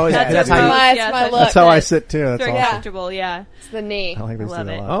that? you go. Oh, that's how you? My look. That's how I sit too. That's very awesome. comfortable. Yeah, it's the knee. I like this love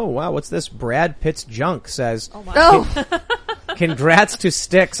a it. lot. Oh wow, what's this? Brad Pitt's junk says. Oh my. Congrats to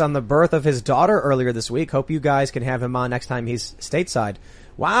Styx on the birth of his daughter earlier this week. Hope you guys can have him on next time he's stateside.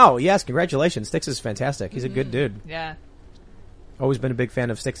 Wow, yes, congratulations. Styx is fantastic. He's a good dude. Yeah. Always been a big fan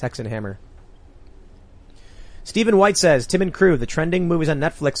of Styx Hexenhammer. Stephen White says, Tim and crew, the trending movies on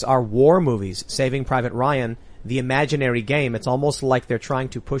Netflix are war movies. Saving Private Ryan, The Imaginary Game. It's almost like they're trying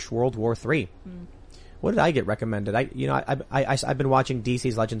to push World War III. What did I get recommended? I've been watching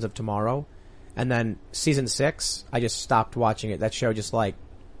DC's Legends of Tomorrow, and then season 6, I just stopped watching it. That show just like,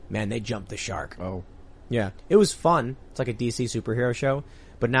 man, they jumped the shark. Oh. Yeah. It was fun. It's like a DC superhero show.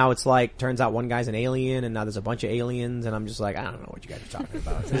 But now it's like, turns out one guy's an alien, and now there's a bunch of aliens, and I'm just like, I don't know what you guys are talking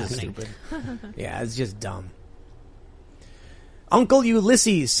about. This is stupid. Yeah, it's just dumb. Uncle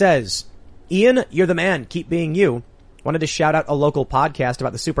Ulysses says, Ian, you're the man. Keep being you. Wanted to shout out a local podcast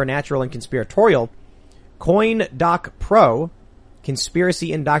about the supernatural and conspiratorial. Coin Doc Pro,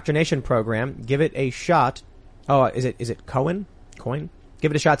 Conspiracy Indoctrination Program. Give it a shot. Oh, is it Coin?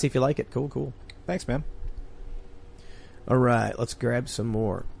 Give it a shot, see if you like it. Cool. Thanks, man. All right, let's grab some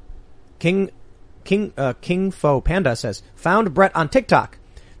more. King Fo Panda says, found Brett on TikTok.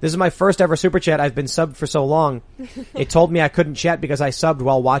 This is my first ever super chat. I've been subbed for so long. It told me I couldn't chat because I subbed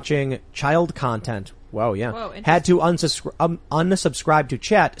while watching child content. Whoa, yeah. Whoa, had to unsubscribe to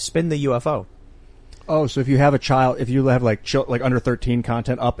chat, spin the UFO. Oh, so if you have a child, if you have like under 13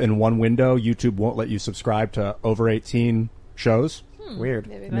 content up in one window, YouTube won't let you subscribe to over 18 shows? Weird.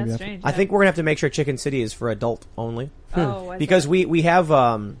 Maybe that's strange. I think we're going to have to make sure Chicken City is for adult only. Oh, because we have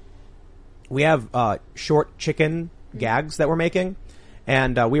short chicken gags that we're making.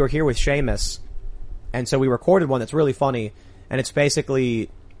 And we were here with Seamus, and so we recorded one that's really funny, and it's basically,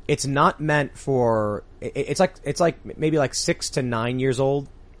 it's not meant for, it's like maybe like 6 to 9 years old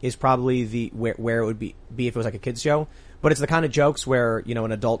is probably where it would be if it was like a kid's show, but it's the kind of jokes where, you know,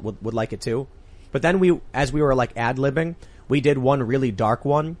 an adult would like it too. But then as we were like ad-libbing, we did one really dark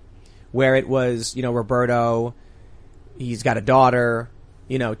one where it was, you know, Roberto, he's got a daughter,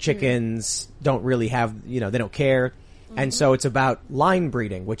 you know, chickens don't really have, you know, they don't care. And so it's about line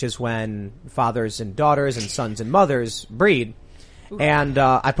breeding, which is when fathers and daughters and sons and mothers breed. And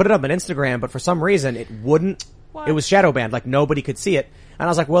I put it up on Instagram, but for some reason it wouldn't. What? It was shadow banned, like nobody could see it. And I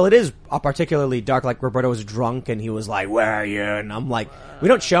was like, well, it is particularly dark. Like Roberto was drunk and he was like, "Where are you?" And I'm like, we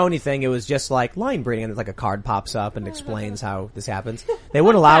don't show anything. It was just like line breeding, and like a card pops up and explains how this happens. They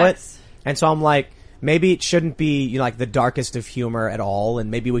wouldn't allow it, and so I'm like, maybe it shouldn't be, you know, like the darkest of humor at all, and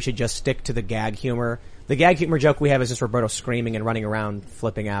maybe we should just stick to the gag humor. The gag humor joke we have is just Roberto screaming and running around,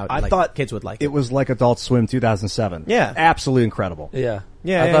 flipping out. I thought kids would like it. It was like Adult Swim 2007. Yeah. Absolutely incredible. Yeah.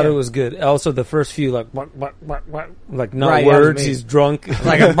 I thought it was good. Also, the first few, like not right, words. He's drunk.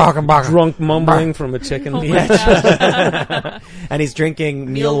 Like a drunk mumbling from a chicken. And he's drinking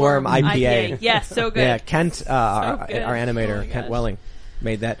mealworm IPA. Yes, so good. Yeah, Kent, our animator, Kent Welling,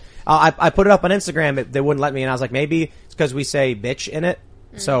 made that. I put it up on Instagram. They wouldn't let me, and I was like, maybe it's because we say bitch in it.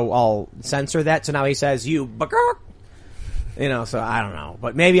 So I'll censor that. So now he says, you know, so I don't know.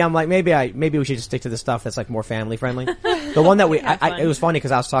 But maybe I'm like, maybe we should just stick to the stuff that's like more family friendly. The one that it was funny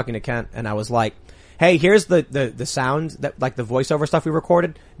because I was talking to Kent and I was like, hey, here's the sound that, like the voiceover stuff we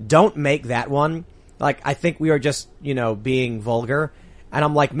recorded. Don't make that one. Like, I think we are just, you know, being vulgar. And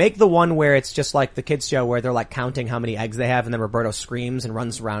I'm like, make the one where it's just like the kids show where they're like counting how many eggs they have and then Roberto screams and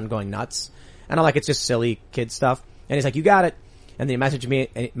runs around going nuts. And I'm like, it's just silly kid stuff. And he's like, you got it. And then he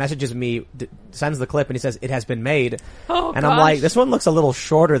messages me, sends the clip, and he says, it has been made. Oh, and I'm like, this one looks a little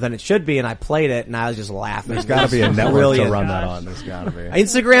shorter than it should be, and I played it, and I was just laughing. There's got to be a network to run that on. There's got to be.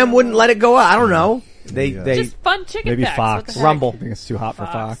 Instagram wouldn't let it go out. I don't know. They just fun chicken maybe facts. Fox. Rumble. I think it's too hot for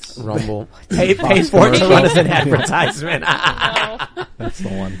Fox. Rumble. Pay for it to run as an advertisement. That's the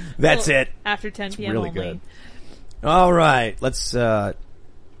one. That's it. After 10 p.m. really only. good. All right. Let's,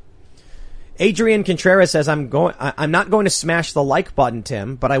 Adrian Contreras says, I'm not going to smash the like button,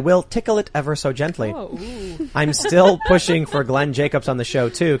 Tim, but I will tickle it ever so gently. Oh, ooh. I'm still pushing for Glenn Jacobs on the show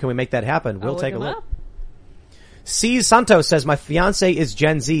too. Can we make that happen? We'll take a look. Up. C. Santos says, my fiance is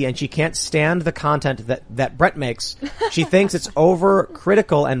Gen Z and she can't stand the content that Brett makes. She thinks it's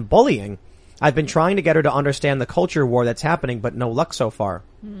over-critical and bullying. I've been trying to get her to understand the culture war that's happening, but no luck so far.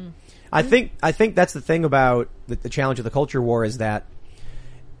 I think that's the thing about the challenge of the culture war is that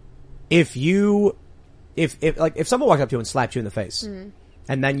if someone walked up to you and slapped you in the face,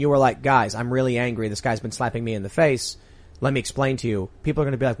 and then you were like, guys, I'm really angry. This guy's been slapping me in the face. Let me explain to you. People are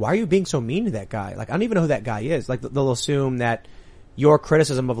going to be like, why are you being so mean to that guy? Like, I don't even know who that guy is. Like, they'll assume that your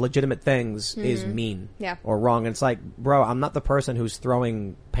criticism of legitimate things is mean or wrong. And it's like, bro, I'm not the person who's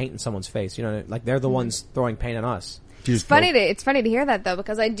throwing paint in someone's face. You know, like they're the ones throwing paint on us. It's funny to hear that though,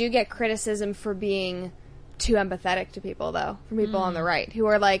 because I do get criticism for being too empathetic to people though, from people on the right who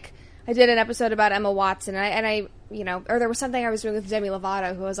are like, I did an episode about Emma Watson and I, you know, or there was something I was doing with Demi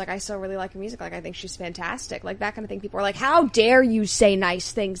Lovato who was like, I still really like her music. Like, I think she's fantastic. Like, that kind of thing. People are like, how dare you say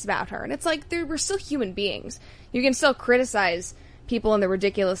nice things about her? And it's like, we're still human beings. You can still criticize people and the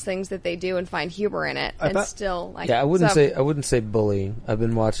ridiculous things that they do and find humor in it still like. Yeah, I wouldn't say bully. I've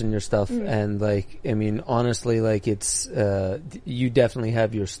been watching your stuff and like, I mean, honestly, like it's, you definitely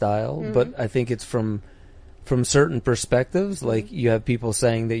have your style, but I think it's from certain perspectives, like you have people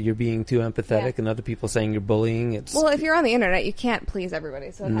saying that you're being too empathetic and other people saying you're bullying. Well, if you're on the internet, you can't please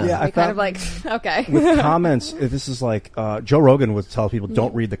everybody, so it has to I be kind of like, okay. With comments, this is like, Joe Rogan would tell people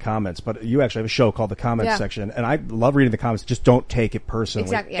don't read the comments, but you actually have a show called The Comments Section, and I love reading the comments, just don't take it personally.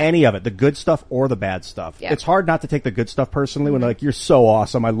 Exactly, Any of it, the good stuff or the bad stuff. Yeah. It's hard not to take the good stuff personally when they're like, you're so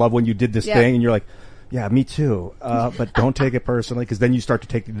awesome, I love when you did this thing, and you're like, yeah, me too, but don't take it personally, because then you start to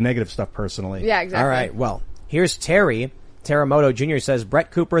take the negative stuff personally. Yeah, exactly. All right, well. Here's Terry Teramoto Jr. says,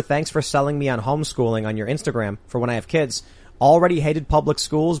 Brett Cooper, thanks for selling me on homeschooling on your Instagram for when I have kids. Already hated public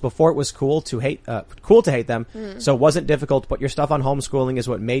schools before it was cool to hate them, so it wasn't difficult, but your stuff on homeschooling is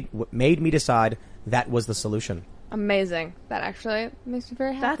what made me decide that was the solution. Amazing. That actually makes me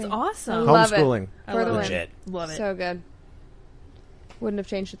very happy. That's awesome. I love Homeschooling. It. For the Legit. win. Love it. So good. Wouldn't have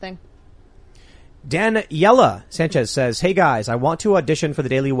changed a thing. Daniela Sanchez says, hey guys, I want to audition for the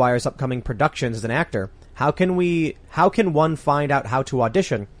Daily Wire's upcoming productions as an actor. How can one find out how to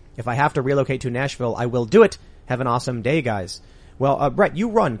audition? If I have to relocate to Nashville, I will do it. Have an awesome day, guys. Well, Brett, you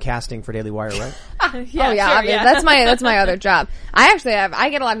run casting for Daily Wire, right? Sure, that's my other job. I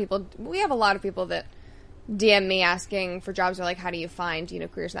get a lot of people. We have a lot of people that DM me asking for jobs or like, how do you find,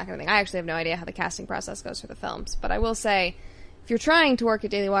 careers and that kind of thing. I actually have no idea how the casting process goes for the films, but I will say, if you're trying to work at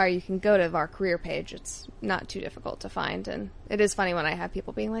Daily Wire, you can go to our career page. It's not too difficult to find, and it is funny when I have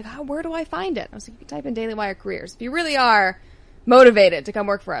people being like, where do I find it? I was like, you can type in Daily Wire careers. If you really are motivated to come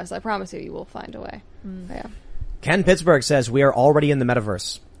work for us, I promise you will find a way. Yeah. Ken Pittsburgh says, we are already in the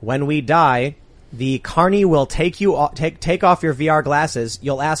metaverse. When we die, the carny will take off your VR glasses.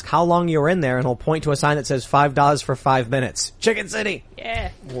 You'll ask how long you were in there, and he'll point to a sign that says $5 for 5 minutes. Chicken City!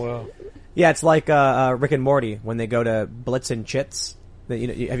 Yeah. Wow. Yeah, it's like Rick and Morty when they go to Blitz and Chits. Have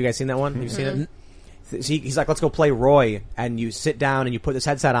you guys seen that one? Have you seen it? So he's like, let's go play Roy, and you sit down and you put this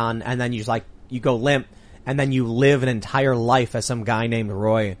headset on, and then you go limp, and then you live an entire life as some guy named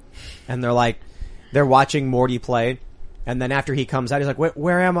Roy. And they're watching Morty play, and then after he comes out, he's like,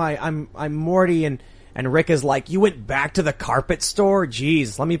 where am I? I'm Morty, and Rick is like, you went back to the carpet store?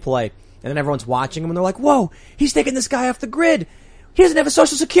 Jeez, let me play. And then everyone's watching him, and they're like, whoa, he's taking this guy off the grid. He doesn't have a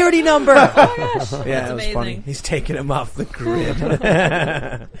social security number. Oh my gosh. Yeah, that was amazing. Funny. He's taking him off the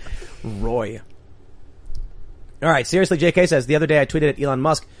grid. Roy. All right, seriously, JK says, the other day I tweeted at Elon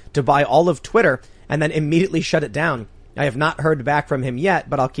Musk to buy all of Twitter and then immediately shut it down. I have not heard back from him yet,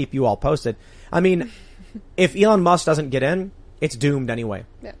 but I'll keep you all posted. I mean, if Elon Musk doesn't get in, it's doomed anyway.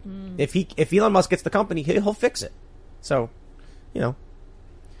 Yeah. If Elon Musk gets the company, he'll fix it. So, 3D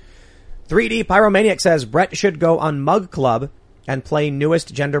Pyromaniac says, Brett should go on Mug Club and play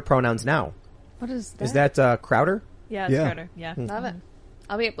newest gender pronouns now. What is that? Is that Crowder? Yeah, it's Crowder. Yeah. Love it.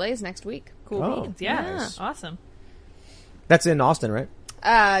 I'll be at Blaze next week. Cool beans. Yeah. Nice. Awesome. That's in Austin, right?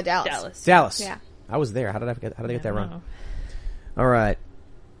 Dallas. Yeah. I was there. How did I get that wrong? All right.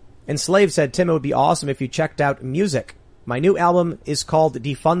 Enslaved said, Tim, it would be awesome if you checked out music. My new album is called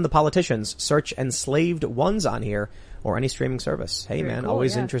Defund the Politicians. Search Enslaved Ones on here or any streaming service. Hey, very man, cool,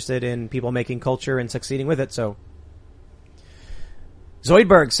 always interested in people making culture and succeeding with it. So,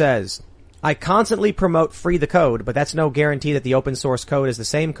 Zoidberg says, I constantly promote free the code, but that's no guarantee that the open source code is the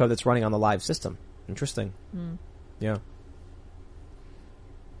same code that's running on the live system. Interesting. Yeah.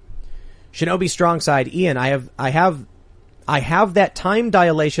 Shinobi Strongside, Ian, I have that time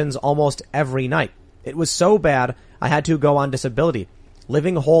dilations almost every night. It was so bad, I had to go on disability.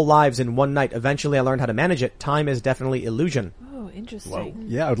 Living whole lives in one night. Eventually I learned how to manage it. Time is definitely illusion. Oh, interesting. Whoa.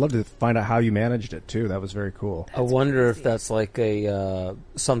 Yeah, I would love to find out how you managed it too. That was very cool. I wonder if that's like a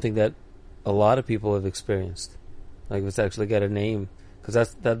something that a lot of people have experienced. Like if it's actually got a name.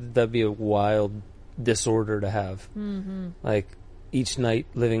 Because that'd be a wild disorder to have. Mm-hmm. Like each night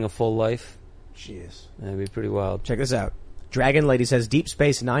living a full life. Jeez. That'd be pretty wild. Check this out. Dragon Lady says, Deep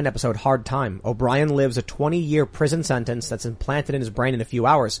Space Nine episode Hard Time. O'Brien lives a 20-year prison sentence that's implanted in his brain in a few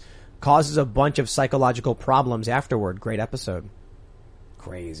hours. Causes a bunch of psychological problems afterward. Great episode.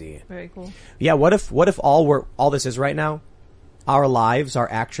 Crazy. Very cool. Yeah, what if all this is right now, our lives are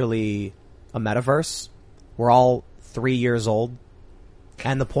actually a metaverse? We're all 3 years old.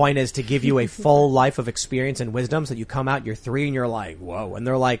 And the point is to give you a full life of experience and wisdom so that you come out, you're 3 and you're like, whoa. And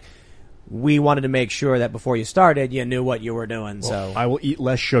they're like, we wanted to make sure that before you started, you knew what you were doing. Well, so I will eat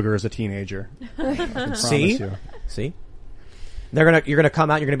less sugar as a teenager. See? You're gonna come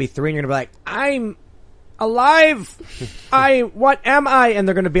out, you're gonna be 3 and you're gonna be like, I'm alive. What am I? And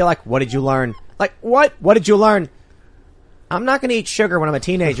they're gonna be like, what did you learn? Like, what? What did you learn? I'm not gonna eat sugar when I'm a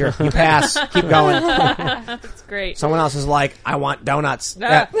teenager. You pass. Keep going. That's great. Someone else is like, I want donuts. No.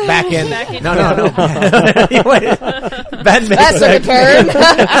 Back in. No. Ben That's a return.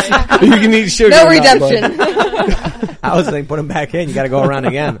 You can eat sugar. No redemption. I was saying, put them back in. You gotta go around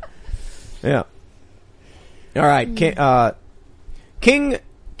again. Yeah. All right.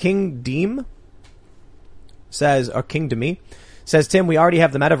 King Deem says, or King Demi says, Tim, we already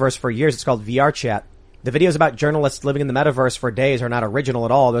have the metaverse for years. It's called VR Chat. The videos about journalists living in the metaverse for days are not original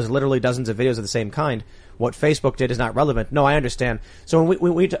at all. There's literally dozens of videos of the same kind. What Facebook did is not relevant. No, I understand. So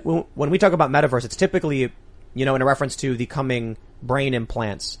when we talk about metaverse, it's typically in a reference to the coming brain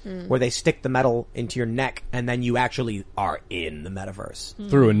implants where they stick the metal into your neck and then you actually are in the metaverse.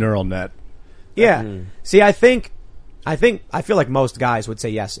 Through a neural net. Yeah. See, I feel like most guys would say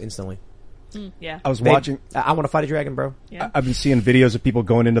yes instantly. Yeah. I was watching. I want to fight a dragon, bro. Yeah. I've been seeing videos of people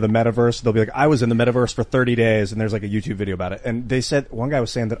going into the metaverse. They'll be like, I was in the metaverse for 30 days, and there's like a YouTube video about it. And they said, one guy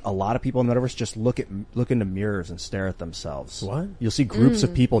was saying that a lot of people in the metaverse just look into mirrors and stare at themselves. What? You'll see groups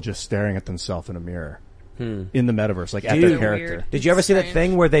of people just staring at themselves in a mirror. In the metaverse, like at their character. Weird. Did you ever see that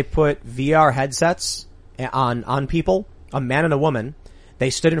thing where they put VR headsets on people, a man and a woman? They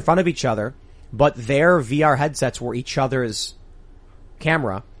stood in front of each other, but their VR headsets were each other's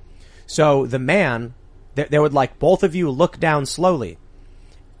camera. So the man, they would like both of you look down slowly,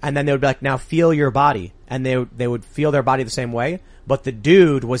 and then they would be like, now feel your body. And they would feel their body the same way, but the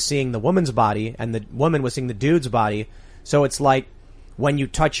dude was seeing the woman's body, and the woman was seeing the dude's body. So it's like when you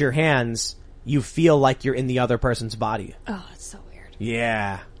touch your hands, you feel like you're in the other person's body. Oh, it's so weird.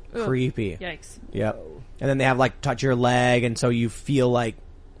 Yeah. Ugh. Creepy. Yikes. Yep. And then they have like touch your leg, and so you feel like,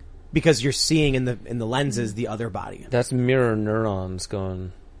 because you're seeing in the lenses the other body. That's mirror neurons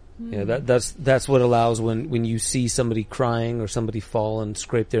going. Yeah, that's what allows when you see somebody crying or somebody fall and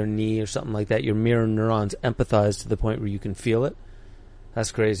scrape their knee or something like that, your mirror neurons empathize to the point where you can feel it.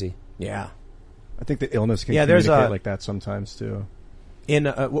 That's crazy. Yeah. I think the illness can there's communicate like that sometimes too. In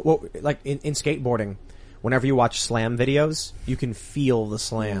in skateboarding, whenever you watch slam videos, you can feel the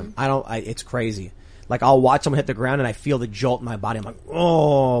slam. It's crazy. Like I'll watch someone hit the ground and I feel the jolt in my body. I'm like,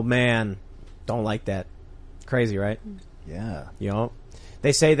 oh man, don't like that. Crazy, right? Yeah.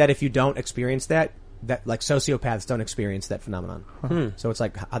 They say that if you don't experience that like sociopaths don't experience that phenomenon. So it's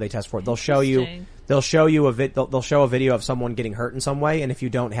like how they test for it. They'll show you a video of someone getting hurt in some way, and if you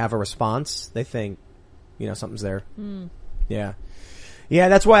don't have a response, they think, something's there. Yeah. Yeah,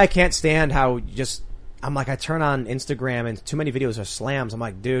 that's why I can't stand how I'm like, I turn on Instagram and too many videos are slams. I'm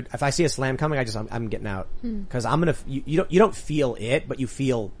like, dude, if I see a slam coming, I'm getting out. Cause you don't feel it, but you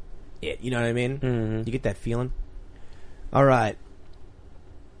feel it. You know what I mean? Mm-hmm. You get that feeling. All right.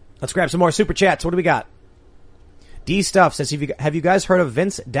 Let's grab some more super chats. What do we got? D Stuff says, have you guys heard of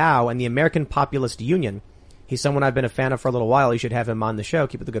Vince Dow and the American Populist Union? He's someone I've been a fan of for a little while. You should have him on the show.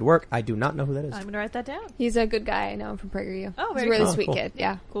 Keep up the good work. I do not know who that is. I'm going to write that down. He's a good guy. I know him from PragerU. Oh, he's very a really cool. sweet Cool. kid.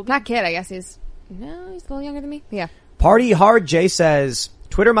 Yeah. Cool. Not kid, I guess he's a little younger than me. Yeah. Party Hard J says,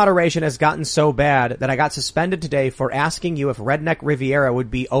 Twitter moderation has gotten so bad that I got suspended today for asking you if Redneck Riviera would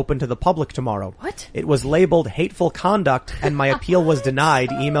be open to the public tomorrow. What? It was labeled hateful conduct and my appeal was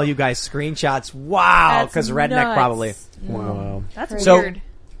denied. Email you guys screenshots. Wow. That's Cause Redneck nuts. probably. Wow. That's So- weird.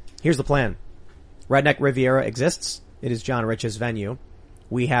 Here's the plan. Redneck Riviera exists. It is John Rich's venue.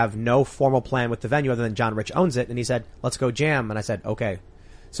 We have no formal plan with the venue other than John Rich owns it. And he said, let's go jam. And I said, okay.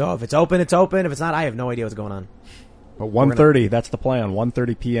 So if it's open, it's open. If it's not, I have no idea what's going on. But 1:30, that's the plan.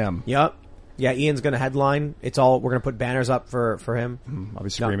 1:30 p.m. Yep. Yeah, Ian's going to headline. We're going to put banners up for him. I'll be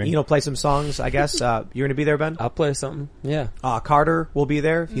screaming. Ian will play some songs, I guess. You're going to be there, Ben? I'll play something. Yeah. Carter will be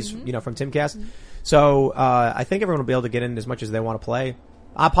there. He's, from Timcast. So, I think everyone will be able to get in as much as they want to play.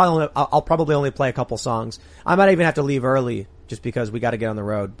 I'll probably only play a couple songs. I might even have to leave early just because we got to get on the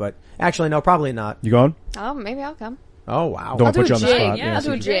road. But actually, no, probably not. You going? Oh, maybe I'll come. Oh, wow. Don't I'll put do you on a the jig. spot. Yeah, I'll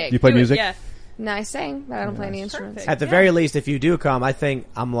do a jig. You play Do it, music? Yeah. No, I sing, but I don't play any instruments. At the very least, if you do come, I think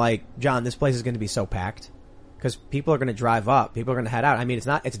I'm like, John, this place is going to be so packed. Because people are going to drive up. People are going to head out. I mean,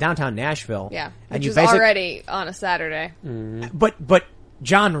 it's downtown Nashville. Yeah. And Which you is basically, already on a Saturday. But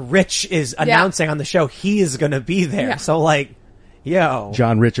John Rich is announcing on the show he is going to be there. Yeah. So like, yo.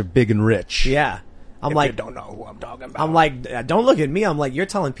 John Rich of Big and Rich. Yeah. I'm If like, you don't know who I'm talking about. I'm like, don't look at me. I'm like, you're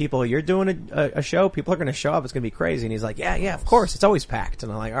telling people you're doing a show. People are going to show up. It's going to be crazy. And he's like, yeah, of course. It's always packed.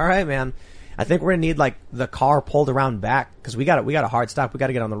 And I'm like, all right, man. I think we're going to need like the car pulled around back because we got a hard stop. We got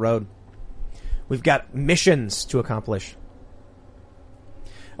to get on the road. We've got missions to accomplish.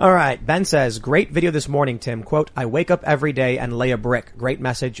 All right. Ben says, great video this morning, Tim. Quote, I wake up every day and lay a brick. Great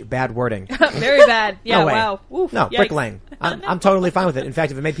message. Bad wording. Very bad. Yeah, No way. wow. Oof, No, yikes. brick laying. I'm totally fine with it. In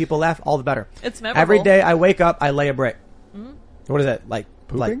fact, if it made people laugh, all the better. It's memorable. Every day I wake up, I lay a brick. What is that? Like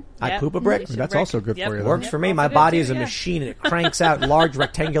Pooping? Like I Yep. poop a brick? Eat a That's brick. also good Yep. for you. Works though. for me. Also My good body too, is a yeah. machine and it cranks out large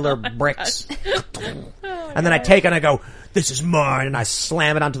rectangular bricks. And then I take it and I go, this is mine, and I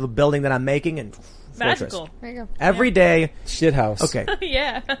slam it onto the building that I'm making and Magical. There you go. Every day, Shithouse. okay.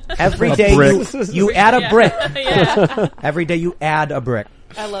 Yeah. Every A day brick. you add a brick. Yeah. Every day you add a brick.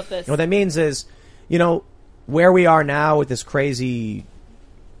 I love this. What that means is, where we are now with this crazy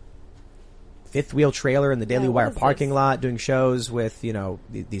fifth wheel trailer in the Daily Yeah, what Wire is parking this? lot doing shows with,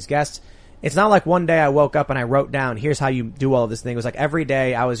 these guests. It's not like one day I woke up and I wrote down, here's how you do all of this thing. It was like every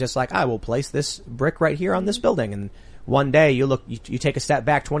day I was just like, I will place this brick right here on this building. And one day you take a step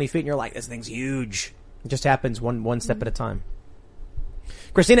back 20 feet and you're like, this thing's huge. It just happens one step at a time.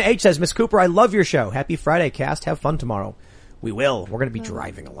 Christina H says, Miss Cooper, I love your show. Happy Friday, cast. Have fun tomorrow. We will. We're going to be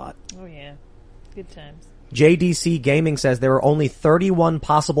driving a lot. Oh, yeah. Good times. JDC Gaming says there are only 31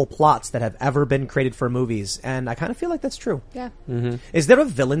 possible plots that have ever been created for movies. And I kind of feel like that's true. Yeah. Mm-hmm. Is there a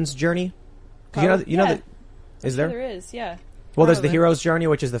villain's journey? You know that, is there? There is, yeah. Well, there's the hero's journey,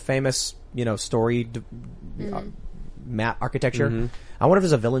 which is the famous, story map architecture. Mm-hmm. I wonder if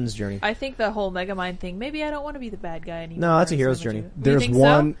there's a villain's journey. I think the whole Megamind thing, maybe I don't want to be the bad guy anymore. No, that's a hero's journey. There's think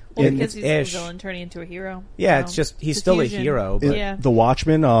one so? Well, in because he's Ish. a villain turning into a hero. Yeah, No. it's just, he's The still fusion. a hero. But Yeah. The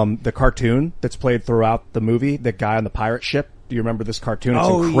Watchmen, the cartoon that's played throughout the movie, the guy on the pirate ship. Do you remember this cartoon? It's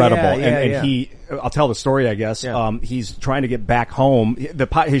Oh, incredible. yeah, And he, I'll tell the story, I guess. Yeah. He's trying to get back home.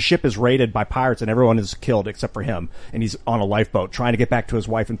 His ship is raided by pirates and everyone is killed except for him. And he's on a lifeboat trying to get back to his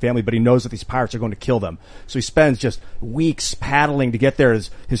wife and family, but he knows that these pirates are going to kill them. So he spends just weeks paddling to get there.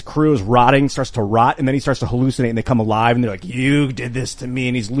 His crew is rotting, starts to rot, and then he starts to hallucinate and they come alive and they're like, you did this to me.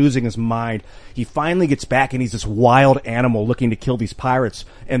 And he's losing his mind. He finally gets back and he's this wild animal looking to kill these pirates.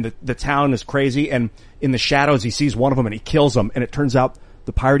 And the town is crazy. And in the shadows, he sees one of them and he kills them. And it turns out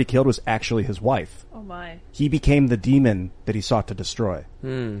the pirate he killed was actually his wife. Oh my. He became the demon that he sought to destroy.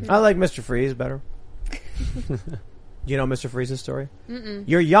 I like Mr. Freeze better. You know Mr. Freeze's story? Mm-mm.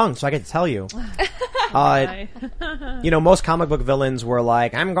 You're young, so I can tell you. Most comic book villains were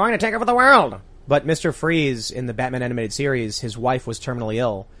like, I'm going to take over the world. But Mr. Freeze, in the Batman animated series, his wife was terminally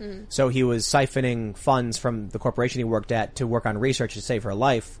ill. Mm. So he was siphoning funds from the corporation he worked at to work on research to save her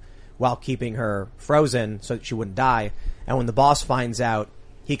life while keeping her frozen so that she wouldn't die. And when the boss finds out,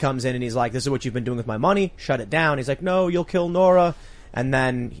 he comes in and he's like, this is what you've been doing with my money. Shut it down. He's like, no, you'll kill Nora. And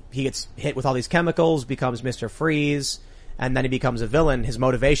then he gets hit with all these chemicals, becomes Mr. Freeze, and then he becomes a villain. His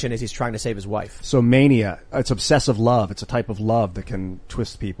motivation is he's trying to save his wife. So mania, it's obsessive love. It's a type of love that can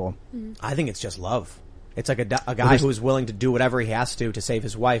twist people. I think it's just love. It's like a guy who's willing to do whatever he has to save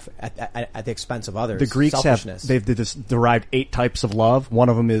his wife at the expense of others. The Greeks Selfishness. they've derived 8 types of love. One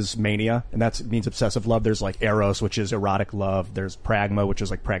of them is mania, and that means obsessive love. There's like eros, which is erotic love. There's pragma, which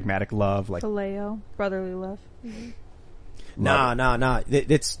is like pragmatic love. Like Phileo, brotherly love. Mm-hmm. No.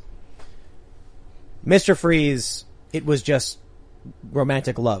 It's Mr. Freeze. It was just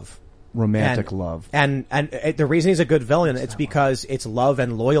romantic love. Love. And the reason he's a good villain, it's because it's love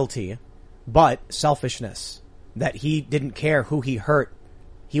and loyalty, but selfishness. That he didn't care who he hurt.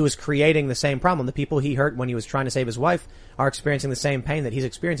 He was creating the same problem. The people he hurt when he was trying to save his wife are experiencing the same pain that he's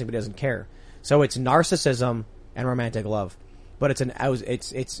experiencing, but he doesn't care. So it's narcissism and romantic love. But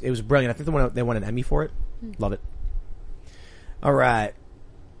it was brilliant. I think they won an Emmy for it. Love it. All right.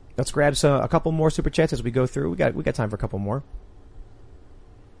 Let's grab a couple more super chats as we go through. We got time for a couple more.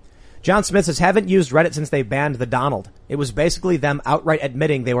 John Smith says, haven't used Reddit since they banned the Donald. It was basically them outright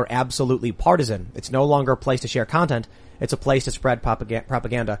admitting they were absolutely partisan. It's no longer a place to share content. It's a place to spread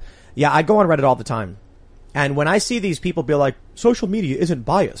propaganda. Yeah, I go on Reddit all the time. And when I see these people be like, social media isn't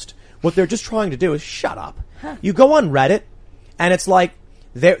biased, what they're just trying to do is shut up. You go on Reddit and it's like,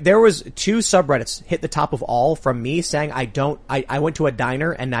 there was 2 subreddits hit the top of all from me saying I went to a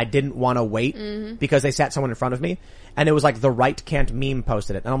diner and I didn't want to wait because they sat someone in front of me. And it was like the right can't meme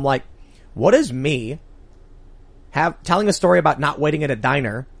posted it. And I'm like, what is me telling a story about not waiting at a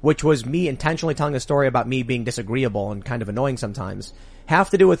diner, which was me intentionally telling a story about me being disagreeable and kind of annoying sometimes, have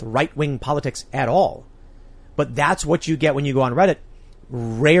to do with right-wing politics at all? But that's what you get when you go on Reddit.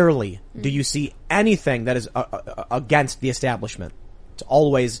 Rarely do you see anything that is against the establishment. It's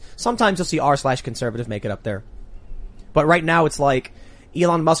always, sometimes you'll see r/conservative make it up there. But right now it's like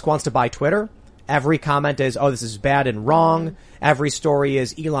Elon Musk wants to buy Twitter. Every comment is, oh, this is bad and wrong. Every story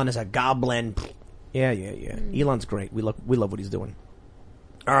is Elon is a goblin. Yeah. Elon's great. We love what he's doing.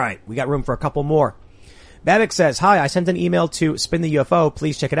 All right. We got room for a couple more. Babik says, hi, I sent an email to Spin the UFO.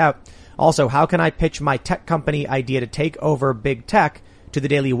 Please check it out. Also, how can I pitch my tech company idea to take over big tech to the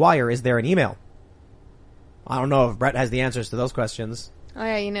Daily Wire? Is there an email? I don't know if Brett has the answers to those questions. Oh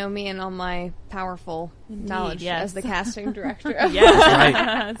yeah, you know me and all my powerful knowledge yes. as the casting director. Yes, Right.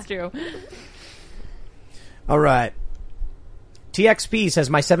 That's true. All right. TXP says,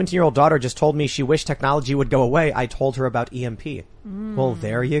 my 17-year-old daughter just told me she wished technology would go away. I told her about EMP. Well,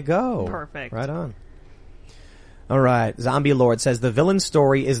 there you go. Perfect. Right on. All right. Zombie Lord says, the villain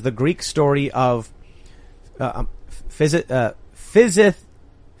story is the Greek story of Physisthus.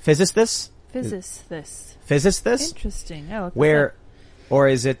 Physisthus. Physisthus? Interesting. I looked Where Or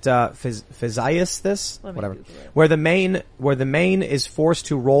is it Physias? Whatever. Google it. Where the main is forced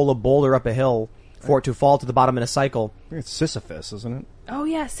to roll a boulder up a hill for it to fall to the bottom in a cycle. I think it's Sisyphus, isn't it? Oh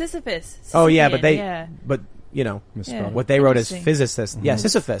yeah, Sisyphus. Oh yeah, Sisyphean, but you know, Yeah. what they wrote as Interesting. physicist. Yeah,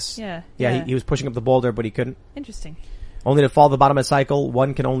 Sisyphus. Yeah, Yeah, yeah. he was pushing up the boulder, but he couldn't. Interesting. Only to fall to the bottom of the cycle,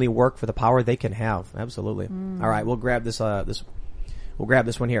 one can only work for the power they can have. Absolutely. All right, we'll grab this, we'll grab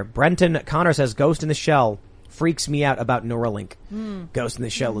this one here. Brenton Connor says, Ghost in the Shell freaks me out about Neuralink. Ghost in the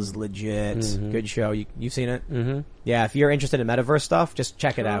Shell is legit. Good show. You've seen it? Mm-hmm. Yeah, if you're interested in metaverse stuff, just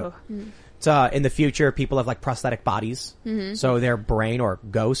check it out. It's, in the future, people have like prosthetic bodies. So their brain or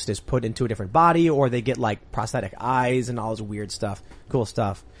ghost is put into a different body, or they get like prosthetic eyes and all this weird stuff. Cool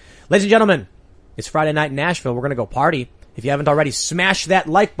stuff. Ladies and gentlemen, it's Friday night in Nashville. We're going to go party. If you haven't already, smash that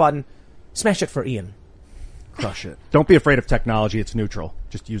like button. Smash it for Ian. Crush it. Don't be afraid of technology. It's neutral.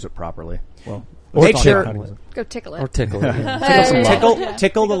 Just use it properly. Well, Make sure Go tickle it. Or tickle it. Yeah.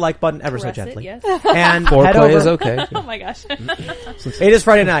 tickle the like button ever so Caress it, gently. yes. And head Foreplay over. is okay. Oh my gosh. It is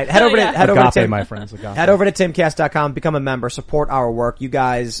Friday night. Head over to Agape, Tim, my friends. Agape. Head over to timcast.com, become a member, support our work. You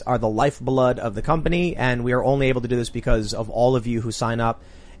guys are the lifeblood of the company, and we are only able to do this because of all of you who sign up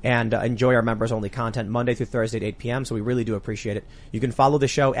and enjoy our members-only content Monday through Thursday at 8 p.m., so we really do appreciate it. You can follow the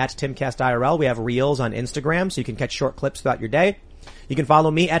show at TimCastIRL. We have Reels on Instagram, so you can catch short clips throughout your day. You can follow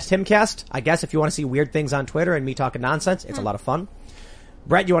me at TimCast. I guess if you want to see weird things on Twitter and me talking nonsense, it's a lot of fun.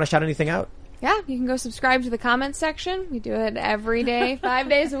 Brett, you want to shout anything out? Yeah, you can go subscribe to the comments section. We do it every day, 5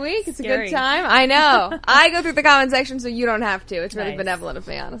 days a week. It's Scary. a good time. I know. I go through the comment section so you don't have to. It's really Nice. benevolent of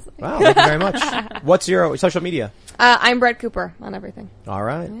me, honestly. Wow, thank you very much. What's your social media? I'm Brett Cooper on everything. All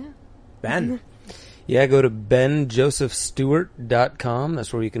right. Yeah. Ben. Yeah, go to benjosephstewart.com.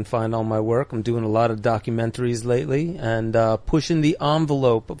 That's where you can find all my work. I'm doing a lot of documentaries lately and pushing the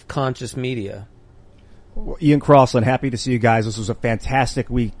envelope of conscious media. Well, Ian Crossland, happy to see you guys. This was a fantastic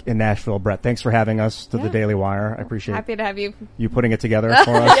week in Nashville. Brett, thanks for having us to the Daily Wire. I appreciate Happy to have you. you putting it together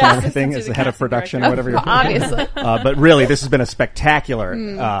for us and everything as the head of production or whatever you're doing. Obviously. But really, this has been a spectacular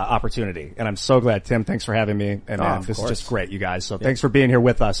opportunity, and I'm so glad. Tim, thanks for having me, and this is just great, you guys. So thanks for being here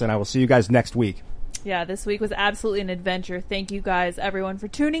with us, and I will see you guys next week. Yeah, this week was absolutely an adventure. Thank you guys, everyone, for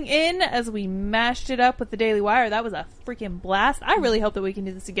tuning in as we mashed it up with the Daily Wire. That was a freaking blast. I really hope that we can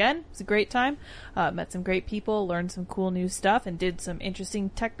do this again. It was a great time. Met some great people, learned some cool new stuff, and did some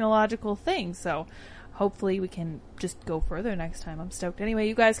interesting technological things. So hopefully we can just go further next time. I'm stoked. Anyway,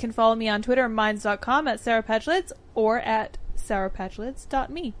 you guys can follow me on Twitter, minds.com, at Sarah Patchlids, or at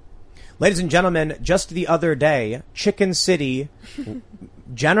sarahpatchlids.me. Ladies and gentlemen, just the other day, Chicken City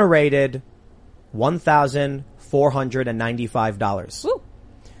generated $1,495. Woo.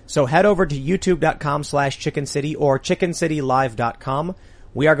 So head over to youtube.com/Chicken City or chickencitylive.com.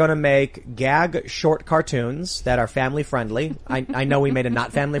 We are going to make gag short cartoons that are family friendly. I know we made a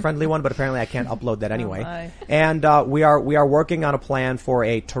not family friendly one, but apparently I can't upload that anyway. And we are working on a plan for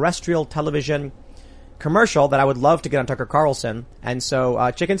a terrestrial television commercial that I would love to get on Tucker Carlson. And so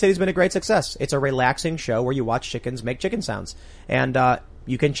Chicken City's been a great success. It's a relaxing show where you watch chickens make chicken sounds. And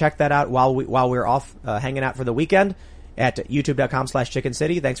you can check that out while we're off hanging out for the weekend at youtube.com/Chicken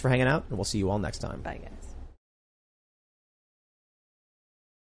City. Thanks for hanging out, and we'll see you all next time. Bye, guys.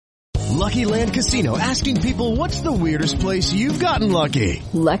 Lucky Land Casino, asking people, what's the weirdest place you've gotten lucky?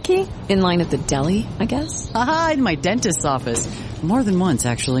 Lucky? In line at the deli, I guess? Aha, in my dentist's office. More than once,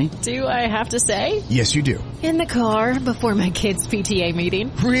 actually. Do I have to say? Yes, you do. In the car before my kids' PTA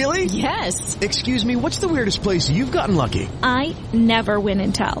meeting. Really? Yes. Excuse me, what's the weirdest place you've gotten lucky? I never win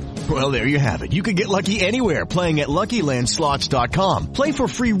and tell. Well, there you have it. You can get lucky anywhere, playing at LuckyLandSlots.com. Play for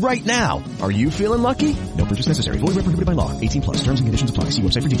free right now. Are you feeling lucky? No purchase necessary. Void where prohibited by law. 18+. Terms and conditions apply. See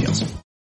website for details.